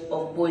years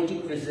of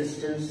poetic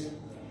resistance,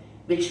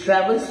 which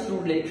travels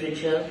through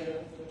literature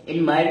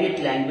in myriad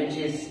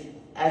languages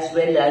as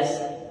well as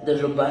the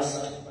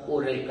robust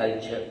oral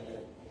culture.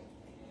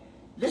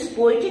 This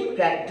poetic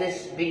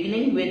practice,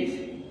 beginning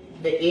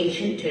with the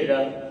ancient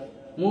era,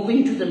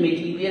 moving to the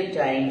medieval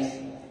times,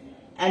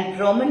 and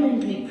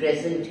prominently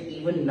present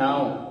even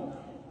now,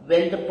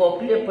 when the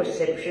popular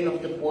perception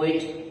of the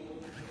poet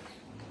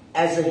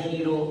as a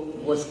hero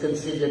was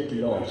considered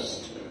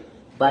lost.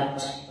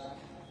 But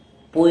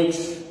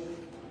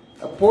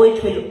a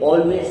poet will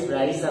always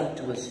rise up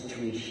to a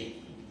situation,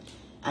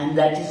 and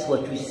that is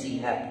what we see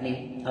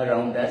happening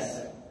around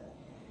us.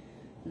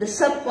 The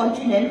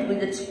subcontinent,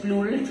 with its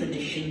plural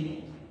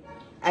tradition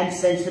and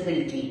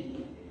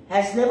sensibility,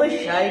 has never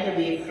shied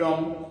away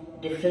from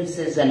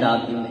differences and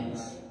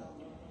arguments.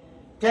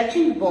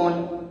 Touching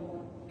upon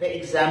the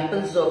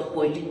examples of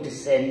poetic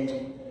dissent,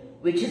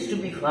 which is to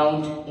be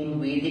found in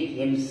Vedic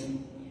hymns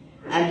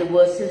and the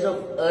verses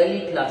of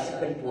early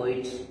classical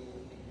poets,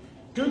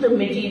 to the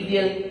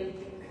medieval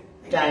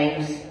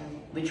times,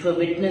 which were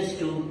witness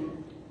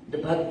to the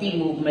Bhakti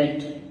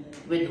movement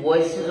with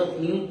voices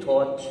of new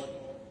thought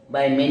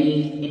by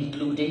many,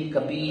 including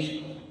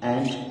Kabir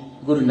and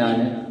Guru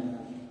Nanak.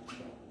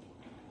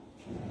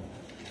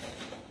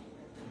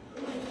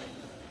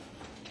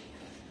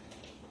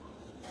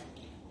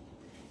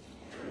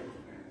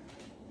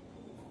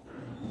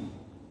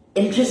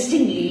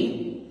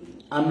 Interestingly,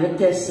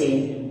 Amartya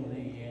Sen,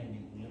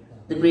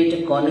 the great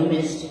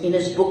economist, in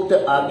his book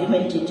The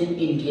Argumentative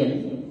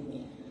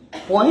Indian,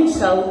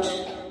 points out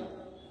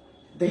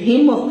the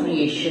hymn of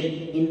creation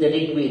in the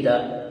Rig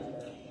Veda,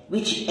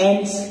 which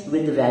ends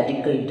with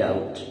radical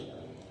doubt.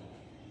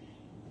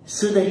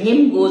 So the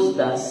hymn goes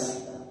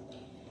thus: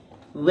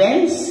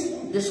 whence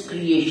this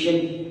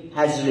creation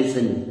has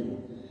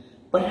risen?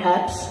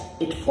 Perhaps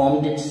it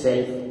formed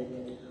itself,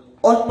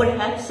 or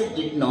perhaps it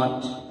did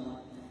not.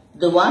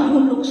 The one who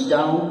looks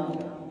down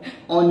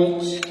on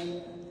it,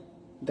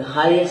 the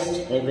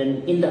highest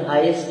heaven, in the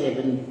highest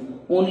heaven,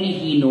 only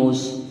he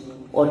knows,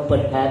 or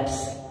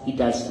perhaps he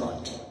does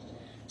not.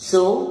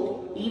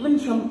 So, even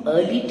from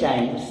early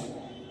times,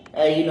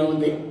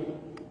 the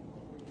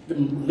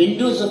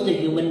windows of the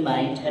human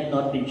mind have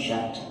not been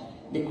shut.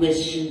 They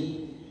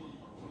question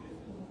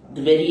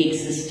the very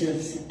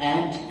existence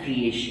and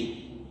creation.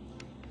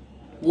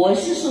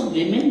 Voices of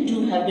women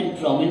too have been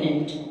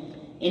prominent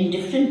in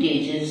different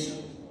ages,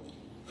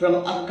 from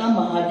Akka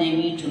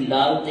Mahadevi to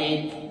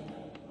Lavdek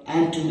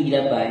and to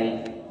Mirabai.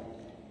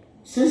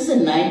 Since the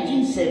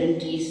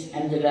 1970s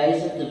and the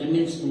rise of the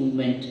women's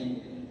movement,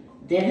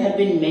 there have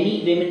been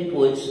many women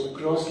poets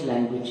across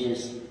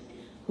languages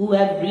who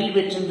have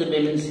rewritten the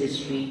women's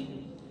history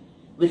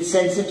with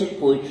sensitive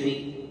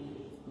poetry,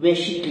 where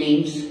she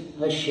claims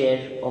her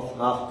share of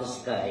half the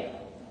sky.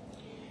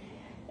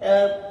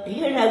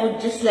 Here I would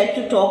just like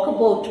to talk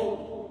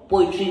about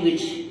poetry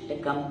which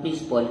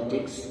accompanies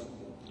politics.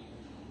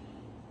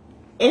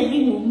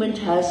 Every movement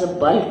has a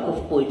bulk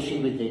of poetry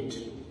with it.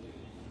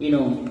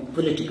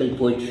 Political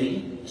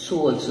poetry,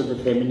 so also the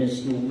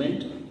feminist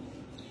movement.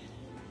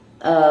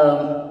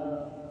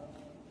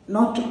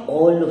 Not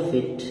all of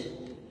it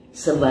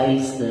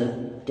survives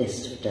the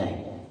test of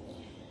time.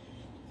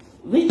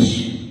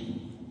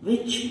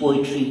 Which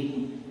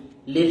poetry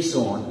lives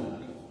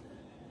on?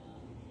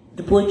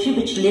 The poetry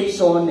which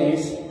lives on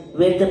is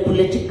where the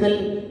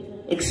political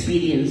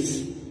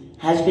experience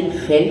has been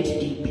felt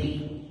deeply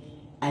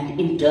and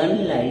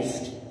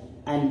internalized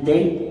and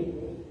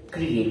then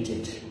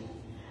created.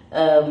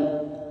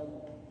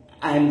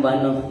 I'm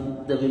one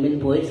of the women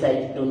poets.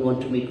 I don't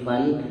want to make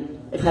fun.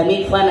 If I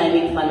make fun, I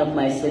make fun of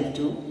myself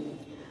too.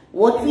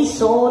 What we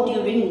saw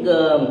during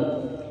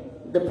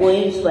the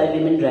poems by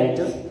women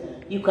writers,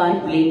 you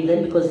can't blame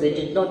them because they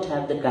did not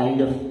have the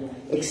kind of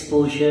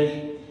exposure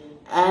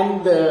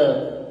and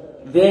the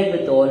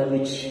wherewithal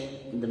which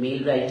the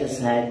male writers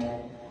had.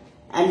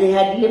 And they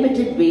had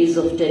limited ways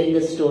of telling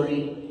a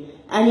story.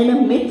 And in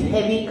a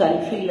myth-heavy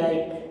country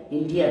like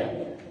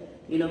India,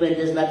 when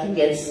there's nothing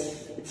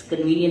else, it's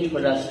convenient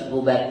for us to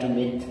go back to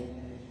myth.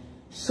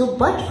 So,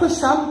 but for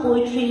some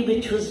poetry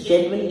which was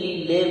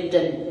genuinely lived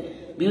and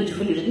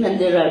beautifully written, and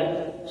there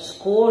are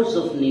scores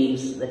of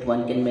names that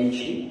one can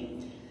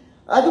mention.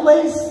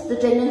 Otherwise, the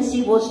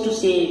tendency was to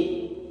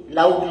say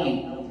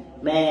loudly,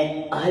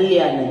 "Main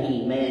Ahalya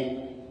nahi, main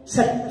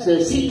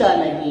Sita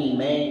nahi,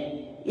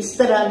 main is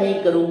tarah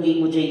nahi karungi,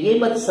 mujhe ye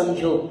mat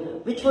samjho,"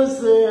 which was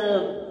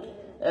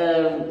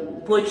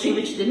poetry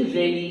which didn't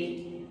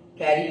really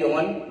carry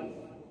on.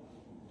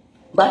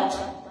 But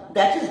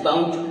that is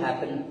bound to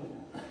happen.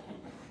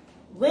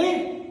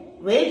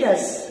 Where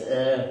does,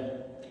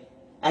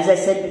 as I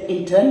said,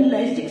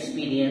 internalized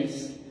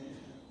experience,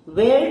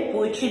 where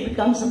poetry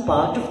becomes a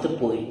part of the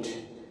poet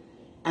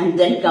and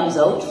then comes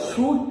out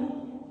through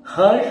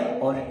her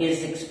or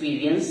his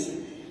experience,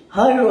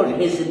 her or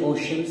his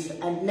emotions,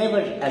 and never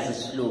as a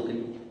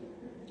slogan.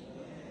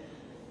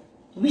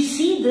 We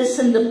see this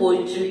in the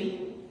poetry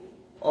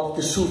of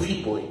the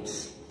Sufi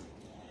poets.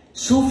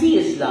 Sufi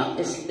Islam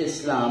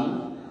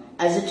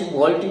as it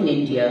evolved in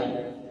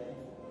India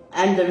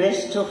and the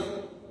rest of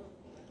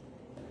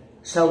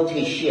South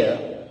Asia,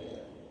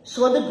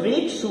 saw the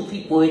great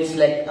Sufi poets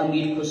like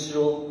Amir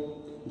Khusro,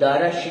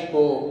 Dara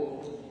Shikoh,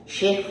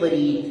 Sheikh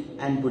Farid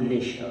and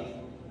Bulle Shah.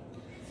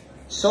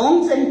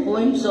 Songs and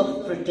poems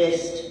of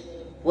protest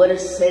were a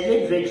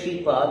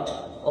celebratory part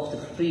of the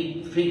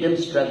freedom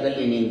struggle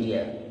in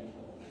India.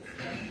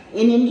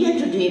 In India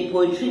today,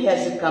 poetry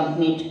has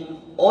accompanied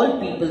all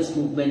people's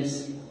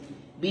movements,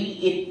 be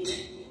it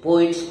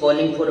poets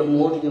calling for a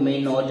more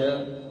humane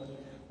order,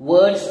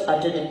 words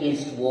uttered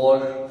against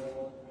war,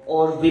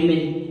 or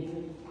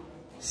women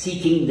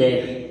seeking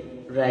their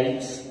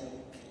rights.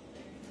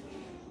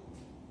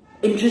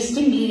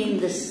 Interestingly, in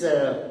this,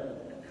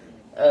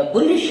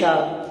 Bulle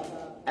Shah,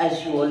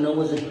 as you all know,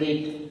 was a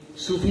great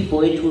Sufi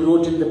poet who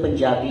wrote in the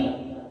Punjabi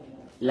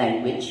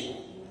language.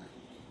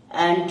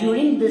 And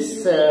during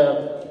this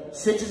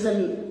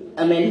Citizen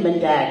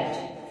Amendment Act,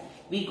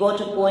 we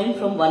got a poem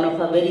from one of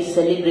our very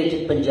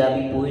celebrated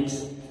Punjabi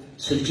poets,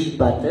 Surjit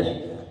Patar,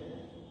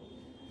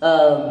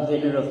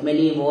 winner of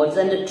many awards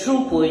and a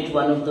true poet,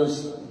 one of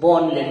those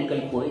born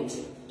lyrical poets.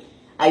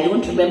 I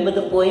don't remember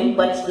the poem,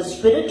 but the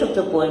spirit of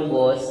the poem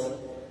was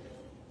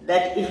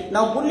that if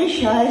now Bulle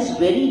Shah is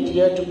very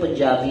dear to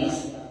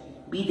Punjabis,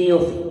 be they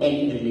of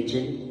any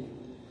religion.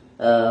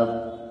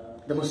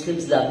 The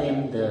Muslims love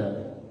him,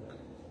 the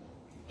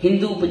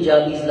Hindu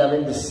Punjabis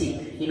loving the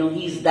Sikh. You know,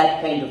 he's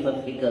that kind of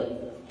a figure.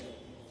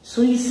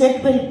 So he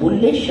said, well,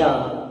 Bulle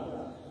Shah,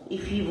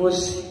 if he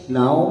was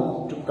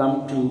now to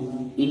come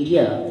to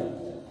India,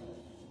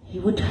 he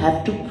would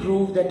have to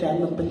prove that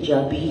I'm a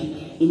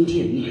Punjabi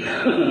Indian.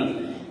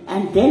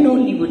 And then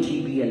only would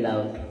he be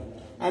allowed.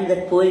 And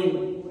that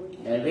poem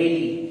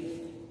really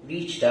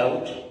reached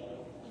out.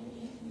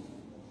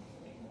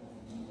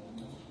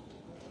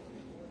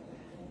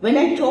 When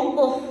I talk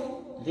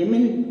of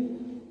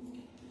women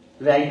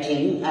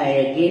writing, I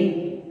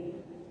again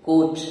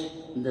quote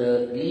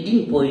the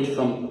leading poet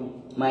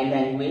from my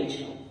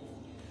language,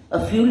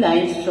 a few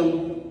lines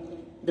from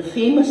the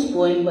famous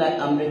poem by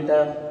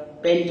Amrita,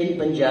 penned in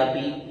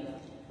Punjabi,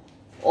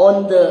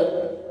 on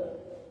the,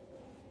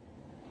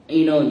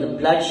 the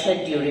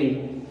bloodshed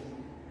during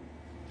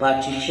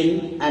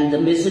partition and the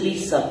misery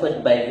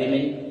suffered by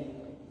women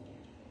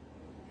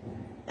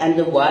and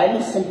the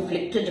violence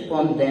inflicted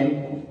upon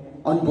them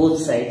on both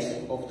sides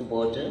of the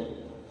border.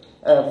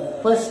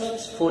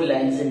 First 4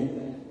 lines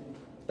in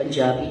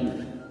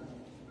Punjabi.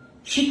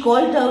 She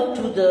called out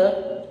to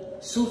the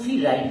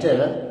Sufi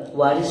writer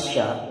Waris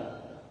Shah,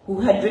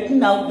 who had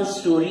written out the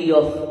story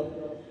of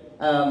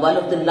one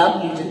of the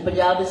love legions.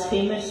 Punjab is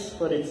famous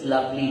for its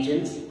love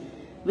legions,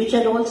 which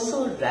are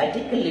also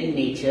radical in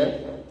nature,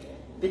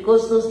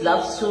 because those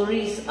love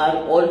stories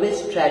are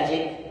always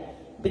tragic,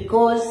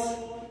 because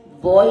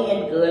boy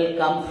and girl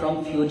come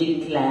from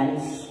feuding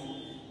clans,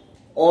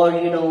 or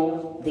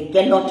they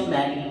cannot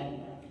marry,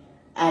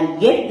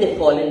 and yet they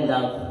fall in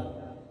love.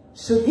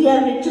 So they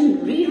are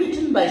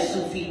rewritten by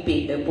Sufi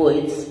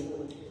poets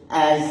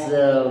as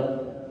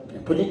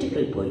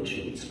political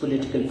poetry. It's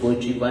political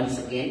poetry once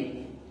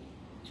again.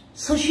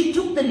 So she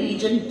took the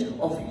legend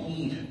of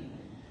Heer.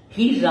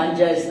 Heer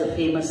Ranja is the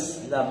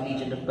famous love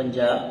legend of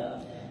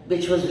Punjab,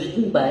 which was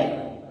written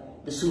by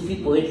the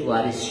Sufi poet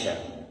Waris Shah.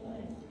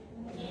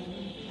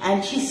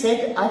 And she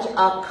said, Aj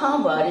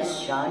aakhan Waris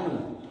Shah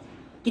nu,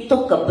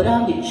 kito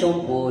kabra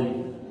vichon bol,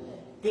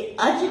 te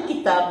aj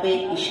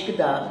kitabe ishq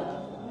da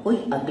koi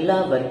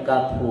agla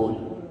varka phol.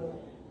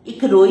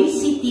 Ik roi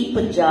si ti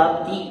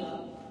Punjab di,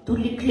 tu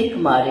lik lik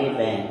mare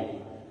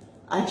vain,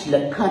 aj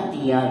lakhan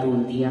tiyan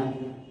rondiyan,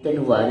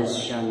 tenu Waris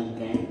Shah nu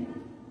kain.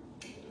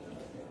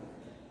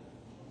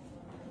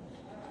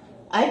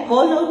 I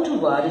call out to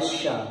Waris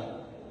Shah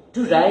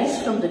to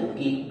rise from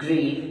the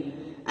grave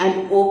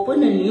and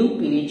open a new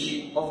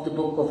page of the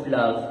book of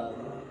love.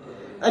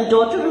 A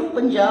daughter of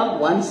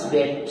Punjab once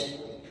wept,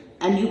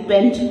 and you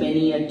penned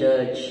many a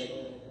dirge.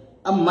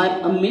 A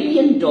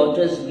million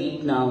daughters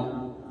weep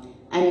now,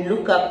 and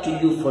look up to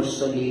you for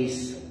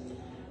solace.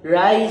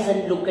 Rise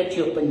and look at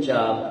your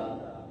Punjab.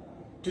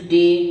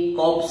 Today,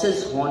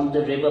 corpses haunt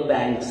the river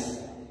banks,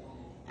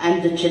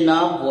 and the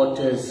Chenab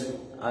waters,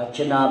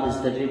 Chenab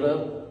is the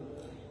river,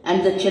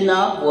 and the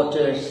Chenab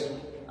waters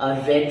are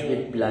red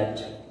with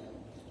blood.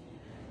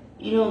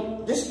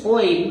 This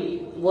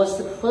poem was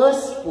the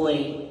first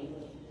poem,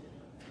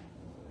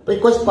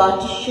 because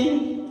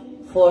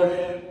partition for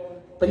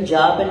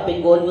Punjab and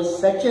Bengal was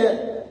such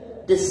a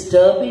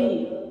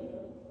disturbing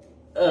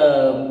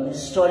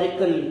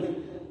historical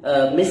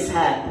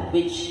mishap,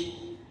 which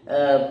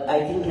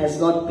I think has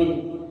not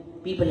been,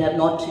 people have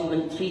not,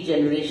 even 3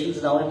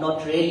 generations now, have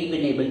not really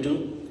been able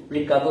to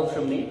recover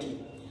from it.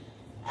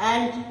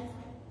 And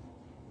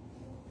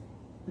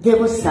there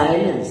was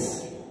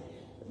silence,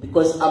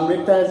 because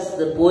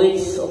the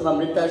poets of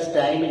Amrita's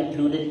time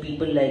included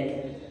people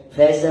like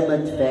Faiz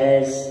Ahmad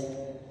Faiz,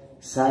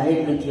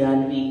 Sahil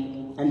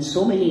Ludhianvi, and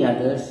so many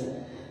others.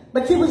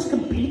 But there was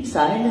complete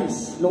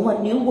silence. No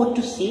one knew what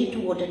to say to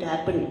what had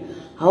happened.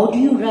 How do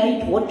you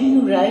write? What do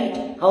you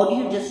write? How do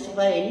you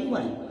justify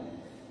anyone?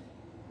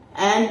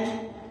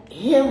 And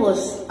here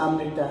was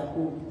Amrita,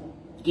 who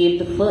gave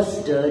the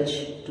first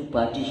dirge to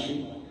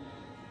partition,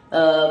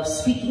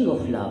 speaking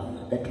of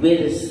love, that where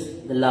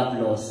is the love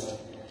lost?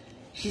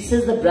 She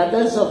says the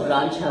brothers of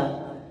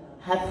Ranjha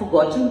have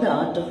forgotten the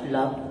art of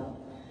love,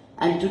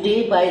 and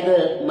today by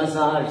the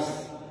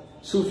mazars,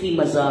 Sufi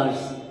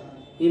mazars,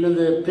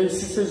 the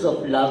princesses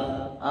of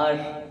love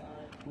are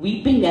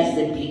weeping as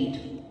they plead.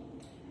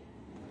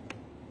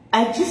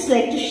 I'd just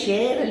like to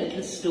share a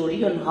little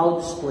story on how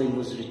this poem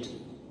was written.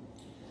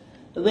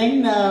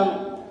 When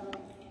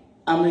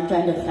Amrita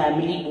and her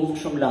family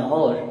moved from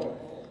Lahore,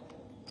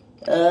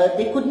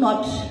 they could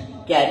not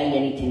carry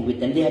anything with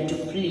them. They had to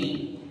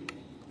flee.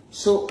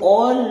 So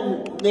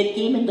they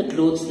came in the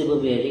clothes they were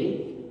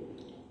wearing,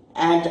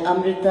 and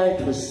Amrita,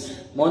 it was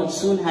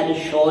monsoon, had a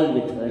shawl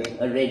with her,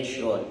 a red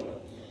shawl.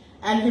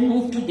 And they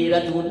moved to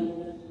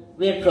Dehradun,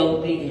 where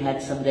probably they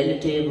had some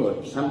relative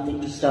or something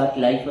to start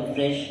life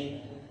afresh.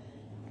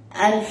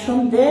 And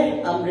from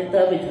there,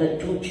 Amrita with her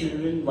 2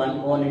 children,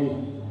 one born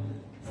in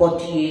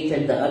 48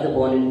 and the other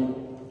born in,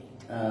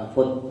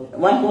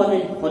 one born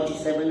in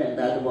 47 and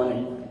the other born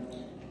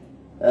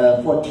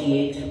in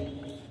 48.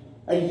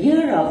 A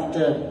year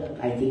after,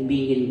 I think,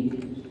 being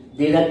in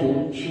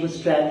Dehradun, she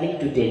was traveling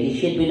to Delhi.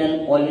 She had been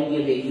an All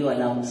India radio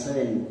announcer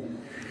in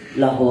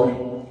Lahore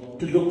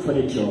to look for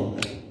a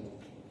job.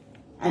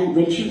 And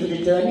when she was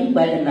returning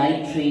by the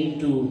night train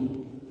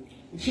to,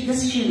 she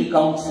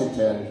recounts it,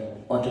 her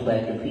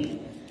autobiography.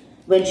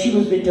 When she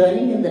was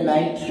returning in the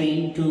night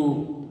train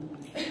to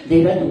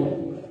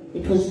Dehradun,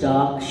 it was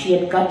dark. She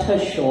had cut her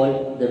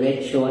shawl, the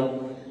red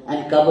shawl,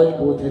 and covered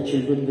both her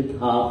children with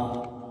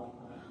half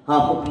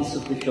a piece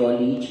of the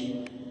shawl each.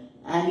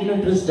 And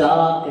it was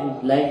dark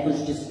and life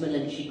was dismal,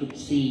 and she could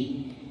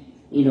see,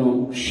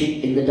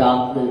 in the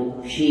dark,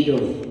 the shade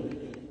of,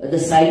 the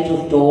sight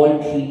of tall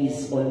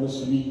trees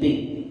almost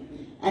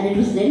weeping. And it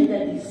was then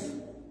that these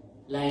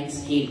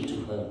lines came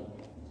to her.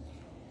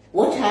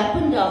 What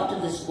happened after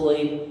this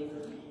poem,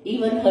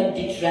 even her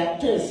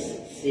detractors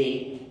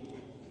say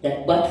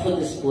that but for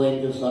this poem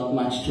there was not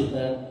much to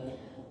her.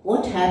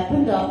 What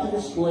happened after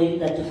this poem,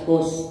 that of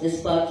course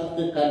this part of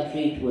the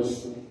country it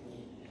was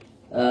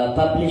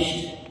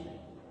published.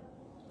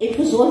 It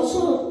was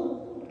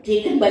also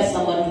taken by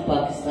someone to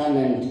Pakistan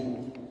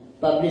and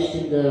published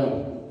in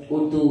the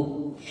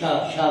Urdu,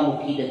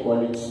 Shahmukhi, they call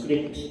it,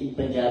 script in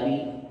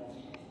Punjabi.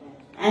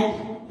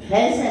 And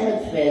Faiz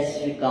Ahmed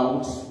Faiz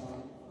recounts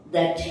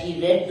that he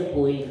read the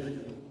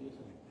poem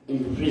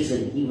in the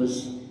prison. He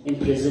was in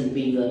prison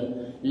being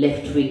a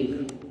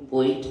left-wing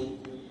poet.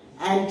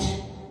 And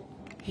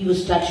he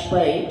was touched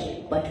by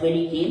it, but when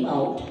he came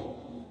out,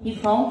 he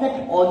found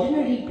that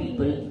ordinary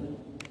people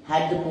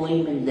had the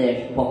poem in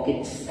their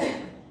pockets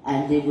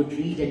and they would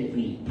read and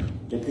weep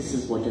that this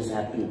is what has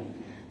happened.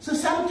 So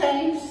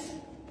sometimes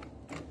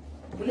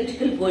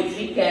political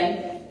poetry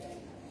can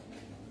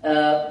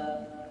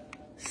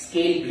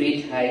scale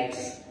great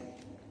heights.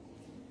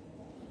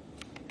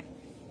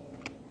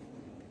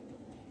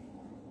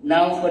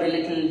 Now for a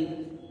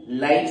little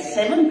light,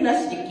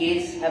 7+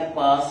 decades have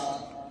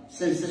passed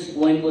since this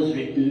poem was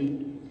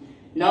written.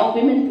 Now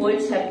women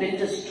poets have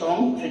built a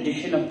strong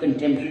tradition of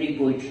contemporary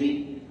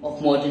poetry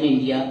of modern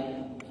India.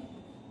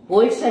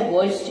 Poets have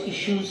voiced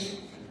issues,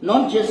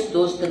 not just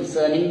those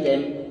concerning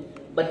them,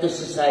 but the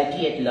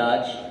society at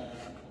large.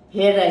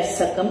 Here I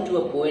succumb to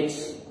a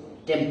poet's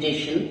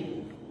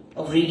temptation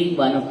of reading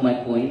one of my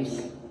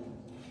poems,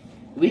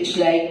 which,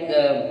 like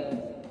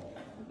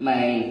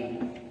my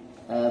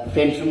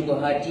friend from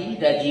Guwahati,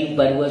 Rajiv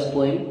Barua's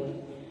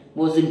poem,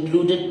 was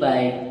included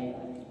by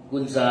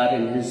Gulzar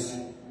in his,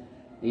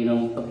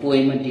 a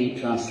poem a day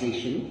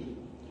translation.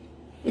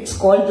 It's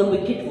called The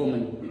Wicked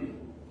Woman.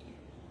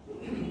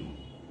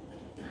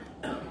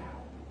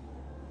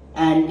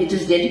 And it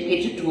is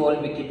dedicated to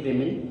all wicked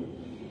women.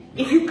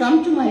 If you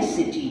come to my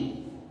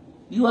city,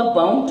 you are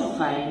bound to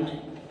find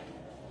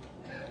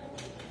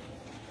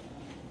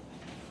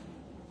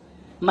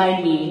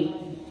my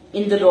name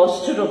in the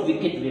roster of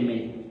wicked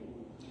women.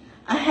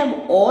 I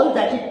have all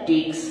that it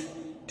takes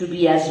to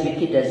be as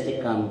wicked as they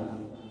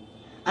come.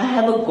 I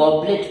have a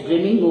goblet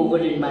brimming over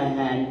in my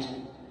hand.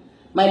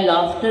 My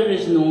laughter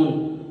is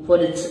known for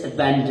its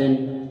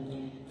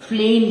abandon.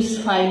 Flames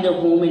find a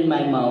home in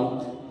my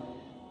mouth.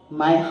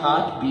 My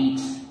heart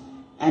beats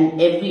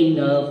and every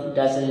nerve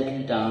does a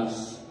little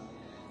dance.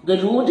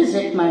 The road is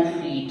at my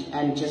feet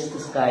and just the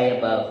sky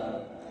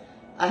above.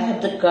 I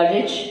have the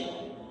courage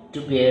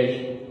to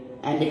bear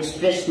and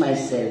express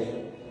myself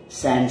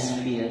sans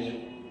fear.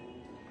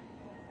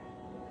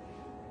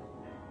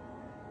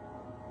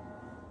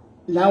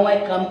 Now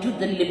I come to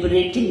the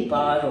liberating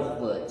power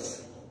of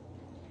words.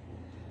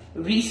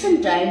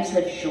 Recent times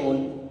have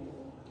shown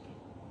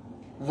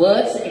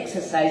words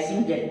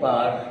exercising their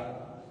power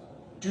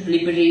to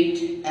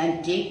liberate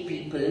and take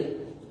people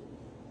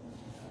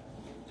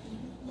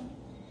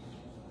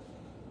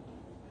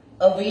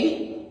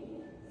away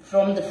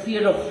from the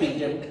fear of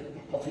freedom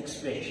of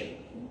expression.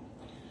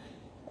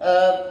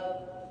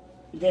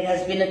 There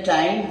has been a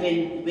time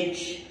in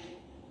which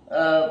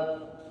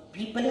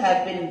people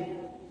have been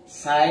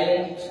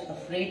silent,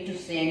 afraid to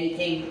say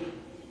anything,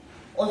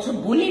 also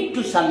bullied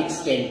to some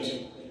extent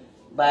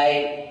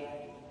by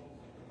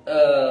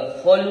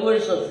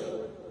followers of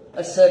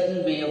a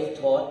certain way of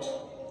thought.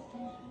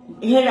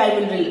 Here I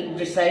will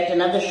recite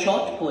another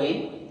short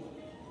poem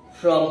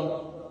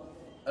from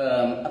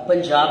a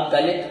Punjab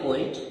Dalit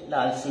poet,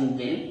 Lal Singh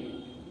Dill.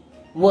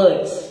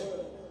 Words.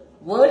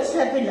 Words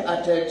have been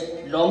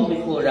uttered long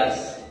before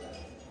us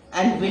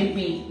and will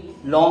be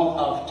long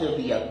after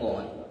we are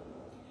gone.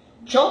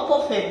 Chop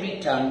off every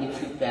tongue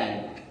if you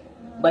can,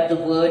 but the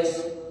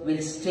words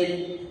will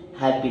still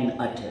have been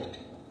uttered.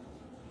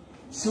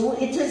 So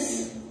it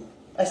is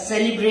a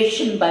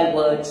celebration by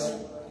words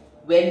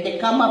when they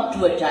come up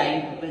to a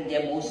time when they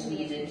are most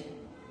needed.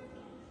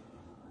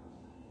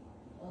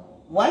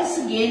 Once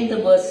again,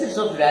 the verses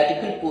of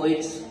radical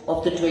poets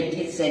of the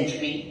 20th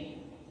century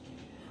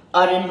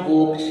are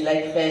invoked,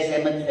 like Faiz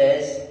Ahmed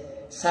Faiz,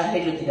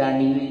 Sahil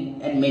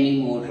Ludhiani, and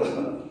many more.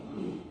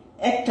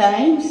 At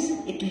times,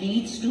 it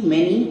leads to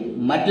many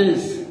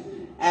muddles,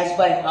 as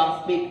by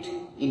half-baked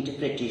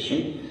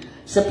interpretation.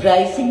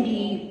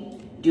 Surprisingly,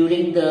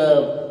 during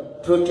the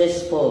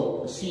protests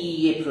for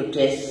CEA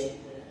protests,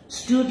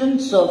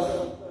 students of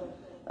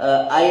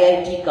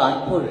IIT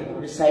Kanpur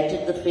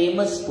recited the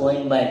famous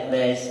poem by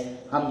Faiz,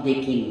 Hum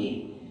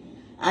Dekhenge.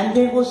 And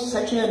there was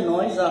such a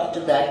noise after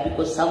that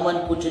because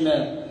someone put in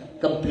a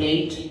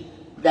complaint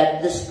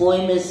that this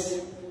poem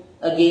is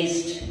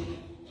against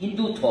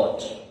Hindu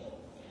thought,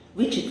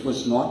 which it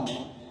was not.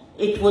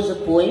 It was a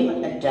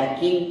poem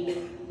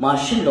attacking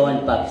martial law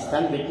in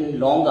Pakistan, written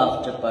long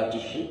after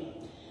partition,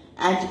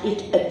 and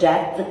it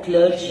attacked the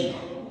clergy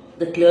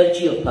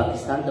of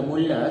Pakistan, the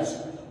mullahs,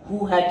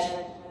 who had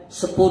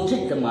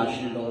supported the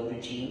martial law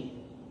regime.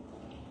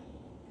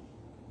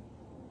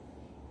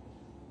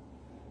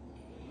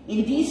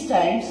 In these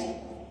times,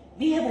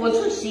 we have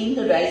also seen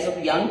the rise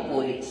of young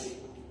poets,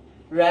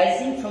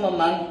 rising from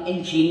among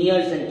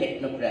engineers and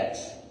technocrats.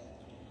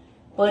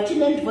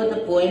 Pertinent were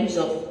the poems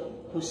of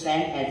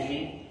Hussain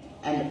Hadri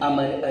and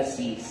Amar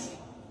Aziz.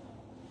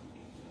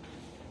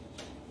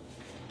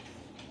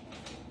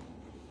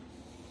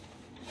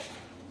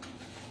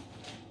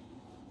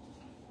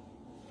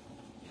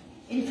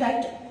 In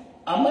fact,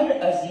 Amar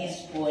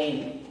Aziz's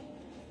poem,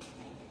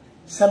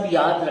 Sab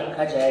Yaad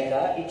Rakha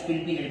Jayega, It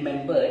Will Be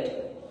Remembered,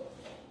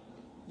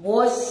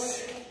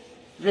 was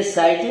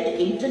recited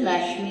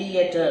internationally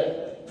at a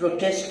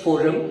protest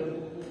forum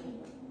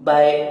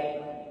by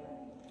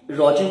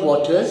Roger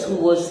Waters, who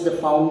was the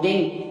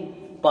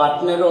founding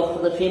partner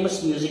of the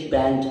famous music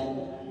band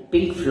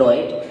Pink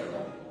Floyd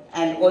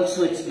and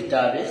also its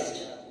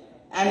guitarist.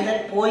 And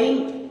that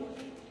poem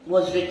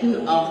was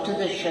written after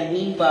the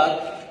Shaheen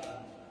Bagh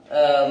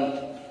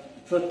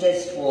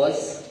protest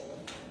was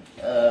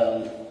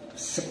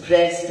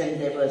suppressed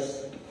and there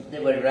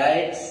were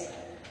riots.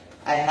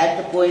 I had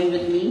the poem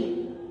with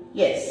me.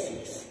 Yes.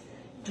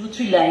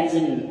 2-3 lines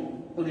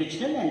in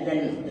original and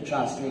then the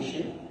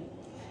translation.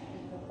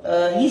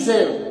 He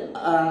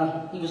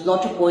was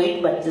not a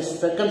poet, but the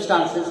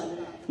circumstances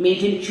made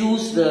him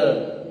choose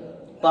the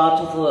part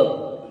of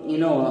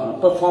a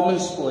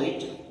performance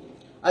poet.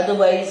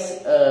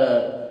 Otherwise,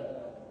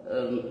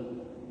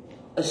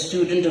 a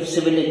student of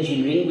civil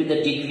engineering with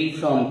a degree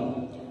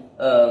from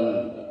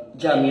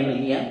Jamia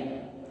Millia.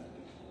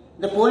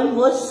 The poem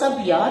was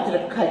Sab Yaad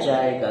Rakha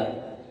Jayega,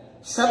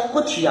 Sab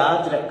Kuch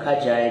Yaad Rakha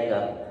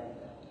Jayega.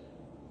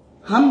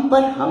 हम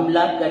पर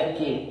हमला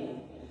करके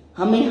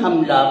हमें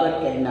हमलावर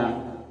कहना,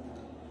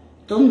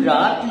 तुम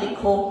रात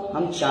लिखो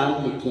हम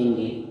चांद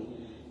लिखेंगे,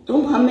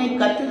 तुम हमें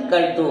कत्ल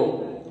कर दो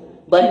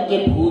बन के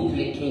भूत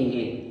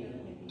लिखेंगे,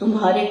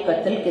 तुम्हारे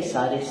कत्ल के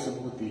सारे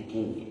सबूत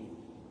लिखेंगे.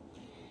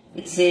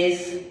 It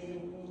says,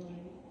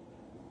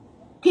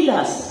 kill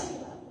us,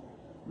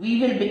 we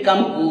will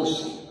become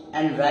ghosts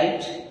and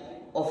write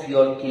of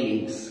your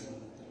killings.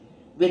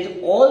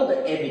 With all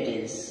the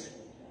evidence,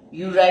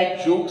 you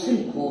write jokes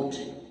in court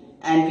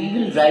and we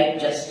will write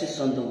justice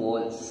on the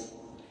walls.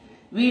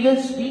 We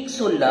will speak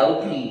so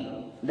loudly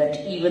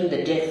that even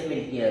the deaf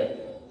will hear.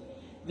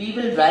 We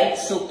will write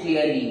so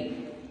clearly,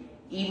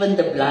 even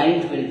the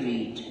blind will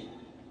read.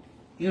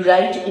 You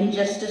write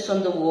injustice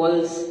on the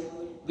walls,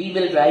 we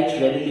will write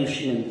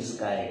revolution in the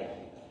sky.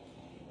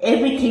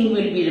 Everything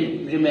will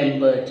be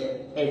remembered,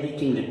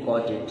 everything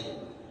recorded.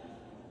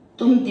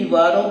 तुम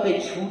दीवारों पे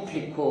झूठ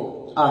लिखो,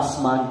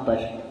 आसमान पर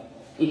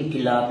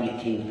इनकलाब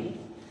लिखेंगे.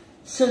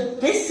 So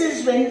this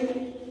is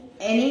when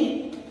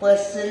any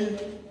person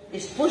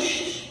is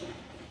pushed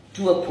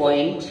to a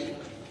point,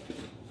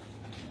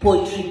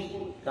 poetry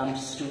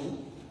comes to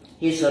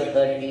his or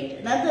her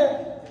aid.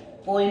 Another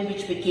poem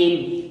which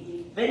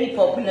became very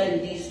popular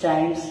in these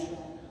times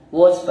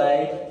was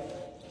by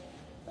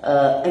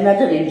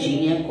another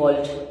engineer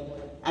called,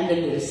 and a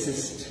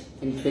lyricist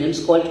in films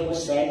called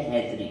Hussain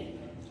Hadri.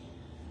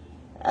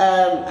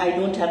 I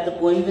don't have the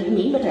poem with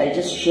me, but I'll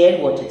just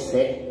share what it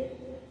said.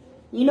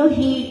 You know,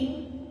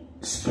 he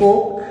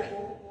spoke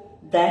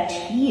that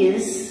he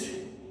is,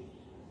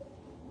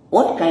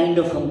 what kind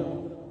of a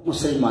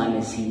Musliman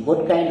is he?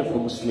 What kind of a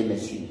Muslim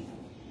is he?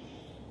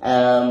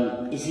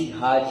 Is he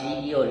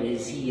Haji or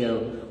is he a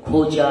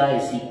Khoja?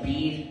 Is he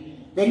Peer?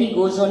 Then he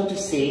goes on to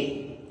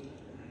say,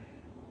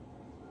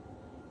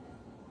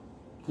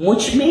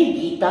 Much mein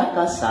Gita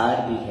ka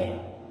saar bhi hai.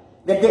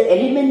 That the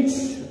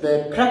elements,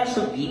 the crux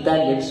of Gita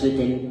lives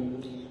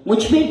within.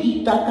 Much mein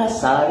Gita ka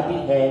saar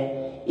bhi hai.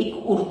 एक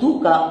उर्दू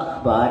का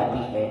अखबार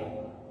भी है.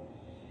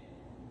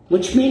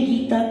 मुझ में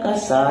गीता का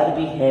सार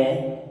भी है,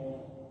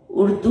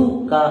 उर्दू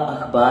का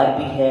अखबार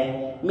भी है.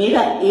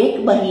 मेरा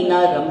 1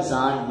 महीना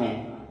रमजान है.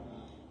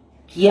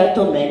 किया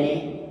तो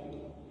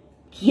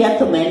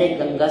मैंने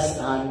गंगा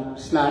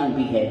स्नान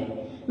भी है.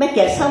 मैं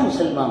कैसा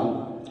मुसलमान हूं?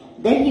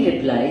 Then he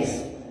replies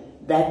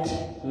that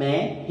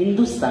मैं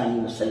हिंदुस्तानी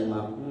मुसलमान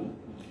हूं,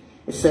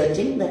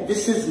 asserting that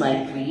this is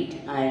my creed.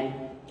 I am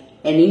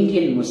an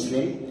Indian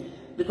Muslim.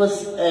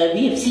 Because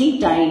we have seen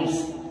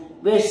times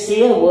where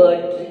say a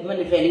word, even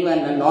if anyone,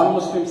 a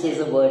non-Muslim says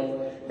a word,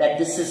 that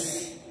this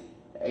is,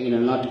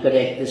 not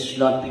correct, this should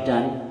not be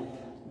done.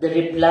 The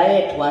reply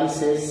at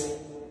once is,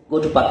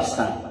 go to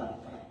Pakistan.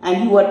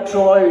 And you are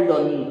trolled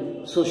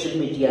on social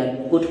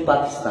media, go to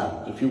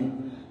Pakistan. If you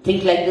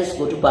think like this,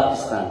 go to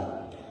Pakistan.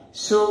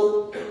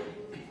 So,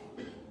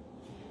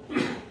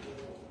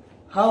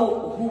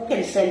 who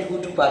can send who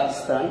to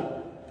Pakistan?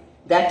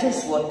 That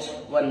is what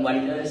one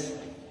wonders.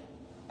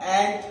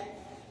 And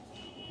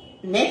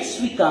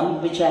next we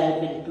come, which I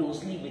have been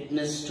closely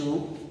witness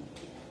to,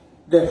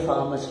 the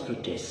farmers'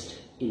 protest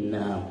in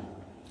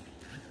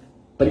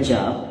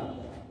Punjab.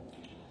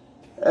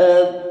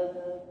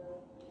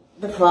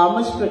 The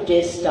farmers'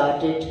 protest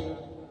started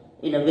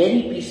in a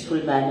very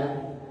peaceful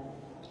manner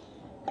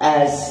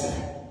as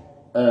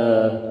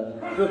a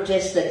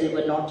protest that they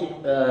were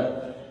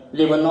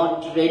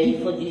not ready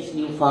for these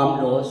new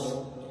farm laws,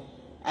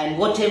 and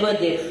whatever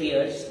their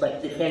fears,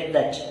 but they felt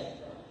that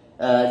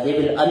they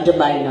will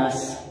undermine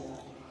us.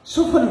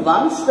 So for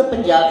once the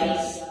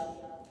Punjabis,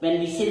 when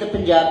we say the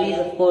Punjabis,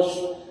 of course,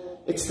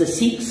 it's the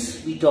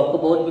Sikhs we talk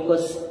about,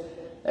 because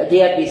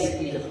they are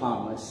basically the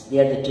farmers, they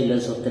are the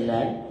tillers of the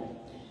land.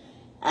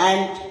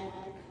 And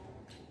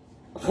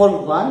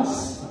for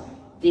once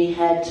they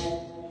had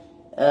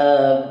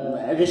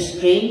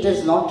restraint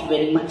is not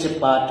very much a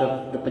part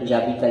of the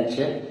Punjabi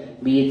culture,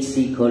 be it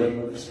Sikh or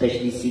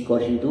especially Sikh or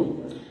Hindu,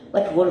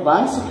 but for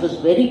once it was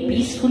very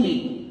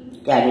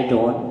peacefully carried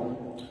on,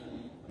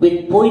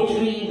 with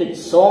poetry, with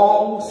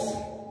songs,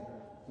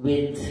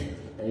 with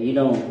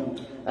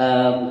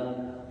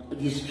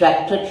these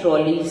tractor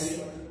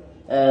trolleys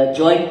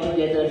joined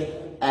together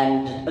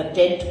and a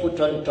tent put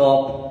on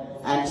top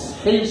and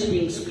films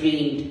being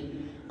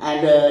screened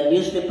and a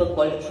newspaper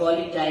called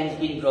Trolley Times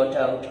being brought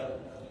out.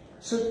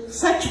 So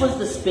such was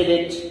the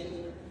spirit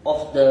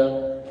of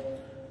the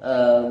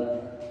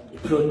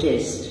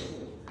protest.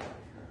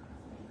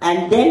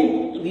 And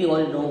then we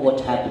all know what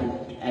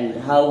happened and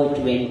how it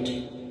went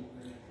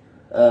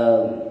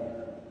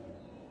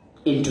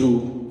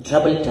into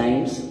troubled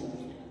times.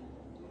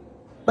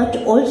 But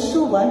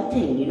also one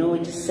thing,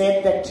 it is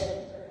said that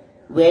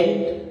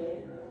when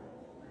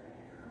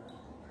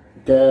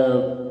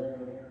the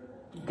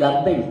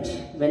government,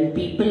 when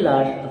people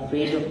are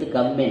afraid of the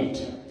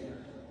government,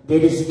 there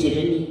is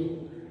tyranny.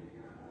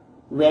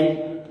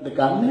 When the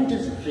government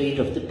is afraid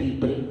of the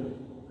people,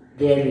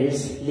 there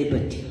is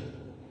liberty.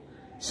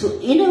 So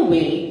in a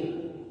way,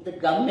 the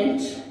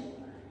government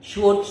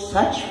showed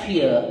such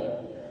fear,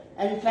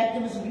 and in fact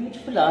there was a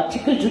beautiful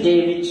article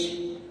today which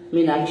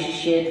Meenakshi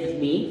shared with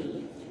me,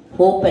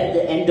 Hope at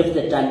the End of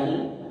the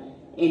Tunnel,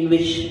 in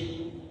which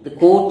the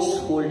courts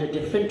hold a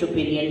different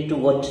opinion to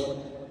what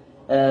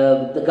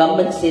the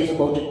government says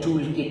about a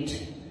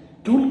toolkit.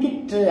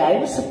 I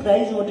was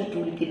surprised what a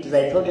toolkit is.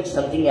 I thought it's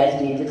something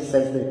as dangerous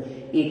as the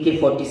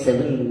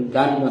AK-47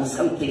 gun or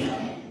something.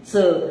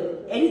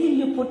 So anything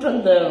you put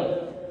on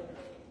the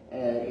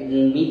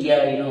in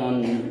media,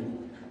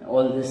 on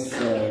all this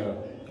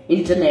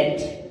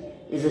internet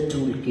is a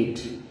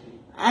toolkit.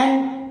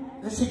 And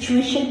the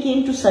situation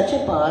came to such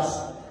a pass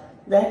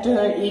that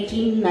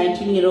 18,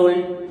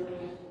 19-year-old,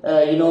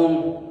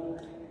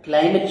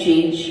 climate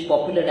change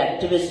popular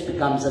activist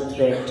becomes a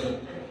threat.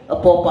 A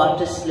pop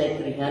artist like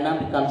Rihanna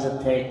becomes a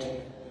threat.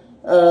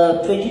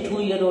 A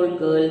 22-year-old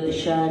girl,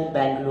 Disha in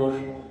Bangalore,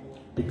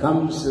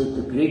 becomes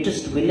the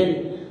greatest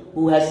villain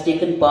who has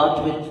taken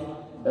part with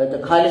the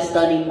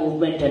Khalistani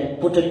movement and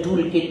put a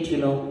toolkit,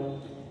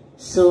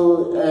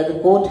 So the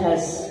court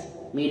has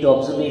made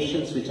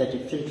observations which are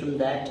different from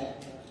that.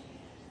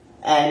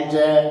 And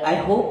I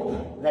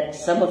hope that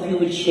some of you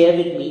will share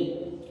with me.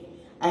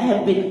 I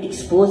have been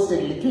exposed a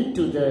little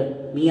to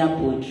the Mia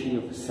poetry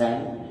of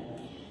Assam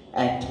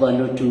at one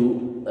or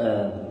two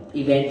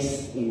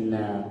events in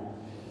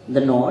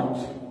the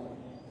north,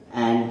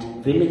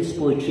 and women's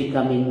poetry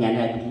coming, and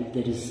I believe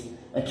there is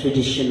a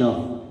tradition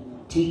of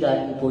tea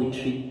garden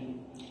poetry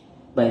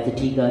by the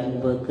tea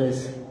garden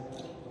workers.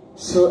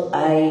 So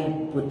I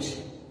would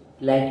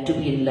like to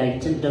be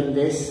enlightened on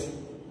this,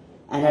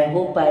 and I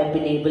hope I have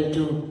been able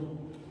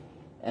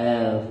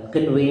to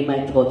convey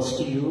my thoughts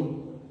to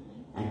you,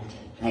 and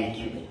thank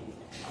you.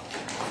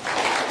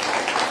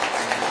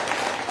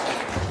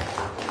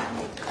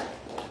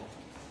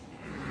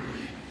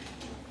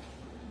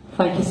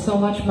 Thank you so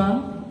much,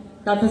 ma'am.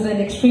 That was an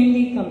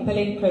extremely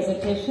compelling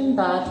presentation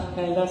that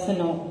held us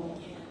in awe.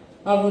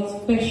 I would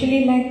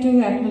especially like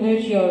to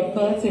acknowledge your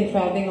efforts in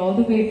traveling all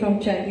the way from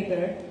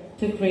Chandigarh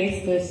to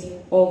grace this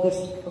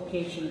August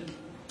occasion.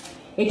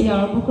 Let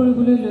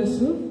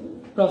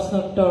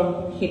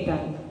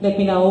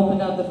me now open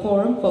up the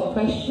forum for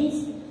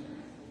questions,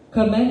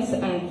 comments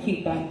and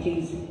feedback,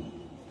 please.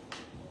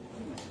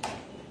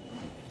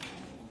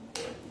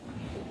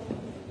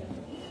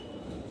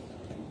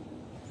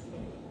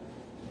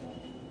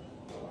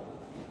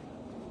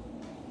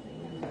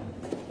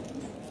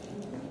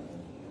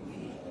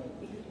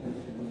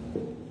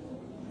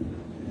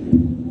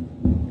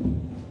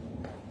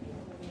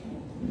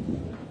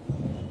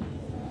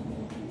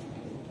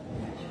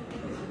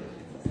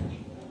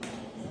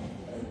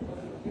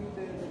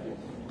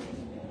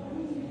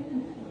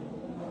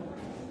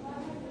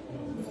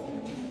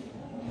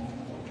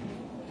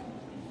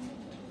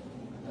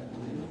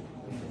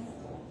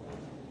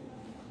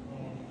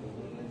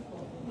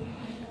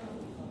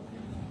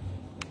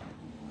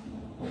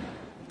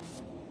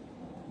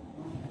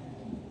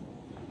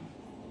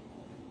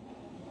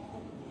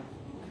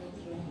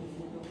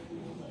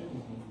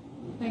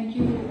 Thank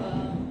you,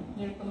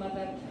 Nirupama,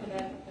 for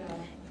that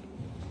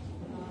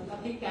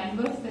lovely lovely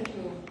canvas that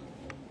you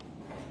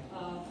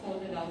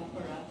folded out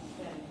for us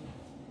and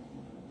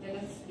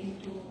led us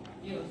into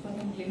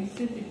certain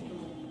glimpses into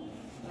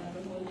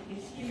the whole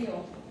history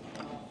of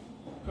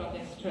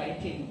protest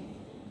writing,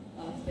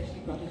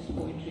 especially protest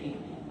poetry.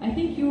 I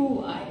think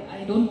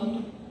I don't want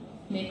to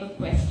make a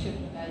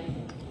question, but I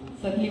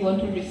certainly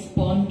want to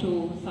respond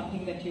to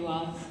something that you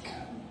asked.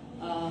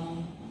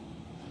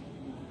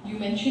 You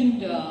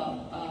mentioned,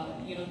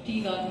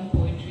 tea garden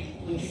poetry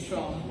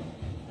from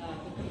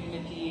the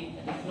community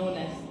that is known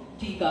as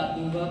tea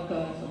garden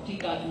workers or tea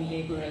garden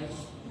laborers.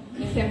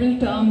 There are several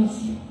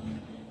terms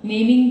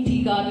naming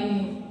tea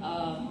garden,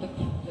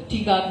 the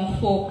tea garden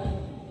folk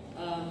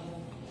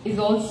is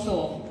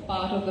also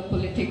part of the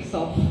politics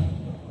of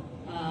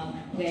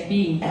their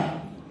being.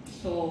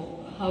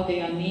 So how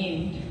they are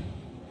named.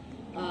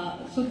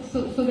 So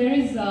there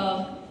is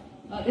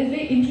there's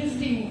very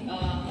interesting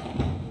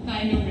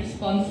kind of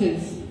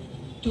responses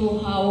to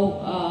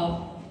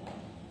how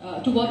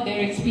to what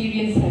their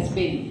experience has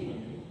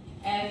been,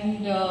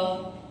 and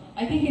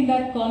I think in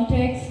that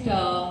context,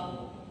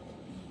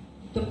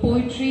 the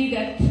poetry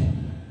that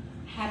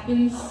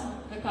happens,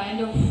 the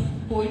kind of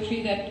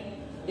poetry that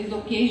is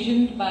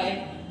occasioned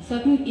by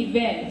certain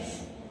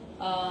events,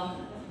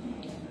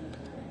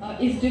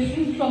 is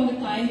different from the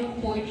kind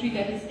of poetry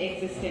that is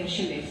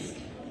existentialist.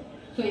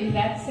 So in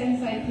that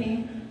sense, I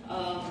think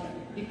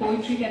the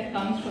poetry that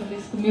comes from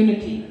this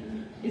community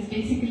is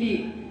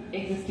basically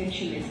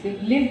existentialist.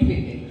 They've lived with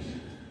it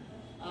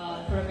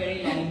for a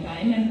very long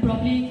time, and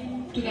probably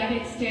to that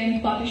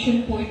extent,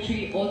 partition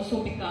poetry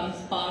also becomes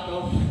part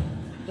of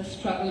the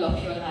struggle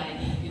of your life,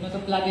 the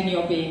blood in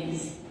your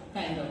veins,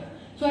 kind of.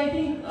 So I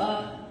think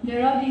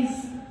there are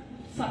these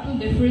subtle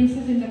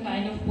differences in the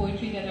kind of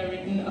poetry that are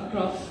written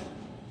across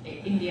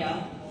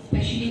India,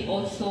 especially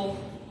also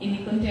in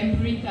the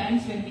contemporary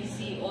times when we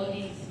see all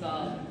these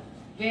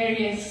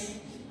various,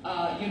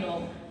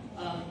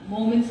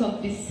 moments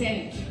of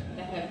dissent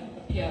that have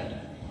appeared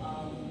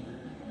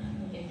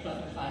in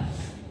front of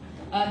us.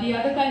 The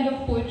other kind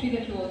of poetry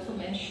that you also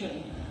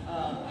mentioned,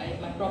 I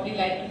might probably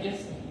like to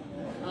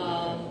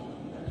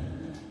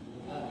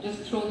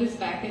just throw this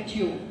back at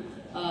you.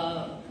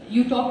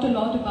 You talked a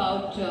lot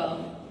about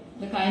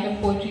the kind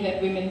of poetry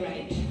that women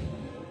write.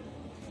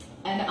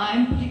 And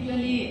I'm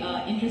particularly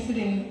interested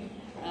in,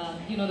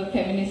 the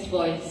feminist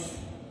voice.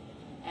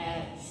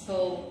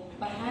 So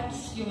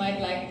perhaps you might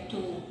like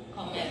to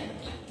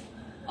comment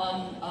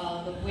on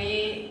the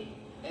way,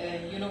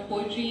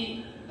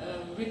 poetry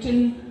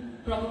written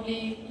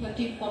probably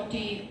 30,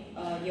 40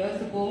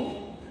 years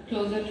ago,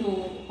 closer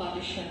to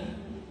partition,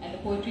 and the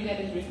poetry that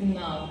is written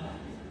now.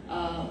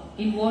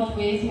 In what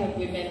ways have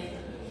women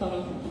sort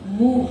of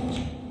moved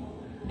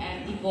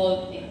and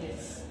evolved in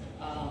this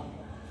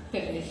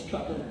feminist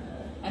struggle?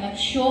 And I'm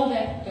sure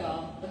that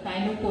the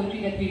kind of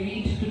poetry that we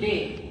read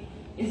today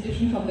is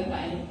different from the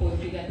kind of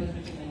poetry that was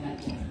written in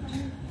that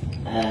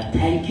time.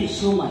 Thank you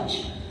so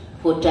much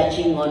for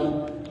touching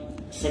on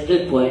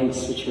several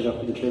points which were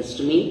of interest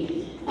to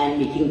me and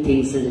making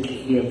things a little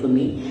clear for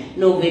me.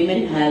 No,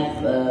 women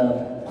have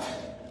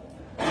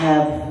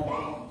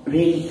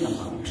really come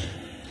out,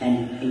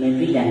 and in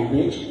every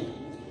language,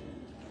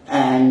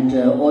 and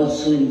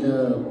also in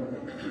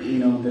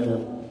the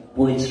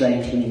poets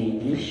writing in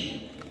English,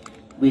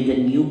 with a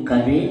new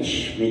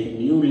courage, with a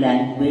new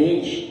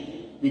language,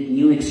 with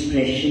new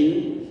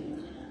expression,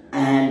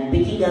 and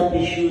picking up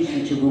issues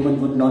which a woman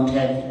would not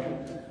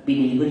have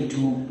been able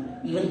to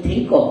even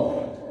think of,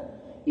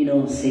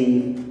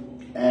 say,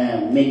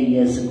 many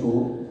years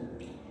ago.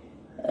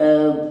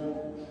 The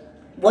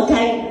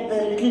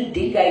little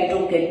dig I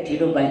took at,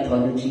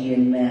 mythology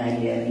and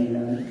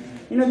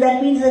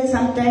that means that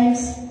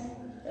sometimes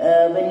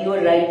when you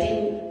are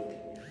writing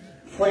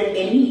for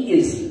any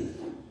ism,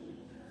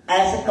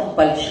 as a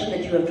compulsion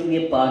that you have to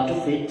be a part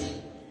of it,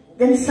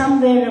 then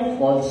somewhere a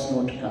false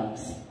note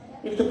comes.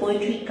 If the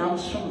poetry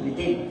comes from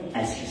within,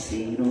 as you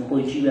say,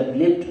 poetry you have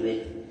lived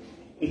with,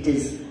 it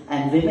is,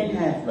 and women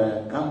have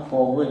come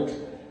forward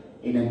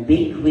in a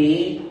big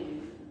way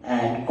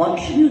and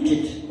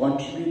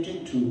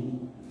contributed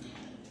to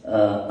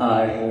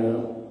our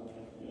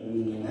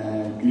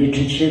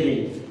literature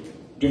in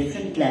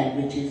different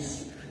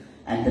languages,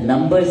 and the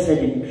numbers have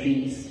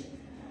increased.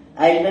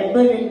 I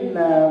remember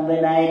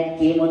when I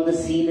came on the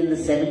scene in the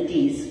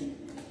 70s,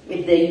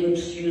 if there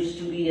used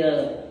to be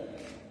a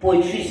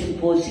poetry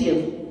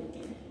symposium,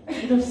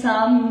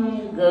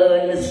 some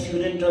girl, a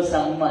student or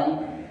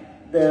someone,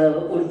 the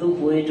Urdu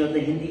poet or the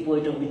Hindi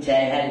poet of which I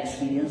had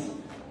experience,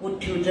 would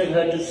tutor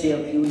her to say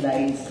a few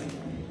lines.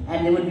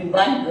 And there would be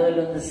one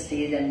girl on the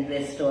stage and the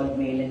rest all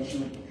male, and she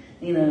would,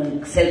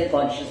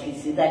 self-consciously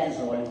say, that is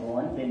all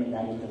gone, women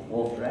are in the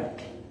forefront,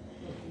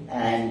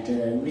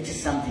 and which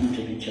is something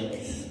to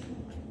rejoice.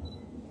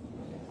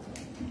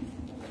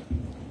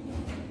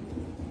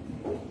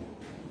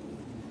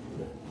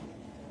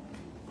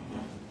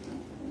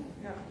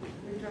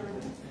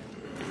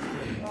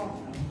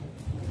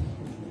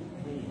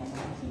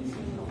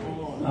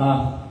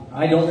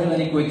 I don't have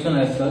any question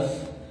as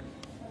such,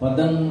 but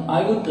then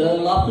I would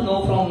love to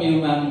know from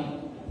you, ma'am,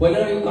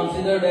 whether you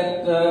consider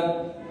that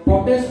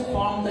protest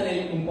forms an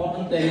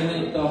important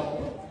element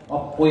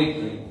of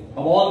poetry,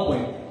 of all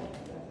poetry.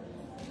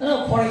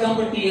 For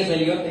example, T.S.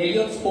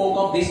 Eliot spoke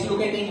of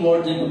dislocating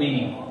words into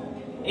meaning.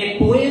 A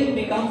poem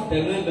becomes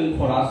valuable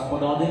for us, for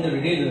the ordinary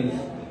readers,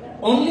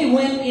 only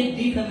when it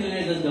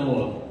defamiliarizes the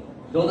world.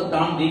 Though the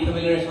term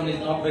defamiliarization is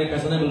not very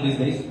fashionable these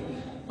days,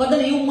 but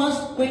then you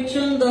must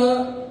question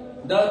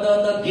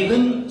the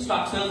given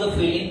structures of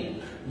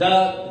feeling,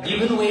 the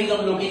given ways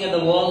of looking at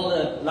the world,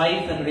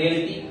 life and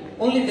reality.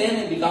 Only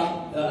then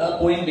a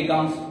poem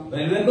becomes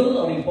valuable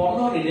or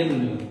important or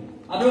readable.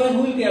 Otherwise,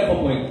 who will care for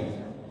poetry?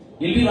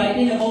 You'll be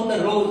writing about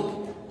the rose.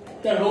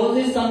 The rose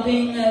is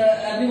something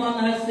everyone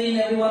has seen,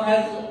 everyone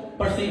has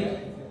perceived.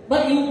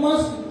 But you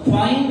must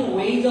find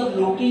ways of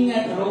looking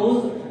at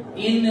rose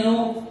in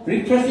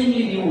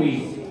refreshingly new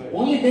ways.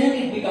 Only then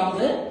it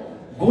becomes a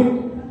good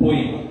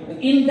poem.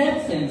 In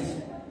that sense,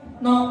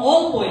 now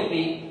all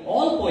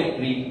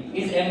poetry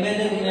is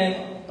embedded in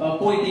a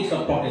poetics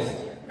of protest.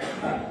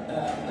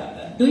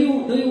 Do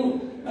you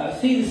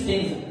see these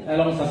things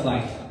along such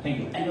lines? Thank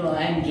you. I know,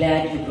 I'm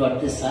glad you brought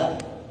this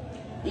up.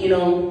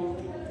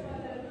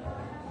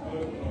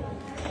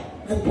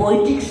 The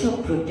poetics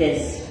of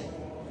protest,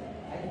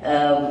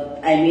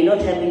 I may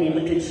not have been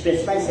able to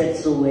express myself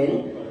so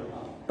well,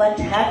 but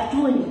have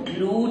to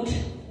include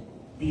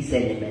these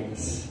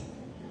elements.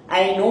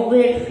 I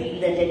nowhere feel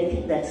that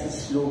anything that's a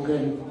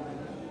slogan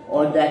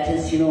or that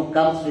is,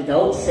 comes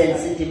without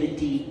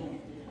sensitivity,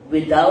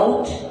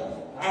 without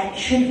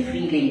action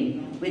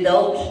feeling,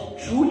 without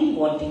truly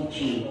wanting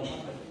change,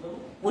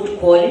 would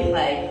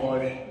qualify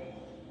for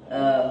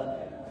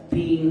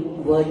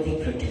being worthy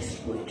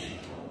protest poetry.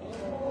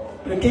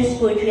 Protest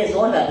poetry, as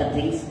all other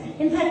things,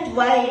 in fact,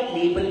 why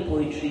label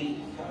poetry?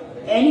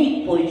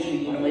 Any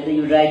poetry, whether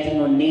you're writing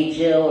on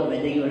nature or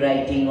whether you're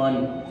writing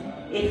on,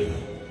 if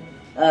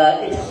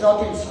it is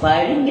not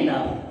inspiring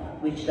enough,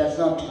 which does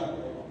not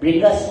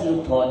bring us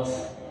new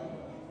thoughts,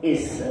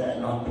 is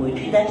not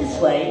poetry. That is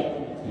why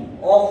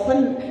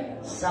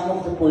often some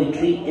of the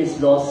poetry is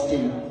lost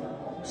in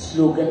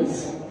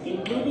slogans,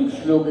 including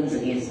slogans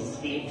against the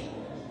state.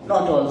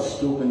 Not all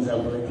slogans are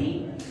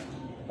worthy.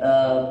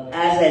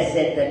 As I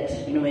said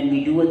that, when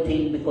we do a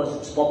thing because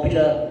it's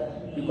popular,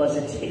 because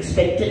it's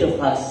expected of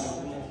us,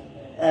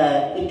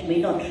 it may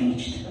not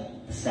reach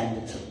the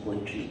standards of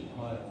poetry,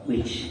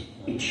 which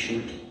it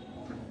should.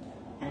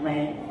 Am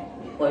I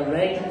all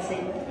right in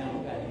saying that?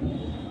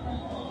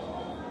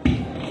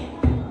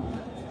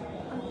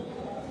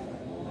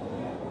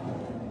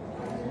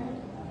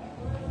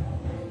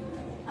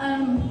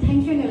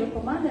 Thank you,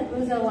 Nirupama. That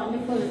was a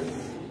wonderful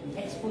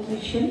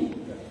exposition.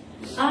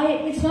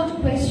 It's not a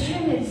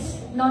question, it's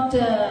not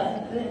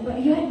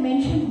you had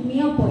mentioned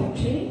Mia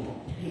poetry.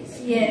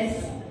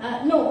 Yes.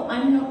 No,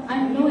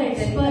 I'm no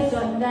expert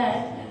on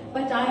that,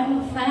 but I'm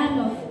a fan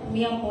of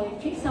Mia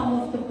poetry.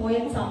 Some of the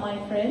poets are my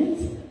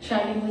friends.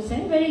 Shalim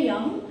Hussain, very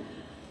young.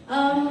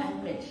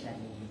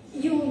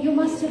 You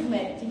must have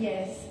met,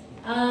 yes.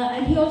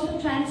 And he also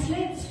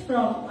translates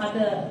from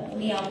other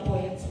Mia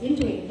poets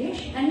into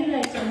English, and he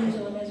writes on his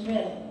own as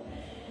well.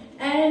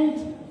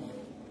 And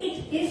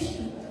it is,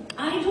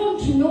 I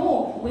don't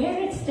know where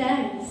it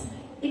stands.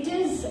 It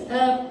is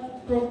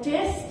a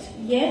protest,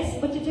 yes,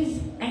 but it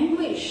is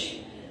anguish,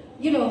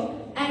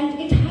 and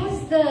it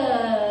has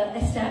the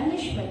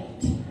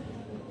establishment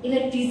in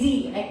a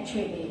dizzy,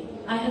 actually.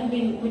 I have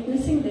been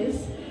witnessing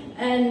this,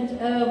 and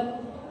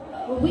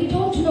we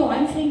don't know,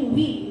 I'm saying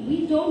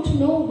we don't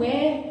know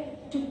where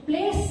to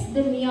place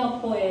the Mia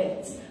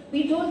poets.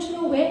 We don't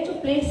know where to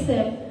place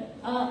them.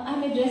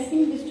 I'm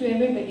addressing this to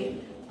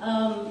everybody.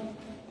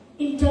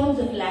 In terms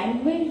of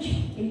language,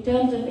 in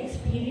terms of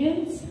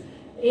experience,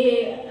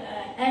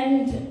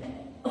 and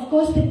of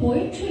course the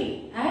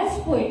poetry, as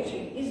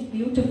poetry, is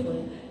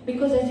beautiful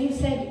because, as you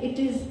said, it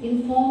is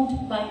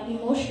informed by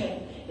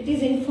emotion, it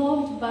is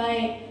informed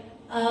by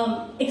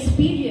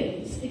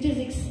experience, it is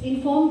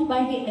informed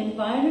by the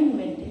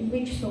environment in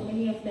which so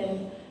many of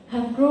them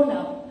have grown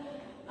up.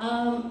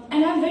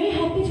 And I'm very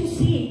happy to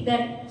see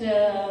that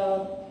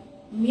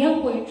Mia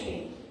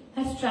poetry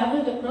has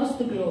traveled across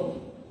the globe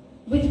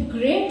with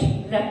great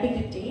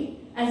rapidity,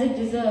 as it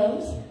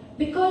deserves,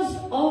 because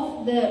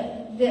of the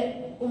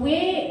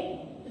way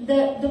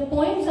the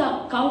poems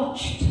are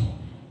couched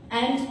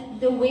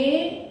and the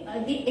way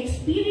the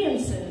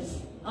experiences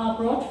are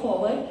brought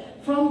forward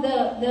from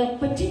the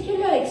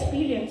particular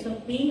experience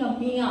of being a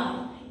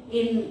Mia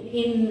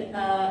in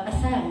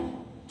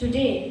Assam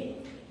today,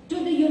 to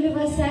the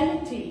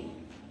universality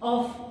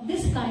of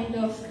this kind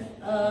of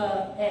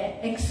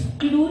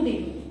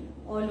excluding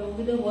all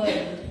over the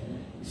world.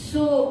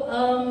 So,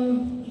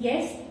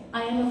 yes,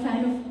 I am a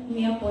fan of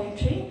Mia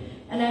poetry,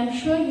 and I'm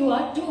sure you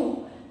are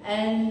too.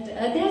 And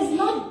there's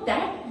not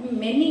that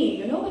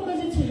many, because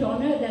it's a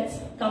genre that's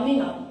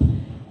coming up.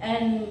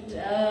 And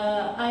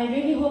I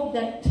really hope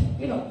that,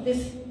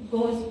 this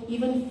goes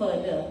even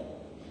further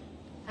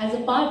as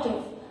a part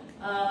of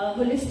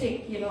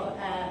holistic,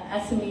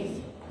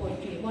 Assamese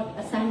poetry, what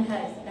Assam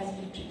has as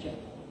literature.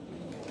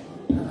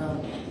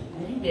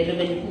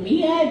 relevant.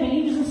 Mia, I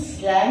believe, is a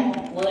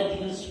slang word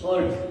used for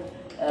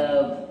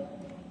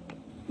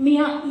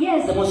Mia,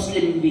 yes. The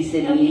Muslim, we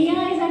say.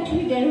 Mia is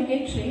actually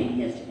derogatory.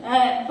 Yes.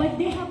 But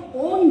they have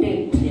owned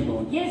it. They've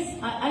owned it. Yes.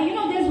 You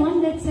know, there's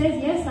one that says,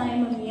 yes, I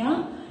am a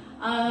Mia.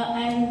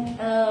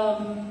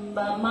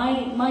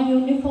 My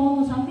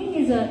uniform or something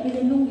is a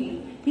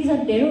lungi. These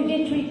are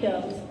derogatory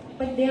terms,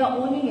 but they are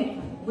owning it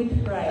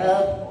with pride.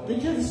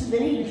 Which is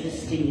very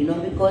interesting, you know,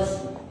 because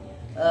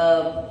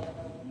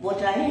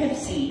what I have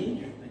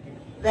seen,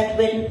 that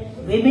when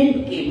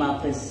women came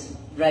up as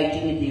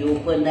writing in the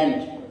open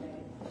and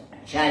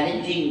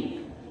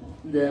challenging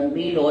the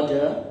male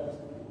order,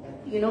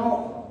 you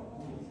know,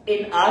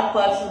 in our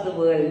parts of the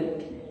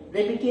world,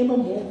 there became a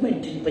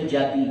movement in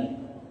Punjabi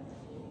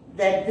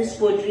that this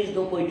poetry is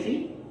no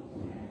poetry.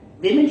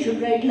 Women should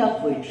write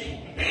love poetry.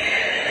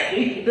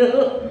 You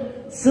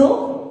know?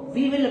 So,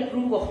 we will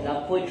approve of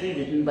love poetry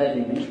written by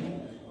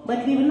women,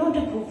 but we will not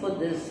approve of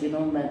this, you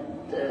know.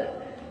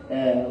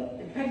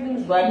 In fact, there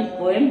was one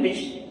poem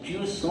which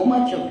drew so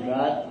much of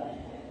wrath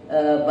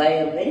by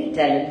a very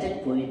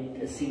talented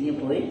poet, a senior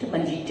poet,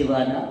 Manjeet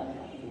Tiwana.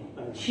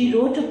 She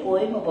wrote a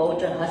poem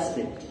about her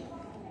husband,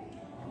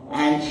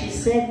 and she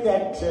said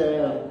that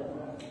her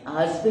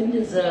husband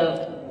is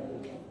a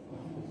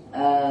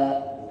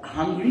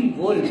hungry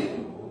wolf.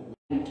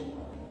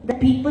 The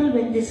people,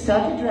 when they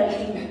started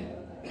writing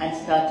and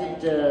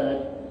started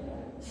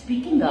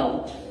speaking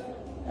out,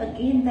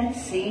 again that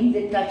same,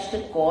 they touched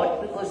a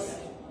chord because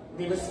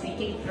they were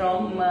speaking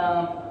from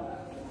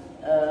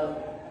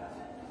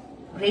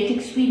great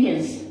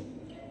experience,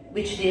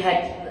 which they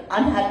had,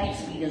 unhappy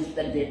experience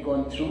that they had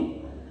gone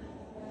through.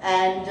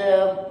 And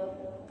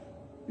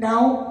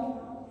now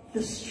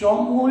the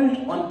stronghold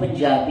on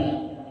Punjabi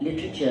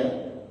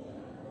literature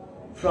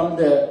from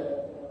the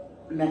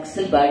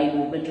Naxalbari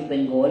movement of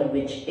Bengal,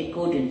 which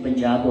echoed in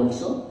Punjab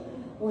also,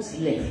 was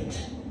left.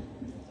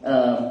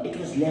 It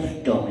was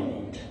left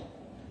dominant.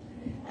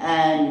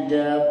 And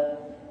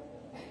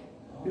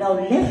now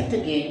left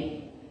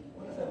again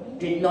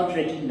did not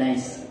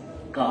recognize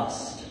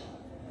caste.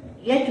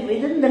 Yet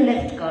within the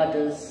left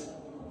cadres,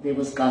 there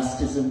was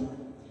casteism.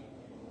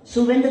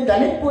 So when the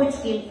Dalit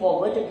poets came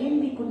forward, again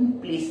we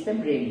couldn't place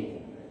them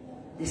really.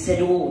 They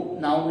said, oh,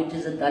 now it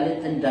is a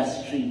Dalit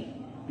industry.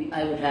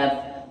 I would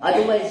have,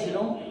 otherwise, you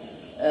know,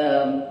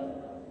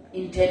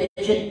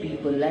 intelligent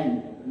people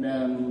and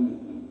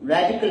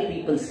radical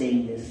people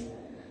saying this.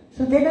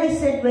 So then I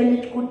said, well,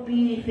 it could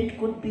be, if it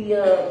could be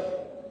a,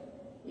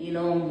 you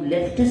know,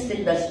 leftist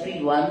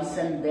industry once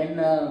and then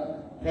a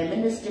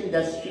feminist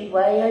industry,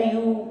 why are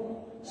you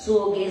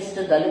so against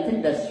a Dalit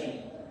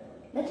industry?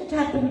 Let it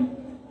happen.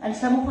 And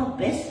some of our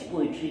best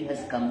poetry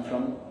has come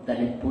from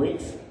Dalit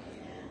poets.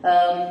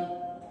 A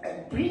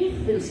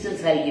brief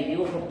instance I'll give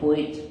you of a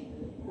poet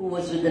who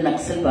was with the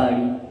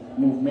Naxalbari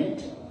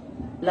movement,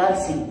 Lal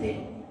Singh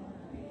Dey.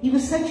 He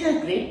was such a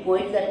great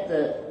poet that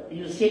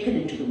he was taken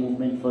into the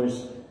movement for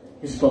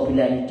his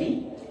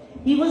popularity.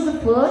 He was the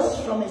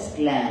first from his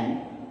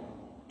clan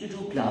to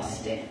do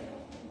class 10.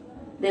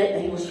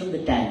 He was from the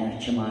Tanner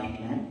Chamar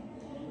clan.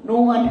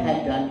 No one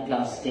had done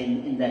class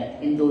 10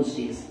 in those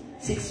days,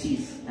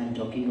 60s I'm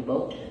talking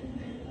about.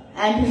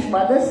 And his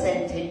mother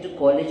sent him to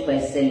college by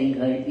selling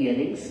her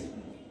earrings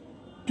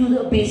to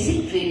the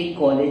basic training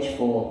college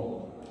for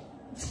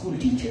school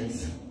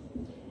teachers.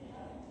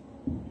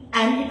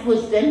 And it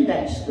was then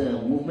that the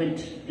movement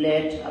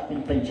flared up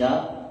in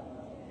Punjab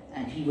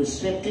and he was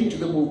swept into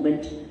the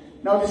movement.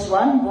 Now this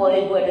one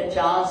boy who had a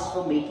chance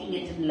for making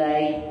it in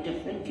life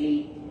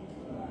differently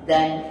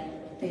than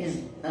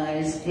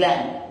his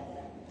clan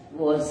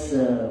was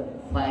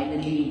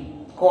finally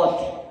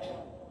caught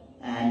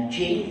and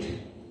jailed.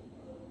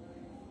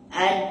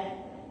 And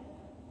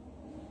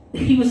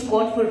he was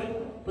caught for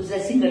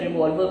possessing a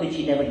revolver which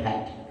he never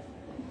had.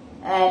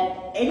 And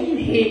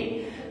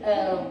anyway,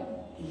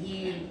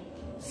 he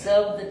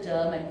served the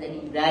term and then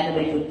he ran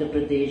away to Uttar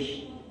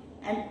Pradesh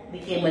and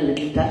became a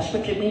little touched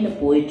but remained a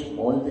poet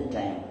all the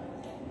time.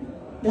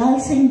 Lal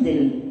Singh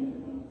Dil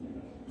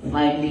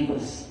finally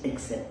was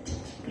accepted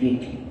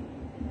greatly.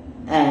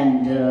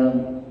 And there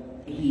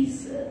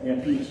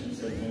are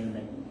PhDs on him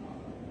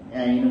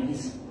and you know,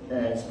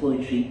 his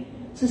poetry.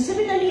 So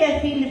similarly, I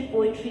feel if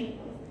poetry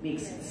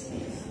makes its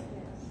space.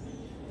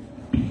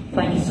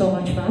 Thank you so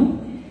much,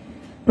 ma'am.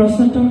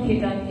 Prosnotor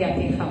Hitan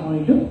Yati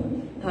Hamorilu,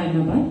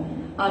 Dhanobad.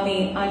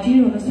 Ami Ajir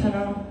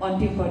অনুষ্ঠানৰ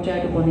অন্তিম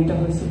পৰ্যায়ত উপনীত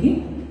হৈছোহি।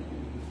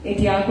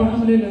 এতিয়া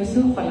আগ্ৰহলৈ লৈছো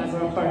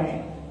ফলাগ্ৰ কৰাই।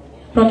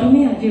 প্ৰথমে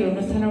আজিৰ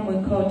অনুষ্ঠানৰ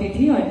মুখ্য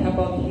অতিথি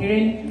অধ্যাপক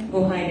হীৰেন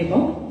গোহাঁইদেৱ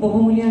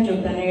বহুমূলীয়া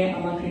যোগদানেৰে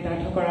আমাক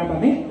কৃতাৰ্থ কৰাৰ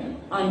বাবে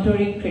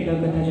আন্তৰিক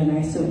কৃতজ্ঞতা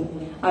জনাইছো।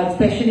 I would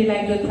especially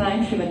like to thank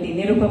Srimati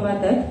Nirupama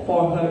Dutt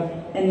for her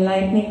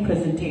enlightening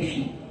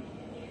presentation.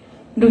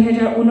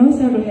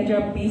 2019 আৰু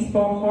 2020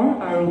 বৰ্ষৰ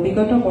আৰু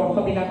বিগত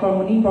বৰ্ষবিলাকৰ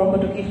মুনিন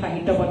বৰকটকী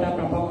সাহিত্য বঁটা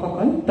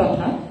প্ৰাপকসকল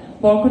তথা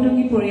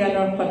বৰকটকী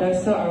পৰিয়ালৰ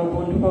সদস্য আৰু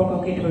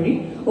বন্ধুবৰ্গকে ধৰি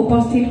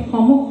উপস্থিত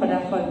সমূহ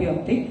সদাশয়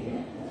ব্যক্তিক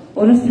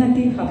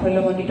অনুষ্ঠানটি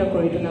সাফল্যমণ্ডিত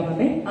কৰি তোলাৰ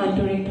বাবে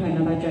আন্তৰিক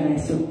ধন্যবাদ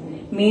জনাইছো।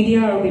 মিডিয়া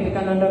আৰু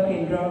বিবেকানন্দ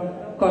কেন্দ্ৰৰ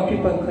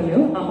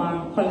কৰ্তৃপক্ষলৈও আমাৰ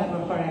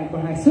শলাগৰ শৰাই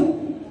আগবঢ়াইছো।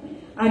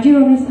 আজিৰ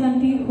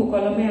অনুষ্ঠানটি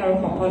সুকলমে আৰু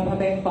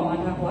সফলভাৱে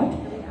সমাধা হোৱাত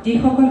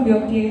যিসকল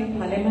ব্যক্তিয়ে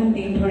ভালেমান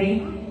দিন ধৰি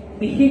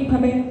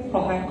বিশেষভাৱে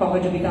সহায়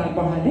সহযোগিতা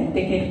আগবঢ়ালে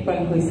তেখেতসকল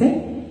হৈছে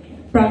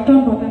প্ৰাক্তন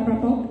বঁটা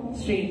প্ৰাপক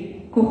শ্ৰী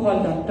কুশল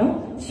দত্ত,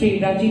 শ্ৰী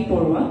ৰাজীৱ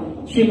বৰুৱা,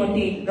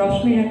 শ্ৰীমতী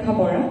ৰশ্মিৰেখা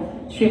বৰা,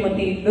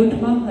 শ্ৰীমতী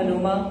লুৎফা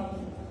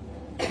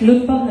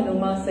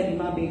হনুমা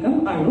সলিমা বেগম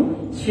আৰু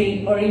শ্ৰী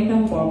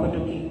অৰিন্দম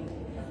বৰকটকী।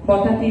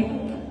 বঁটাটি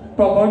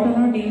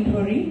প্ৰৱৰ্তনৰ দিন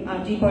ধৰি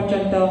আজি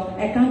পৰ্যন্ত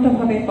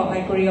একান্তভাৱে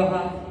সহায় কৰি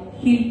অহা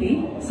শিল্পী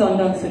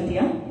চন্দন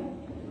চুতীয়া,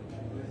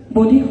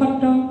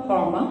 বোধিসত্ত্ব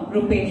শৰ্মা,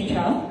 ৰূপেশ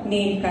ঝা,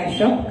 নীল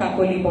কাশ্যপ,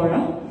 কাকলি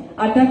বৰা,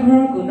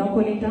 আড্ডাঘৰৰ গুণ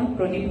কলিতা,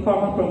 প্ৰদীপ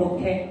শৰ্মা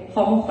প্ৰমুখ্যে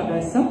সমূহ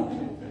সদস্য,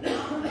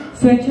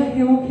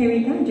 স্বেচ্ছাসেৱক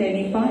সেৱিকা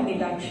জেনিফা,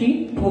 নীলাক্ষী,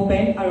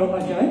 ভূপেন আৰু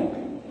অজয়,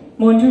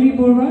 মঞ্জুৰী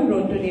বৰুৱা,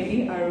 ৰন্তু দেৱী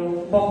আৰু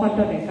বসন্ত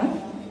ডেকা,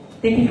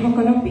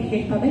 তেখেতসকলক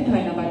বিশেষভাৱে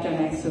ধন্যবাদ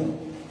জনাইছো।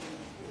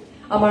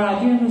 আমাৰ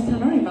আজিৰ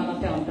অনুষ্ঠানৰ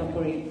ইমানতে অন্ত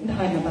পৰি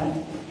ধন্যবাদ।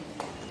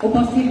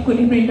 উপস্থিত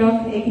কুলিবৃন্দক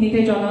এইখিনিতে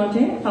জনাওঁ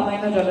যে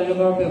সামান্য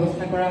জলযোগৰ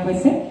ব্যৱস্থা কৰা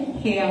হৈছে,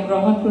 সেয়া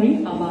গ্ৰহণ কৰি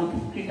আমাক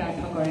কৃতাৰ্থ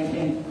কৰে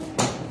যেন।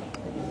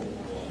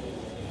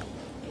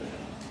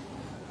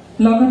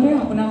 লগতে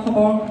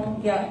আপোনাসৱৰ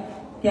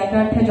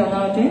জ্ঞাতাৰ্থে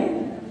জনাওঁ যে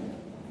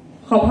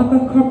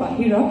সভাকক্ষৰ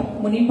বাহিৰত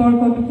মুনিন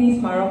বৰকটকী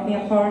স্মাৰক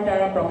ন্যাসৰ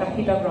দ্বাৰা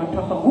প্ৰকাশিত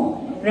গ্ৰন্থসমূহ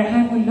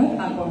ৰেহাই মূল্যত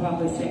আগবঢ়োৱা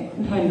হৈছে।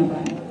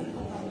 ধন্যবাদ।